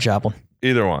was Scott Chaplin.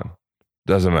 Either one.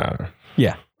 Doesn't matter.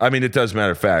 Yeah. I mean, it does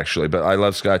matter factually, but I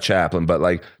love Scott Chaplin, but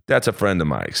like, that's a friend of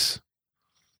Mike's.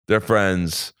 They're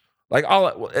friends. Like,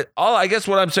 all I guess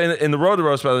what I'm saying in the road to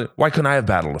roast battle, why couldn't I have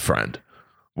battled a friend?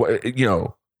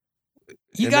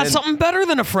 You got something better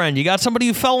than a friend. You got somebody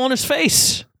who fell on his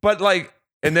face. But like,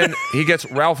 and then he gets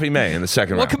Ralphie May in the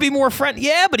second round. What could be more friend?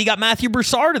 Yeah, but he got Matthew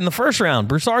Broussard in the first round.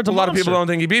 Broussard's a lot monster. of people don't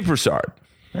think he beat Broussard.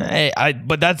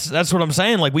 But that's what I'm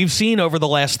saying. Like, we've seen over the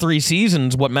last 3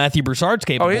 seasons what Matthew Broussard's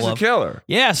capable of. Oh, he's a killer.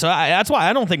 Yeah, so that's why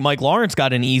I don't think Mike Lawrence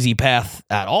got an easy path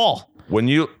at all. When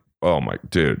you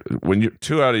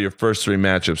 2 out of your first 3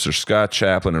 matchups are Scott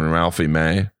Chaplin and Ralphie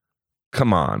May,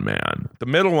 come on, man. The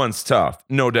middle one's tough,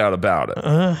 no doubt about it.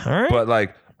 All right. But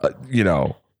like,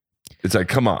 it's like,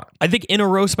 come on. I think in a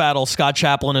roast battle, Scott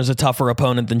Chaplin is a tougher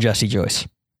opponent than Jesse Joyce.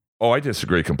 Oh, I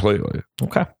disagree completely.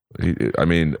 Okay.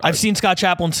 I've seen Scott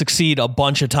Chaplin succeed a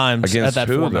bunch of times against at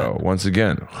that who, format. though? Once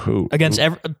again, who? Against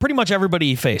pretty much everybody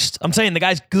he faced. I'm saying the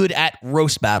guy's good at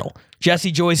roast battle.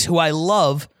 Jesse Joyce, who I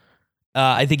love,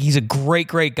 I think he's a great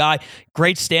guy.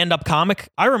 Great stand-up comic.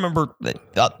 I remember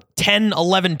 10,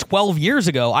 11, 12 years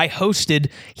ago, I hosted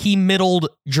He Middled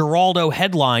Geraldo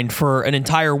headline for an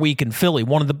entire week in Philly.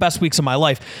 One of the best weeks of my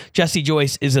life. Jesse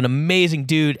Joyce is an amazing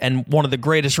dude and one of the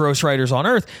greatest roast writers on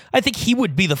earth. I think he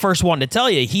would be the first one to tell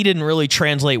you he didn't really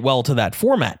translate well to that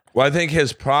format. Well, I think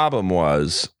his problem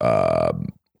was,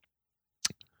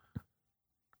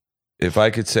 if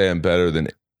I could say I'm better than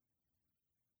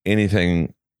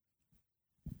anything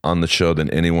on the show than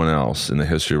anyone else in the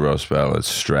history of roast battle, it's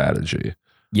strategy.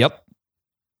 Yep.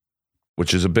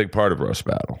 Which is a big part of roast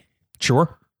battle.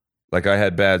 Sure. Like, I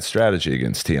had bad strategy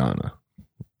against Tiana.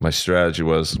 My strategy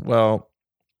was, well,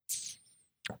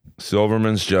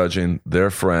 Silverman's judging. They're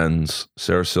friends.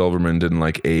 Sarah Silverman didn't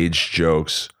like age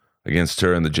jokes against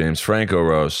her in the James Franco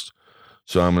roast.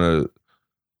 So I'm going to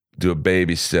do a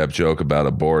baby step joke about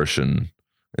abortion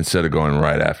instead of going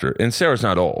right after. And Sarah's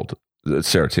not old. It's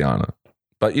Sarah Tiana.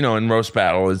 But, in roast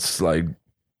battle, it's like,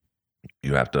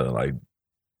 you have to, like...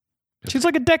 She's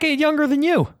like a decade younger than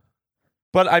you.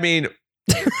 But, I mean...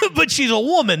 but she's a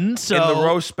woman, so... In the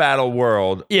roast battle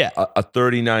world, yeah, a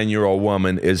 39-year-old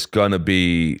woman is going to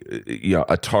be,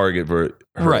 a target for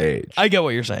her age. I get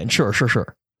what you're saying. Sure. For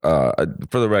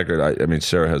the record, I mean,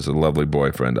 Sarah has a lovely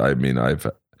boyfriend. I mean,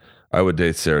 I would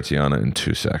date Sarah Tiana in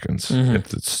 2 seconds if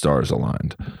the stars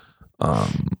aligned.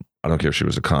 I don't care if she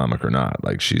was a comic or not.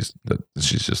 Like, she's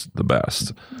just the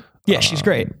best. Yeah, she's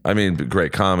great. I mean,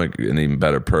 great comic, an even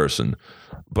better person.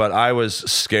 But I was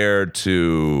scared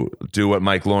to do what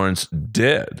Mike Lawrence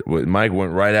did. Mike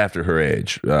went right after her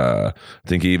age. I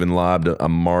think he even lobbed a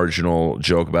marginal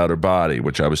joke about her body,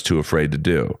 which I was too afraid to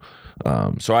do.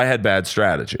 So I had bad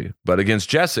strategy. But against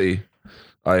Jesse,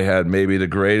 I had maybe the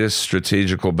greatest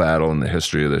strategical battle in the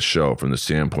history of this show from the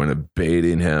standpoint of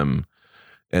baiting him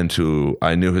into,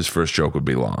 I knew his first joke would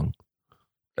be long.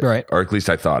 Right. Or at least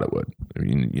I thought it would.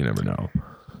 You never know.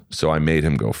 So I made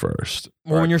him go first.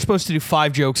 Well, when you're supposed to do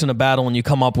 5 jokes in a battle and you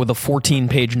come up with a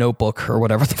 14-page notebook or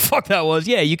whatever the fuck that was,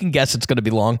 yeah, you can guess it's going to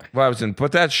be long. Well,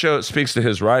 but that show speaks to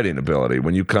his writing ability.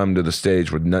 When you come to the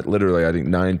stage with literally, I think,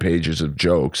 9 pages of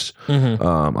jokes,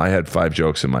 I had 5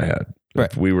 jokes in my head.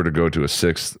 Right. If we were to go to a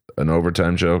 6th, an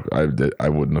overtime joke, I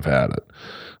wouldn't have had it.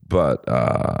 but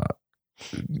I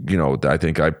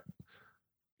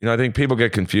think people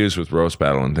get confused with roast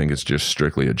battle and think it's just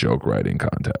strictly a joke writing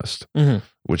contest,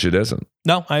 which it isn't.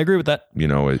 No, I agree with that.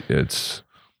 It's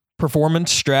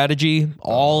performance, strategy,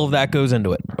 all of that goes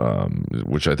into it.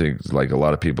 Which I think, like a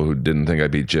lot of people who didn't think I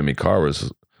beat Jimmy Carr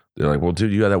they're like, well,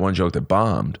 dude, you had that one joke that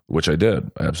bombed, which I did.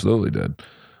 I absolutely did.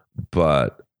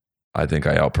 But I think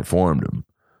I outperformed him.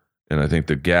 And I think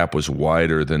the gap was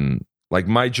wider than, like,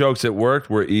 my jokes that worked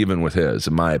were even with his,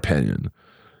 in my opinion.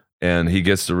 And he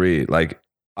gets to read. Like,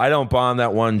 I don't bomb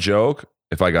that one joke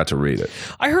if I got to read it.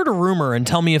 I heard a rumor, and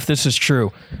tell me if this is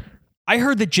true. I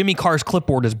heard that Jimmy Carr's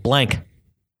clipboard is blank.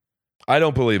 I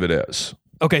don't believe it is.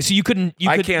 Okay, so you didn't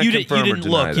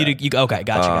look. Okay,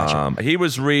 gotcha. He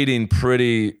was reading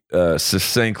pretty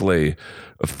succinctly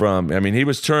he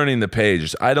was turning the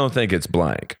pages. I don't think it's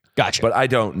blank. Gotcha. But I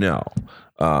don't know.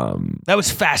 That was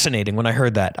fascinating when I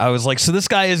heard that. I was like, so this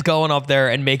guy is going up there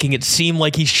and making it seem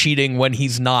like he's cheating when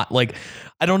he's not. Like,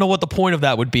 I don't know what the point of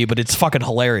that would be, but it's fucking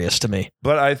hilarious to me.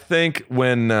 But I think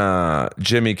when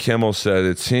Jimmy Kimmel said,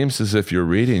 it seems as if you're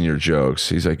reading your jokes,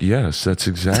 he's like, yes, that's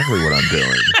exactly what I'm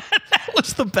doing. That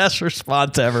was the best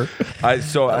response ever. I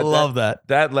love that.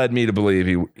 That led me to believe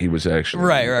he was actually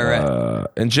right.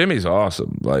 And Jimmy's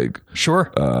awesome. Like,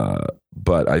 sure.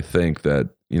 But I think that,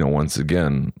 once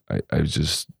again,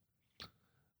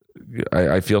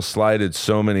 I feel slighted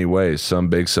so many ways, some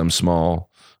big, some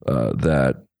small,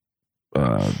 that's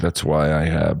why I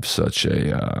have such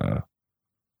a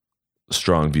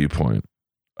strong viewpoint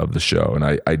of the show.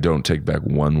 And I don't take back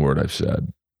one word I've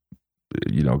said,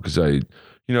 because there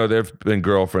have been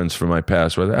girlfriends from my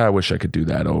past where I wish I could do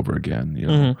that over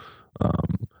again.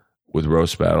 With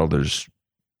roast battle, there's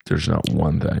not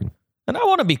one thing. And I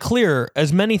want to be clear,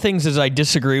 as many things as I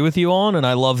disagree with you on, and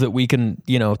I love that we can,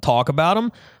 talk about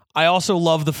them. I also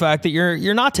love the fact that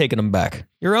you're not taking them back.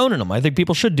 You're owning them. I think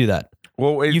people should do that.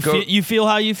 Well, you feel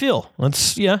how you feel.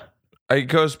 It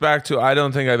goes back to, I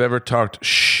don't think I've ever talked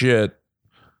shit,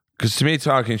 because to me,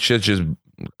 talking shit is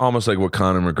almost like what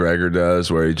Conor McGregor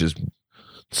does, where he just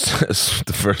says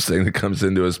the first thing that comes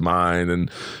into his mind,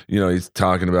 and he's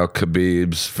talking about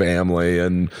Khabib's family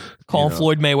and calling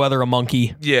Floyd Mayweather a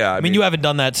monkey. Yeah, I mean, you haven't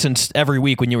done that since every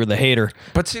week when you were the hater.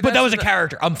 But that was a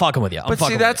character. I'm fucking with you.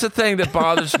 That's the thing that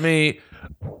bothers me.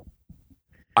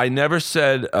 I never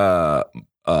said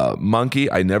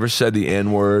monkey. I never said the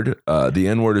N-word. The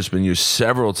N-word has been used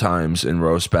several times in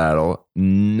roast battle,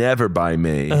 never by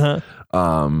me.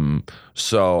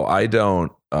 So I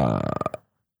don't.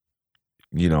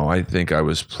 I think I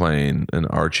was playing an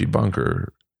Archie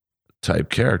Bunker type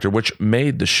character, which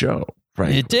made the show,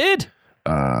 frankly. It did.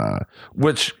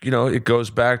 Which, it goes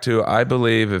back to, I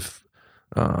believe if,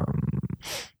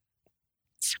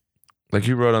 like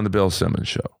you wrote on the Bill Simmons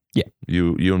show. Yeah.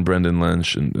 You and Brendan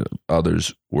Lynch and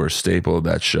others were a staple of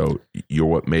that show. You're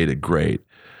what made it great.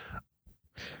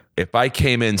 If I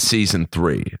came in season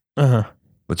 3,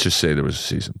 let's just say there was a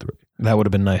season 3. That would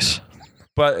have been nice.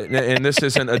 But, and this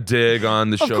isn't a dig on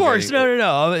the show. Of course,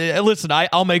 no. Listen,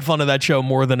 I'll make fun of that show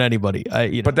more than anybody.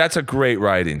 But that's a great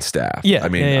writing staff. Yeah.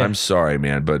 I'm sorry,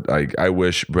 man, but I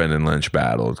wish Brendan Lynch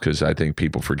battled, because I think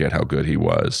people forget how good he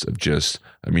was.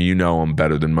 Him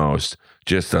better than most.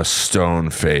 Just a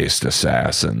stone-faced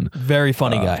assassin. Very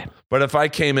funny guy. But if I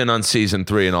came in on season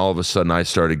 3 and all of a sudden I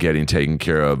started getting taken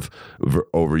care of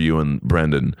over you and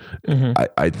Brendan,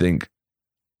 I think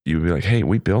you'd be like, hey,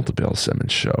 we built the Bill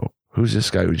Simmons show. Who's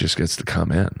this guy who just gets to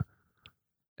come in?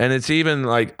 And it's even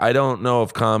like, I don't know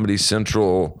if Comedy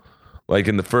Central, like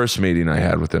in the first meeting I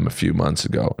had with them a few months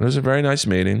ago, it was a very nice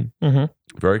meeting,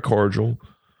 very cordial.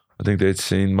 I think they'd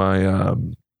seen my,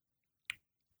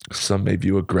 some may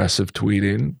view aggressive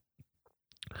tweeting.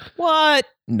 What?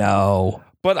 No.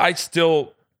 But I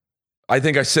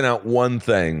think I sent out one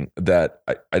thing that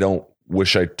I don't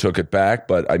wish I took it back,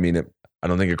 but I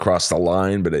don't think it crossed the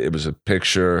line, but it was a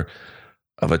picture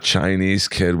of a Chinese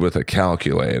kid with a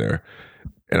calculator.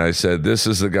 And I said, this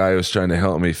is the guy who's trying to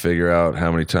help me figure out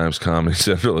how many times Comedy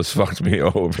Central has fucked me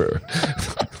over.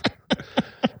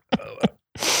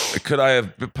 Could I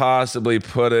have possibly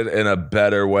put it in a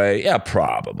better way? Yeah,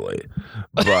 probably.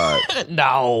 But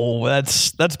no,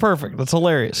 that's perfect. That's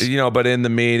hilarious. But in the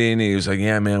meeting, he was like,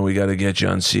 yeah, man, we got to get you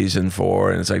on season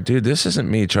 4. And it's like, dude, this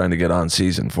isn't me trying to get on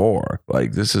season 4.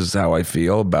 Like, this is how I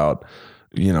feel about,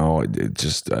 it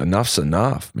just enough's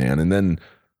enough, man. And then,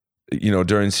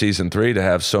 during season 3 to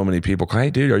have so many people, hey,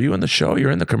 dude, are you in the show?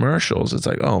 You're in the commercials. It's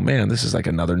like, oh man, this is like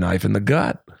another knife in the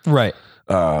gut. Right.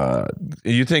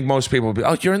 You think most people would be,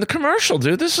 oh, you're in the commercial,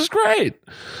 dude. This is great.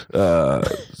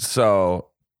 So,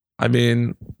 I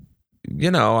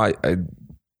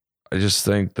just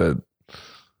think that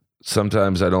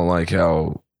sometimes I don't like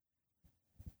how,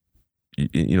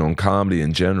 in comedy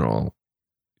in general,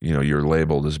 you're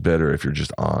labeled as bitter if you're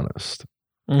just honest.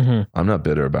 Mm-hmm. I'm not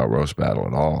bitter about Roast Battle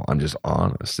at all. I'm just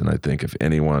honest. And I think if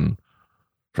anyone,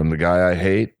 from the guy I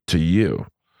hate to you,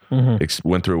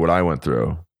 went through what I went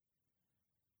through,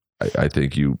 I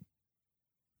think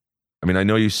I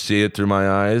know you see it through my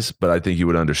eyes, but I think you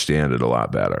would understand it a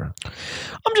lot better.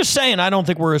 I'm just saying, I don't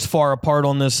think we're as far apart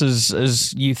on this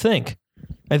as you think.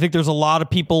 I think there's a lot of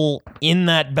people in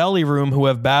that belly room who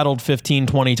have battled 15,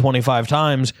 20, 25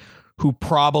 times who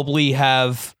probably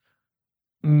have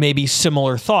maybe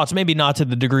similar thoughts, maybe not to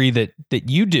the degree that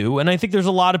you do. And I think there's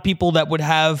a lot of people that would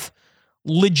have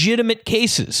legitimate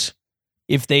cases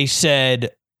if they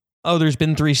said, oh, there's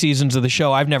been 3 seasons of the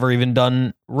show. I've never even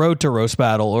done Road to Roast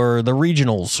Battle or the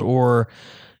regionals, or,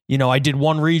 I did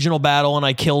one regional battle and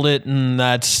I killed it, and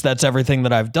that's everything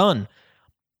that I've done.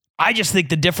 I just think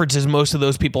the difference is most of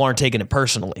those people aren't taking it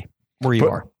personally where you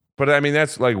are. But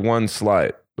that's like one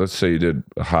slight. Let's say you did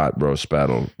a hot roast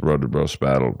battle, Road to Roast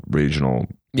Battle, regional.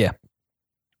 Yeah.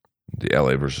 The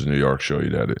LA versus New York show you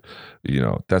did it.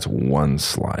 That's one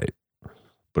slight.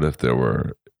 But if there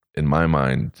were, in my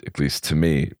mind, at least to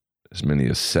me, as many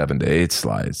as 7 to 8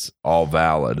 slides, all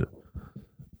valid,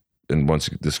 and once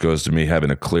this goes to me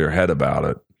having a clear head about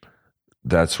it,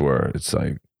 that's where it's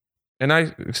like, and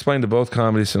I explained to both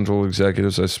Comedy Central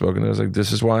executives I've spoken to, I was like,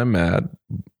 this is why I'm mad.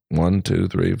 1, 2,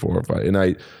 3, 4, 5. And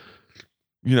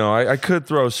I could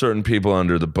throw certain people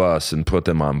under the bus and put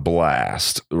them on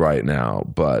blast right now,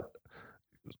 but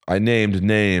I named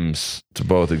names to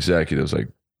both executives. Like,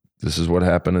 this is what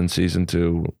happened in season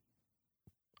 2.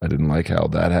 I didn't like how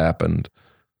that happened.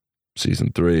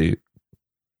 Season 3.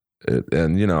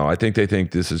 I think they think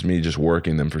this is me just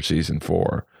working them for season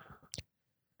 4.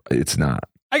 It's not.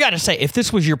 I got to say, if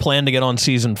this was your plan to get on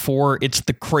season 4, it's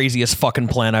the craziest fucking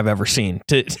plan I've ever seen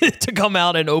to come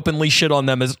out and openly shit on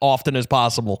them as often as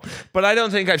possible. But I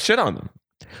don't think I've shit on them.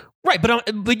 Right,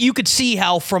 but you could see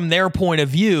how from their point of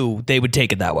view, they would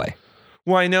take it that way.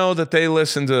 Well, I know that they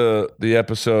listened to the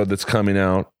episode that's coming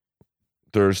out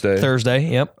Thursday,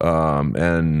 yep.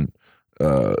 And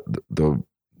the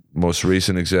most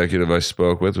recent executive I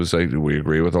spoke with was like, we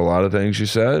agree with a lot of things you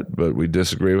said, but we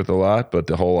disagree with a lot. But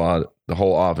the whole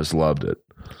office loved it.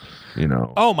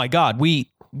 Oh my God, we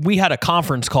had a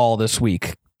conference call this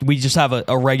week. We just have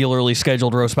a regularly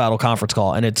scheduled Roast Battle conference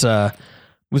call, and it's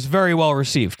was very well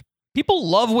received. People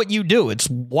love what you do. It's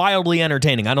wildly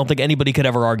entertaining. I don't think anybody could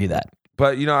ever argue that.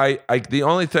 But I the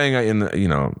only thing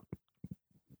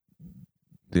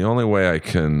the only way I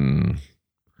can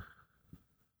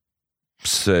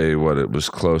say what it was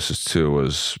closest to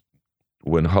was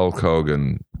when Hulk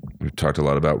Hogan, we talked a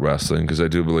lot about wrestling, because I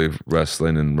do believe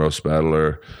wrestling and Roast Battle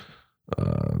are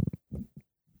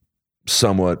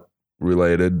somewhat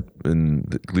related in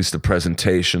at least the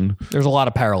presentation. There's a lot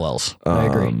of parallels. I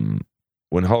agree.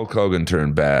 When Hulk Hogan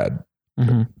turned bad, he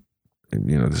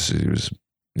was,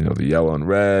 the yellow and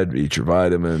red, eat your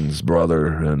vitamins, brother,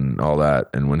 and all that.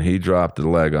 And when he dropped the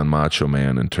leg on Macho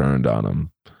Man and turned on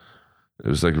him, it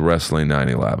was like wrestling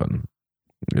 9/11.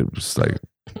 It was like,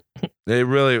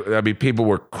 people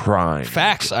were crying.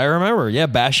 Facts. I remember. Yeah,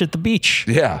 Bash at the Beach.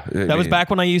 Yeah. That was back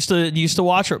when I used to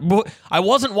watch it. I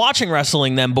wasn't watching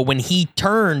wrestling then, but when he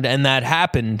turned and that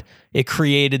happened, it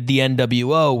created the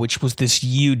NWO, which was this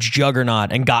huge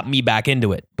juggernaut and got me back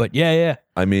into it. But yeah.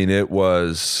 It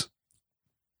was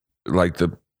like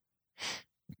the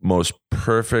most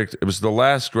perfect. It was the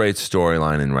last great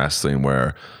storyline in wrestling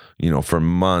where, for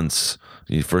months,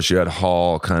 first you had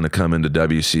Hall kind of come into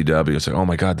WCW. It's like, oh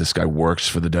my God, this guy works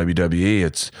for the WWE.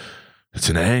 It's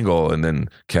an angle. And then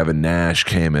Kevin Nash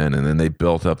came in, and then they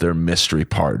built up their mystery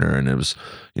partner. And it was,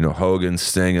 Hogan,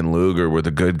 Sting, and Luger were the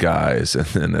good guys. And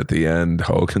then at the end,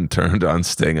 Hogan turned on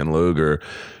Sting and Luger.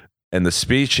 And the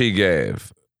speech he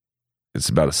gave, it's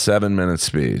about a 7-minute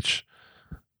speech.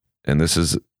 And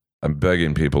I'm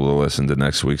begging people to listen to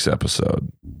next week's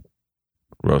episode.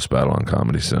 Roast Battle on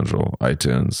Comedy Central,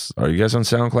 iTunes. Are you guys on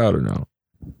SoundCloud or no?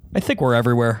 I think we're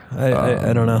everywhere.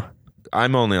 I don't know.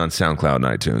 I'm only on SoundCloud and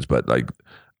iTunes, but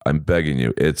I'm begging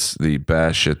you, it's the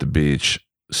Bash at the Beach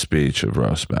speech of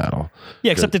Roast Battle.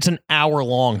 Yeah, except it's an hour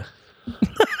long.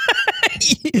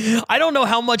 I don't know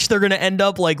how much they're going to end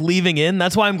up leaving in.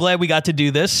 That's why I'm glad we got to do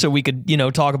this so we could,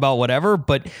 talk about whatever.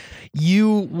 But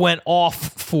you went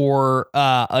off for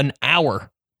an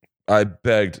hour. I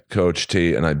begged Coach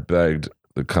T and I begged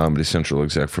the Comedy Central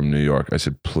exec from New York. I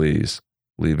said, please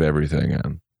leave everything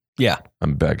in. Yeah.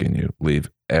 I'm begging you,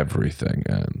 leave everything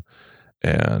in.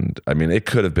 And it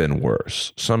could have been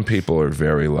worse. Some people are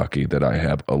very lucky that I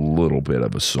have a little bit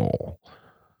of a soul,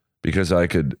 because I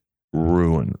could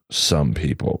ruin some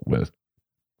people with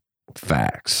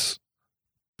facts,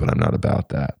 but I'm not about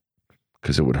that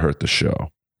because it would hurt the show.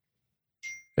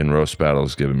 And Roast Battle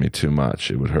has given me too much.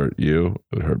 It would hurt you.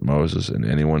 It would hurt Moses and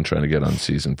anyone trying to get on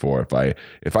season 4.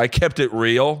 If I kept it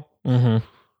real,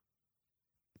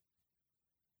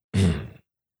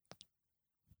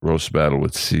 Roast Battle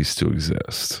would cease to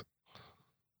exist.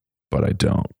 But I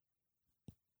don't.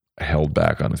 I held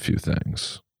back on a few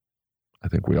things. I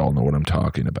think we all know what I'm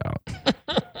talking about.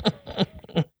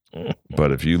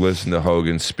 But if you listen to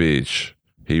Hogan's speech,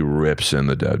 he rips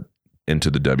into the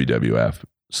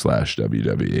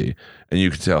WWF/WWE, and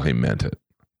you could tell he meant it.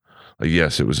 Like,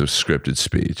 yes, it was a scripted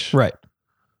speech. Right.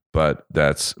 But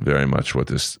that's very much what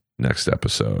this next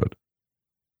episode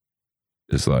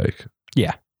is like.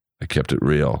 Yeah. I kept it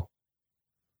real.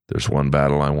 There's one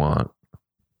battle I want.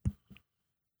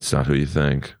 It's not who you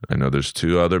think. I know there's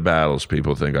 2 other battles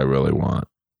people think I really want.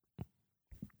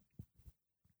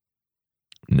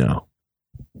 No.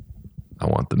 I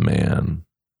want the man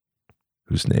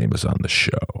whose name is on the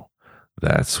show.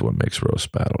 That's what makes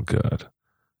Roast Battle good.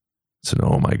 It's an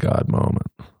oh my God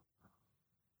moment.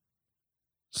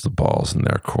 It's the ball's in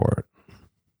their court.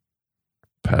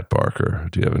 Pat Barker,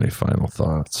 do you have any final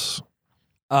thoughts?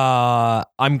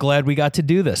 I'm glad we got to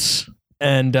do this.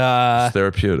 And it's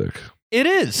therapeutic. It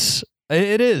is.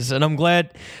 It is. And I'm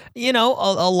glad, a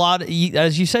lot,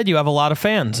 as you said, you have a lot of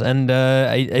fans. And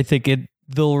I think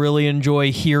they'll really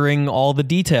enjoy hearing all the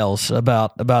details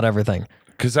about everything.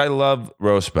 Because I love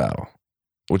Roast Battle,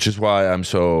 which is why I'm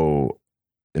so,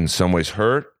 in some ways,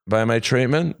 hurt by my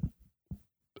treatment.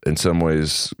 In some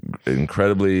ways,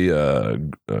 incredibly, this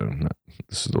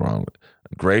is the wrong,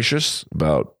 gracious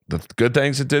about the good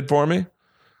things it did for me.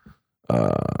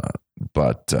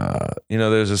 But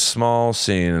there's a small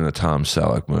scene in a Tom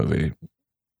Selleck movie.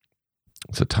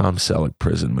 It's a Tom Selleck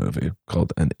prison movie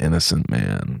called An Innocent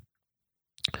Man.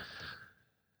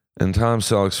 And Tom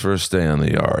Selleck's first day on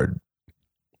the yard,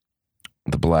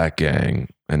 the black gang,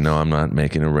 and no, I'm not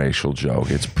making a racial joke.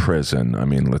 It's prison. I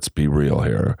mean, let's be real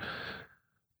here.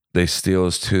 They steal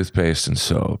his toothpaste and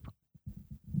soap.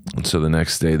 And so the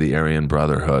next day, the Aryan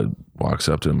Brotherhood walks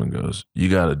up to him and goes, "You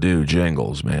got to do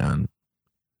jingles, man.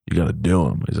 You got to do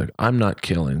them." He's like, "I'm not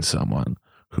killing someone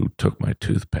who took my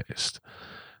toothpaste."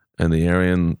 And the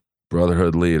Aryan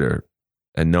Brotherhood leader,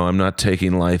 and no, I'm not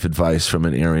taking life advice from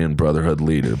an Aryan Brotherhood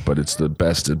leader, but it's the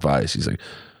best advice. He's like,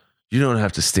 "You don't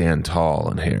have to stand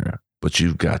tall in here, but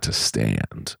you've got to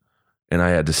stand." And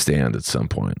I had to stand at some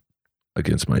point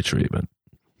against my treatment.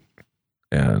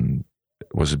 And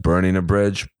was it burning a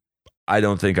bridge? I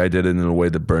don't think I did it in a way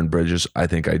that burned bridges. I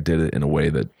think I did it in a way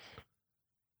that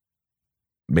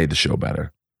made the show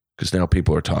better, because now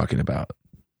people are talking about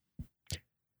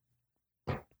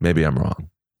it. Maybe I'm wrong.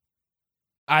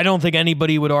 I don't think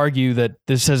anybody would argue that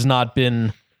this has not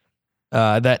been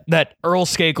that Earl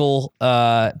Skakel,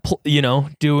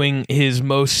 doing his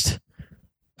most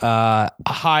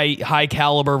high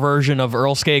caliber version of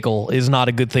Earl Skakel is not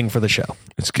a good thing for the show.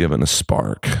 It's given a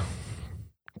spark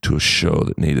to a show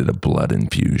that needed a blood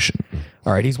infusion.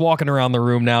 All right, he's walking around the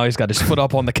room now. He's got his foot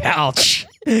up on the couch.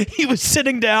 He was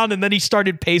sitting down and then he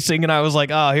started pacing, and I was like,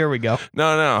 "Oh, here we go."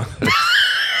 No.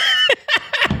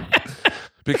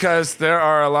 Because there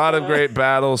are a lot of great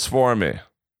battles for me.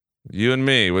 You and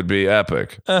me would be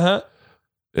epic. Uh-huh.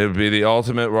 It would be the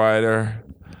Ultimate Rider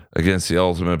against the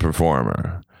Ultimate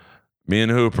Performer. Me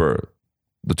and Hooper,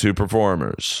 the 2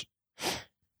 performers.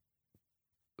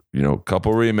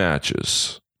 Couple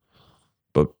rematches.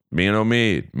 But me and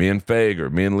Omid, me and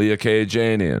Fager, me and Leah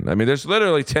Kajanian. I mean, there's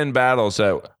literally 10 battles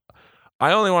that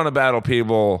I only want to battle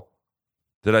people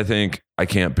that I think I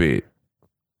can't beat.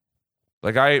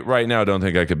 Like, I right now don't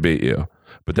think I could beat you,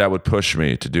 but that would push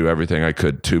me to do everything I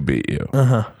could to beat you.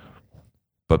 Uh-huh.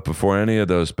 But before any of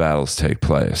those battles take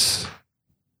place,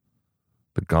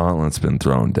 the gauntlet's been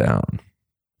thrown down.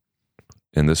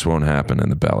 And this won't happen in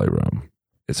the belly room.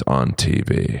 It's on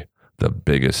TV, the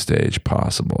biggest stage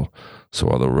possible. So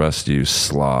while the rest of you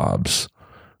slobs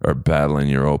are battling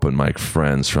your open mic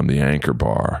friends from the Anchor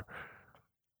Bar,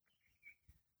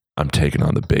 I'm taking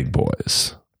on the big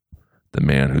boys, the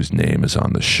man whose name is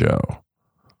on the show.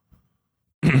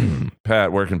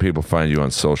 Pat, where can people find you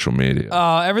on social media?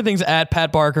 Everything's at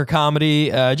Pat Barker Comedy.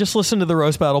 Just listen to the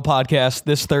Roast Battle podcast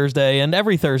this Thursday and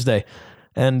every Thursday.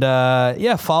 And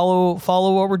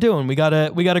follow what we're doing. We got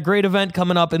a great event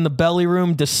coming up in the Belly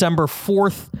Room, December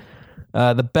 4th.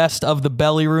 The best of the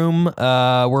Belly Room.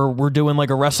 We're doing like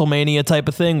a WrestleMania type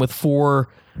of thing with four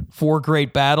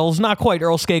great battles. Not quite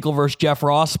Earl Skakel versus Jeff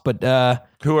Ross, but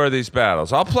who are these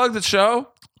battles? I'll plug the show.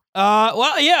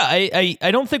 Well, yeah,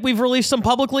 I don't think we've released them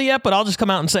publicly yet, but I'll just come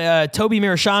out and say Toby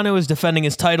Mirashano is defending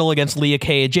his title against Leah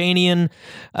Kayajanian.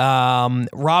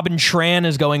 Robin Tran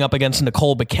is going up against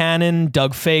Nicole Buchanan.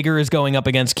 Doug Fager is going up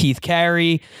against Keith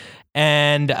Carey.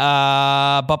 And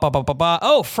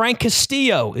Frank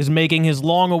Castillo is making his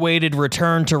long-awaited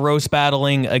return to roast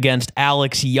battling against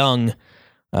Alex Young.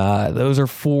 Those are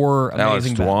 4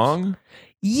 amazing Alex Duong?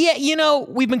 Yeah,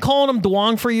 we've been calling him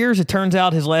Duong for years. It turns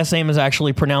out his last name is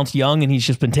actually pronounced Young, and he's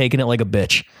just been taking it like a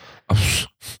bitch.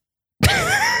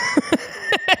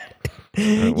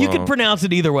 You can pronounce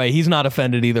it either way. He's not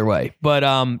offended either way. But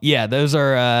yeah, those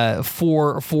are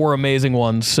 4 amazing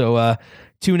ones. So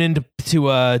tune in to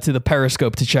the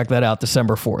Periscope to check that out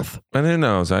December 4th. And who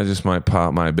knows? I just might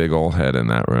pop my big old head in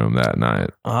that room that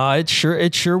night. It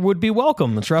sure would be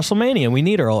welcome. It's WrestleMania. We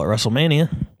need her all at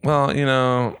WrestleMania. Well,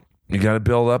 you got to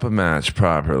build up a match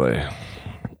properly.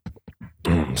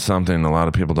 Something a lot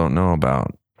of people don't know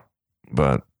about,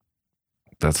 but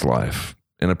that's life.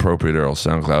 Inappropriate Earl,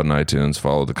 SoundCloud and iTunes.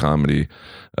 Follow the Comedy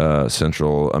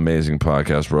Central amazing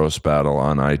podcast Roast Battle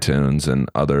on iTunes and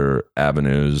other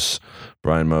avenues.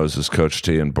 Brian Moses, Coach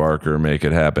T, and Barker make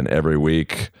it happen every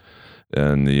week.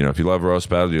 And, if you love Roast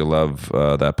Battle, you'll love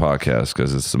that podcast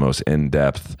because it's the most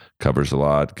in-depth, covers a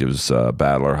lot, gives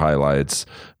battler highlights,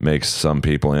 makes some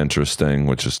people interesting,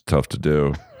 which is tough to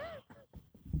do.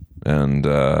 And,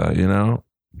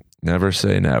 never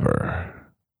say never.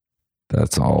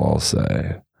 That's all I'll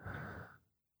say.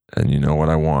 And you know what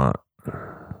I want?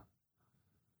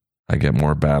 I get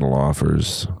more battle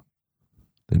offers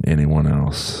than anyone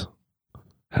else.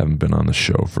 Haven't been on the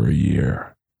show for a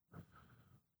year,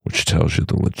 which tells you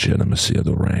the legitimacy of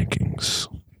the rankings.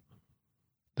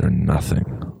 They're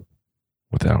nothing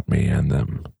without me and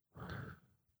them.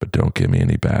 But don't give me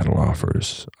any battle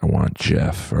offers. I want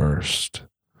Jeff first.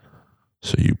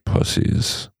 So you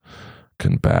pussies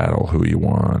can battle who you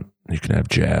want. You can have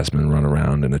Jasmine run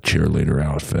around in a cheerleader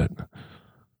outfit.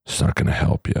 It's not going to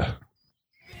help you.